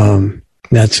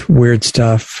 That's Weird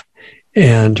Stuff.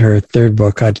 And her third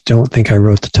book, I don't think I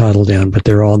wrote the title down, but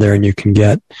they're all there, and you can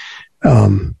get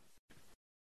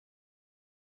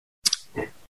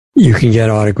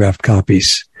autographed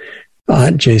copies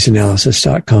at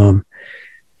jaysanalysis.com.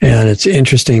 And it's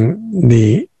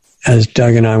interesting, as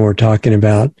Doug and I were talking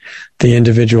about, the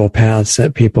individual paths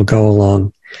that people go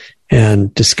along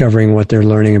and discovering what they're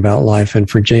learning about life. And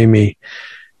for Jamie,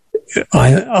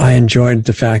 I enjoyed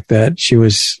the fact that she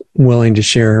was willing to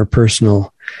share her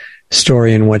personal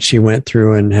story and what she went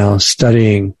through, and how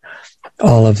studying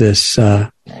all of this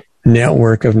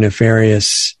network of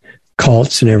nefarious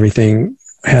cults and everything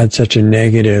had such a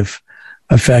negative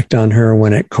effect on her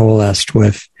when it coalesced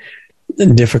with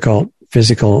difficult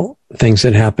physical things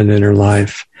that happened in her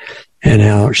life, and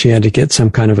how she had to get some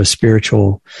kind of a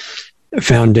spiritual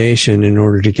foundation in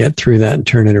order to get through that and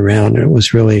turn it around. And it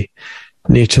was really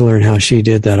neat to learn how she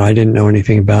did that. I didn't know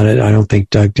anything about it. I don't think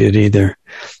Doug did either.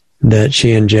 That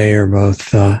she and Jay are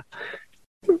both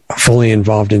fully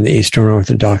involved in the Eastern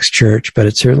Orthodox Church, but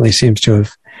it certainly seems to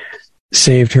have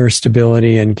saved her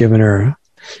stability and given her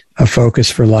a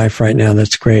focus for life right now.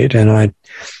 That's great. And I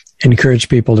encourage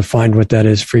people to find what that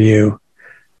is for you,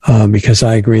 because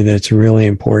I agree that it's really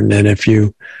important. And if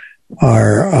you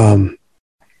are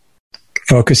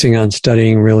focusing on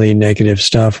studying really negative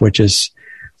stuff, which is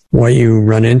what you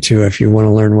run into if you want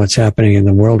to learn what's happening in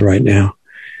the world right now,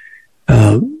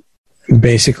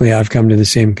 basically I've come to the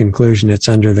same conclusion. It's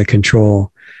under the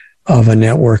control of a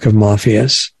network of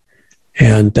mafias.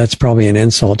 And that's probably an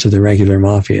insult to the regular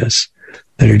mafias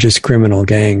that are just criminal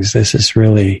gangs. This is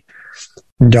really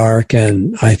dark,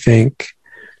 and I think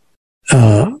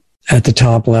at the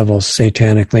top level,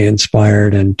 satanically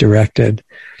inspired and directed,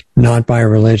 not by a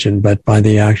religion, but by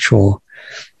the actual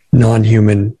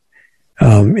non-human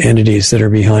entities that are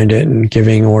behind it, and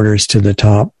giving orders to the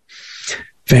top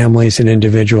families and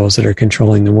individuals that are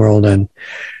controlling the world. And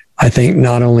I think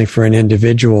not only for an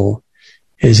individual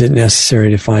is it necessary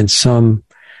to find some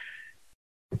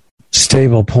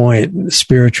stable point,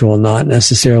 spiritual, not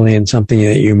necessarily in something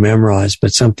that you memorize,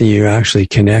 but something you actually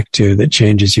connect to that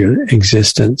changes your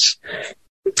existence.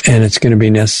 And it's going to be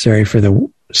necessary for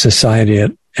the society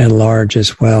at large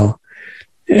as well.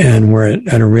 And we're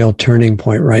at a real turning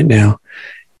point right now.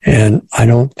 And I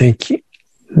don't think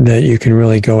that you can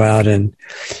really go out and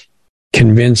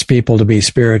convince people to be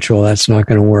spiritual. That's not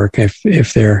going to work.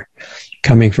 If they're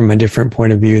coming from a different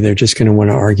point of view, they're just going to want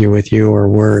to argue with you, or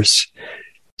worse.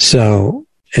 So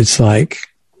it's like,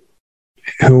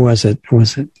 who was it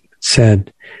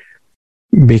said,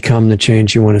 become the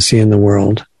change you want to see in the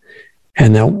world.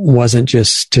 And that wasn't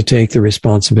just to take the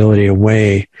responsibility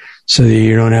away so that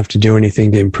you don't have to do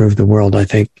anything to improve the world. I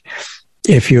think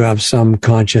if you have some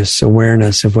conscious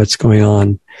awareness of what's going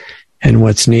on and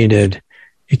what's needed,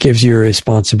 it gives you a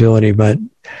responsibility. But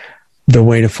the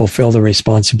way to fulfill the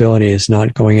responsibility is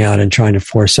not going out and trying to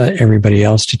force everybody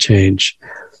else to change.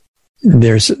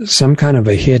 There's some kind of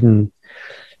a hidden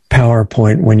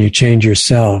PowerPoint when you change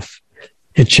yourself.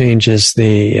 It changes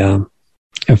the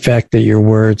effect that your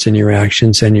words and your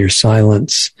actions and your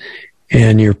silence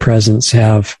and your presence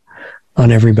have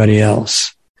on everybody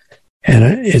else.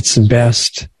 And it's the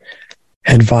best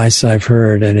advice I've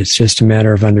heard, and it's just a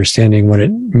matter of understanding what it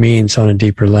means on a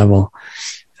deeper level,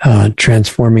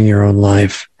 transforming your own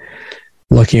life,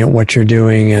 looking at what you're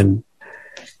doing and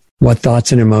what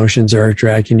thoughts and emotions are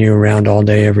dragging you around all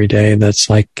day, every day.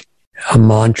 That's like a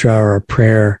mantra or a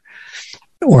prayer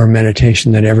or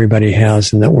meditation that everybody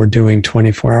has and that we're doing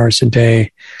 24 hours a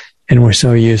day. And we're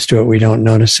so used to it, we don't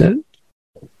notice it.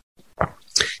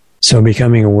 So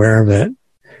becoming aware of it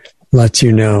lets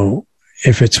you know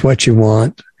if it's what you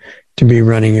want to be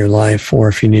running your life, or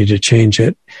if you need to change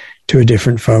it to a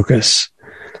different focus.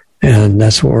 And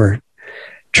that's what we're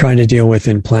trying to deal with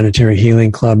in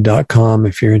planetaryhealingclub.com.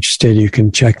 If you're interested, you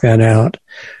can check that out.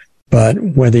 But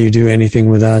whether you do anything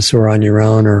with us or on your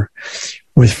own or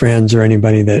with friends or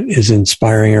anybody that is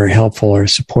inspiring or helpful or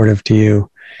supportive to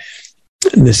you,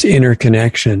 this inner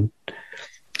connection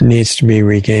needs to be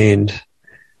regained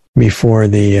before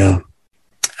the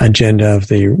agenda of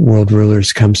the world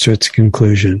rulers comes to its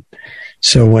conclusion.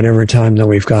 So whatever time that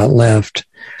we've got left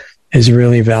is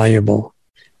really valuable.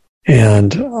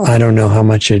 And I don't know how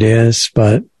much it is,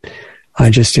 but I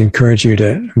just encourage you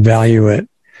to value it,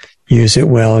 use it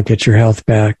well, get your health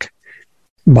back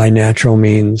by natural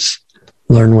means,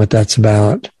 learn what that's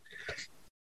about,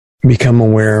 become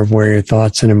aware of where your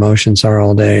thoughts and emotions are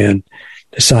all day, and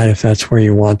decide if that's where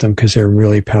you want them, because they're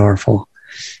really powerful.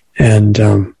 And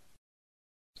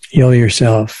heal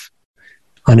yourself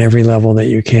on every level that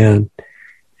you can.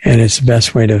 And it's the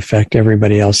best way to affect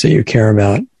everybody else that you care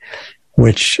about,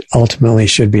 which ultimately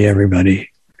should be everybody.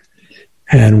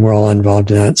 And we're all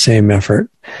involved in that same effort.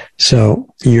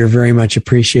 So you're very much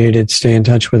appreciated. Stay in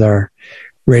touch with our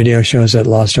radio shows at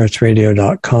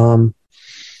lostartsradio.com.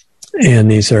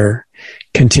 And these are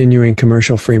continuing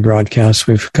commercial-free broadcasts.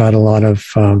 We've got a lot of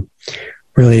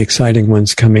really exciting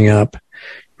ones coming up.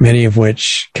 many of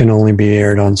which can only be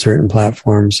aired on certain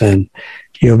platforms. And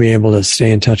you'll be able to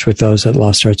stay in touch with those at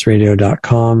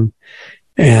lostartsradio.com.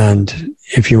 And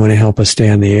if you want to help us stay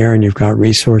on the air and you've got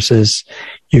resources,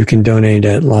 you can donate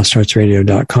at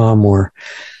lostartsradio.com, or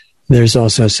there's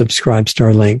also a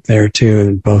Subscribestar link there too,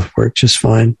 and both work just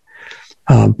fine.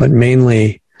 But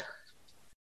mainly,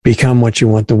 become what you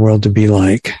want the world to be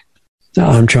like.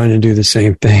 I'm trying to do the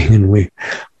same thing, and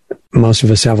most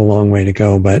of us have a long way to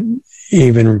go, but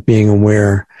even being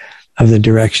aware of the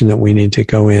direction that we need to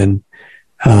go in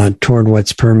toward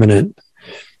what's permanent,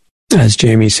 as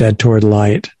Jamie said, toward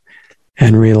light,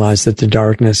 and realize that the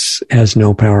darkness has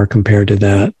no power compared to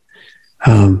that.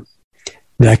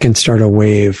 That can start a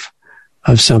wave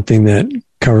of something that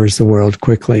covers the world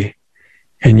quickly,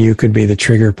 and you could be the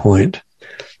trigger point.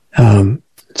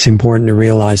 It's important to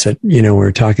realize that,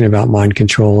 we're talking about mind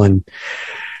control and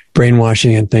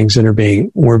brainwashing and things that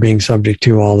we're being subject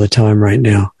to all the time right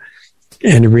now.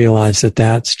 And to realize that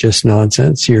that's just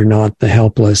nonsense. You're not the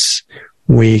helpless,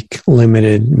 weak,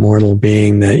 limited mortal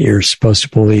being that you're supposed to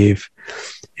believe.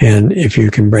 And if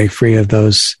you can break free of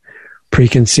those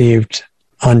preconceived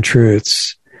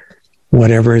untruths,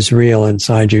 whatever is real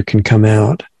inside you can come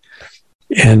out.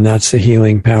 And that's the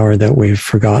healing power that we've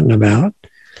forgotten about.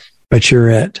 But you're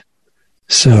it.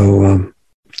 So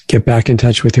get back in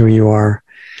touch with who you are.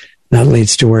 That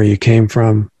leads to where you came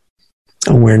from.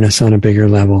 Awareness on a bigger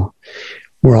level.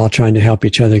 We're all trying to help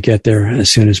each other get there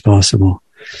as soon as possible.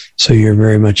 So you're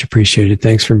very much appreciated.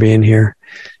 Thanks for being here.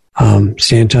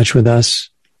 Stay in touch with us.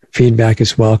 Feedback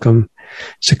is welcome.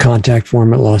 It's a contact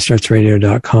form at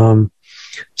lostartsradio.com.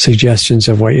 Suggestions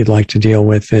of what you'd like to deal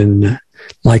with and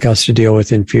like us to deal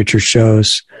with in future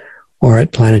shows or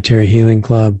at Planetary Healing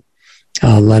Club.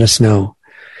 Let us know.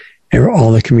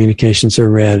 All the communications are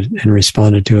read and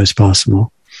responded to as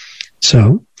possible.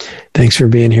 So thanks for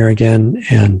being here again,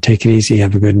 and take it easy.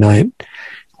 Have a good night.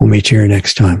 We'll meet you here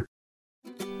next time.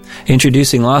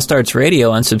 Introducing Lost Arts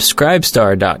Radio on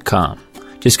Subscribestar.com.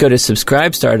 Just go to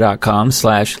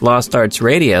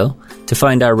Subscribestar.com/LostArtsRadio to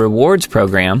find our rewards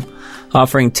program,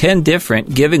 offering 10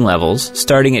 different giving levels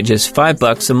starting at just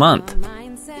 $5 a month.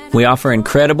 We offer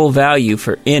incredible value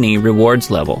for any rewards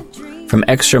level, from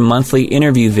extra monthly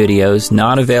interview videos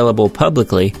not available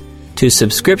publicly to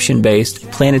subscription-based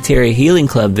Planetary Healing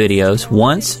Club videos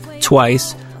once,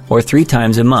 twice, or 3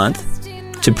 times a month,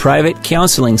 to private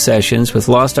counseling sessions with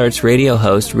Lost Arts Radio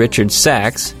host Richard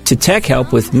Sachs, to tech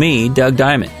help with me, Doug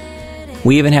Diamond.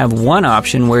 We even have one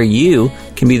option where you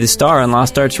can be the star on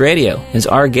Lost Arts Radio as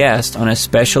our guest on a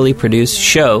specially produced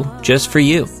show just for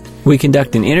you. We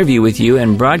conduct an interview with you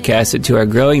and broadcast it to our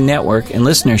growing network and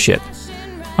listenership.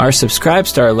 Our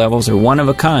Subscribestar levels are one of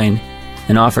a kind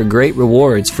and offer great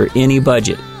rewards for any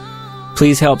budget.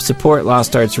 Please help support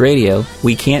Lost Arts Radio.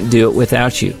 We can't do it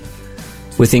without you.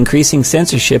 With increasing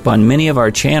censorship on many of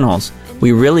our channels,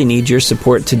 we really need your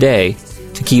support today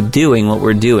to keep doing what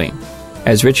we're doing.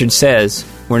 As Richard says,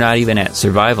 we're not even at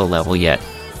survival level yet.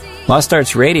 Lost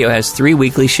Arts Radio has 3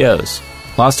 weekly shows.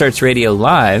 Lost Arts Radio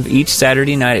Live each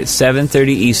Saturday night at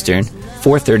 7:30 Eastern,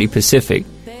 4:30 Pacific,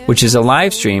 which is a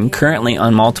live stream currently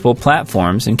on multiple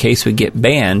platforms in case we get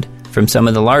banned from some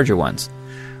of the larger ones.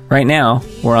 Right now,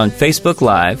 we're on Facebook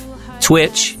Live,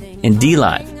 Twitch, and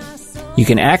DLive. You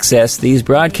can access these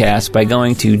broadcasts by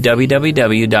going to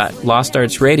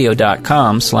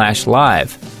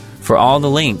www.lostartsradio.com/live for all the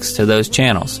links to those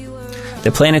channels.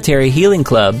 The Planetary Healing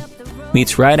Club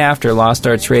meets right after Lost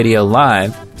Arts Radio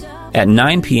Live at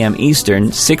 9 p.m.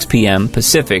 Eastern, 6 p.m.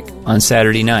 Pacific on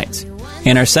Saturday nights.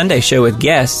 And our Sunday show with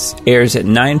guests airs at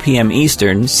 9 p.m.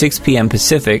 Eastern, 6 p.m.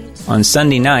 Pacific on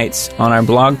Sunday nights on our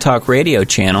Blog Talk Radio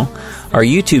channel, our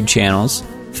YouTube channels,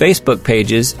 Facebook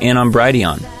pages, and on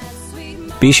Brighteon.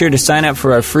 Be sure to sign up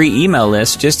for our free email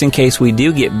list just in case we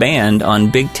do get banned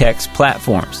on big tech's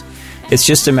platforms. It's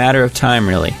just a matter of time,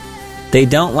 really. They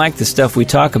don't like the stuff we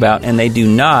talk about, and they do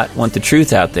not want the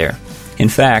truth out there. In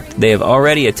fact, they have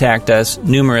already attacked us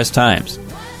numerous times.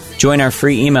 Join our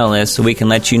free email list so we can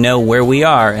let you know where we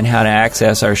are and how to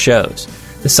access our shows.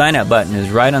 The sign-up button is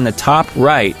right on the top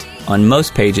right on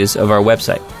most pages of our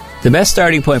website. The best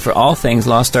starting point for all things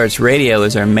Lost Arts Radio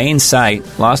is our main site,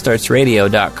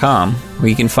 lostartsradio.com, where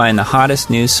you can find the hottest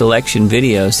news selection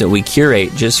videos that we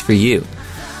curate just for you.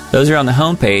 Those are on the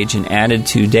homepage and added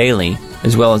to daily,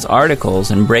 as well as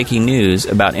articles and breaking news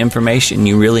about information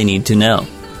you really need to know.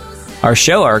 Our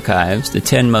show archives, the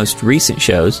 10 most recent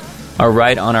shows, are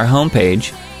right on our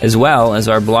homepage, as well as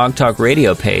our Blog Talk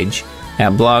Radio page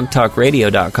at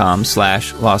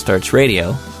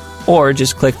blogtalkradio.com/lostartsradio, or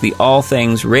just click the All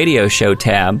Things Radio Show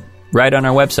tab right on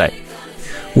our website.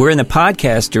 We're in the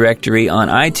podcast directory on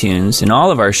iTunes, and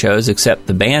all of our shows, except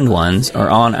the banned ones, are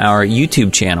on our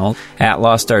YouTube channel at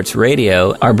Lost Arts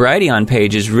Radio. Our Brighteon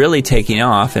page is really taking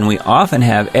off, and we often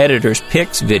have editors'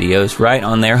 picks videos right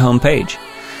on their homepage.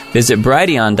 Visit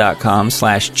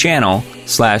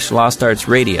brighteon.com/channel/Lost Arts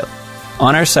Radio.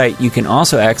 On our site, you can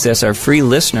also access our free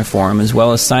listener forum as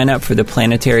well as sign up for the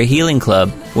Planetary Healing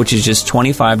Club, which is just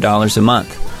 $25 a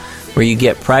month, where you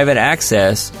get private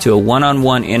access to a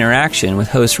one-on-one interaction with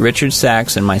host Richard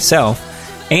Sachs and myself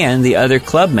and the other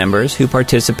club members who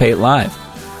participate live.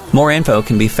 More info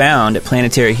can be found at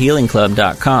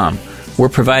planetaryhealingclub.com. We're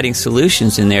providing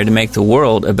solutions in there to make the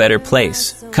world a better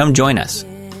place. Come join us.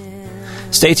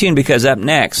 Stay tuned, because up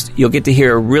next, you'll get to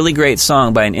hear a really great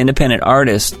song by an independent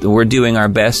artist that we're doing our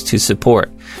best to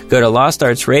support. Go to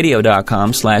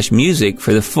lostartsradio.com/music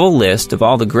for the full list of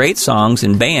all the great songs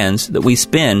and bands that we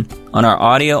spin on our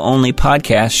audio-only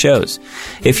podcast shows.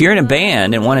 If you're in a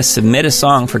band and want to submit a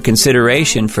song for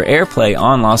consideration for airplay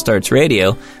on Lost Arts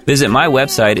Radio, visit my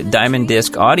website at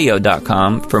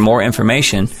diamonddiscaudio.com for more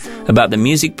information about the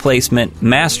music placement,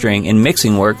 mastering, and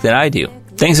mixing work that I do.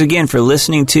 Thanks again for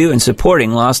listening to and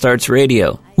supporting Lost Arts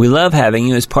Radio. We love having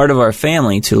you as part of our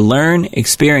family to learn,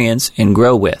 experience, and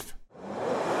grow with.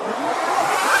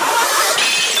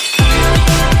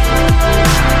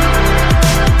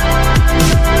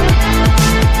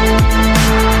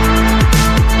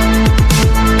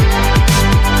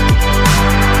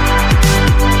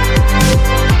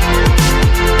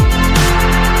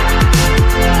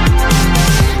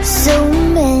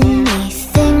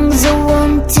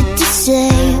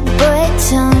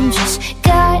 Time just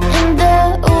got in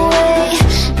the way.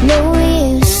 No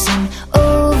use in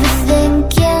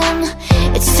overthinking.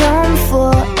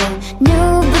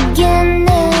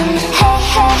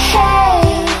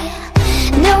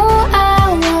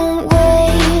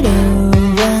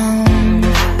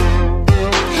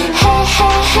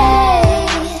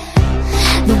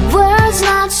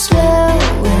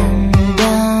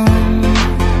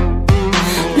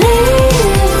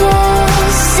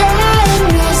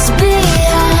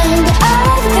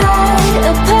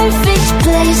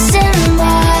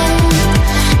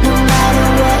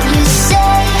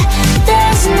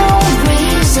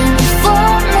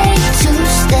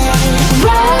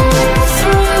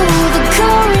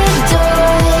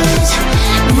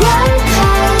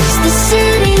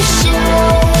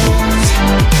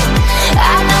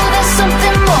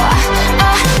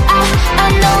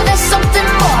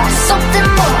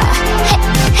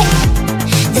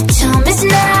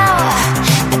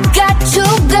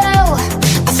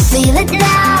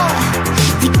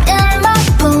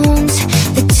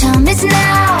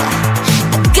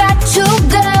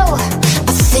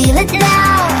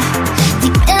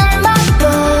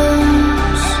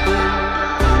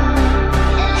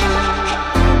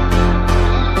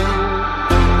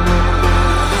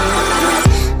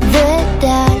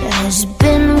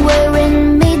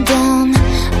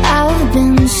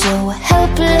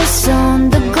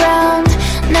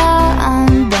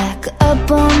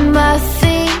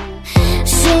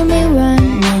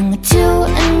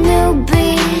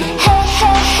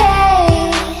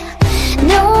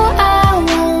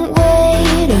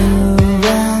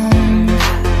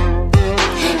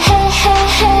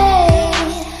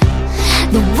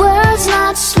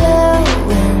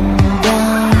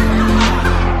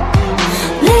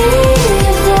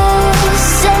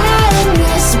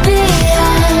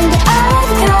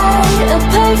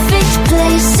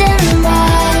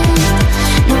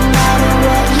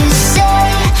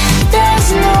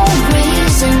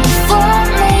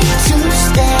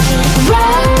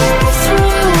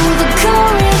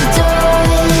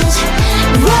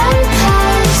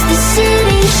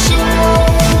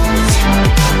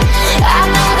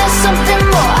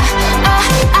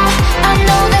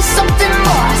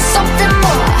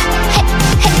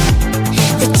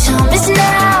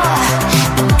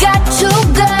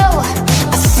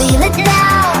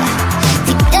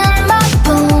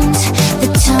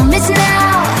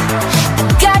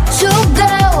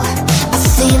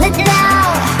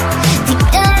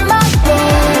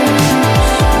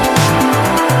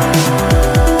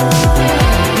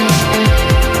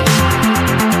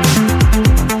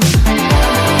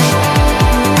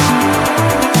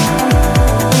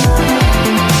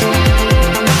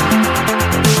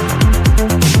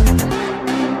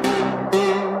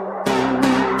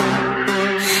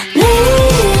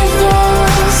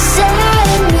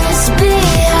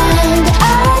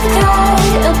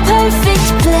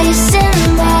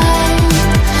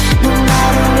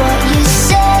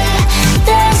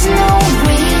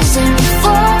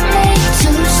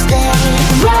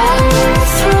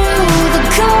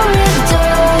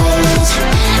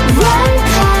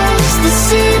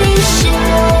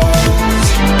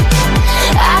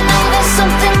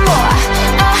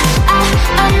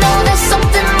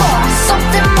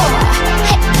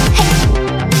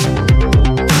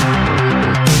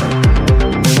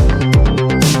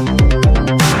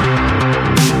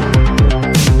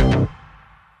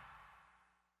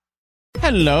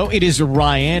 Hello, it is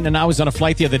Ryan, and I was on a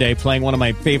flight the other day playing one of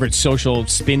my favorite social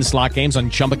spin slot games on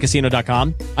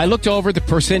ChumbaCasino.com. I looked over at the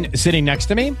person sitting next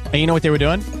to me, and you know what they were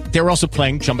doing? They were also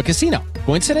playing Chumba Casino.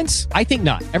 Coincidence? I think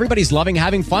not. Everybody's loving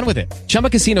having fun with it. Chumba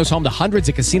Casino is home to hundreds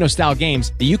of casino-style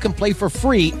games that you can play for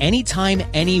free anytime,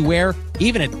 anywhere,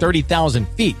 even at 30,000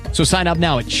 feet. So sign up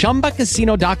now at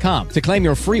ChumbaCasino.com to claim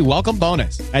your free welcome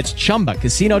bonus. That's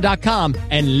ChumbaCasino.com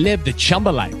and live the Chumba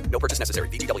life. No purchase necessary.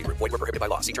 VGW. Void where prohibited by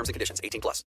law. See terms and conditions. 18+.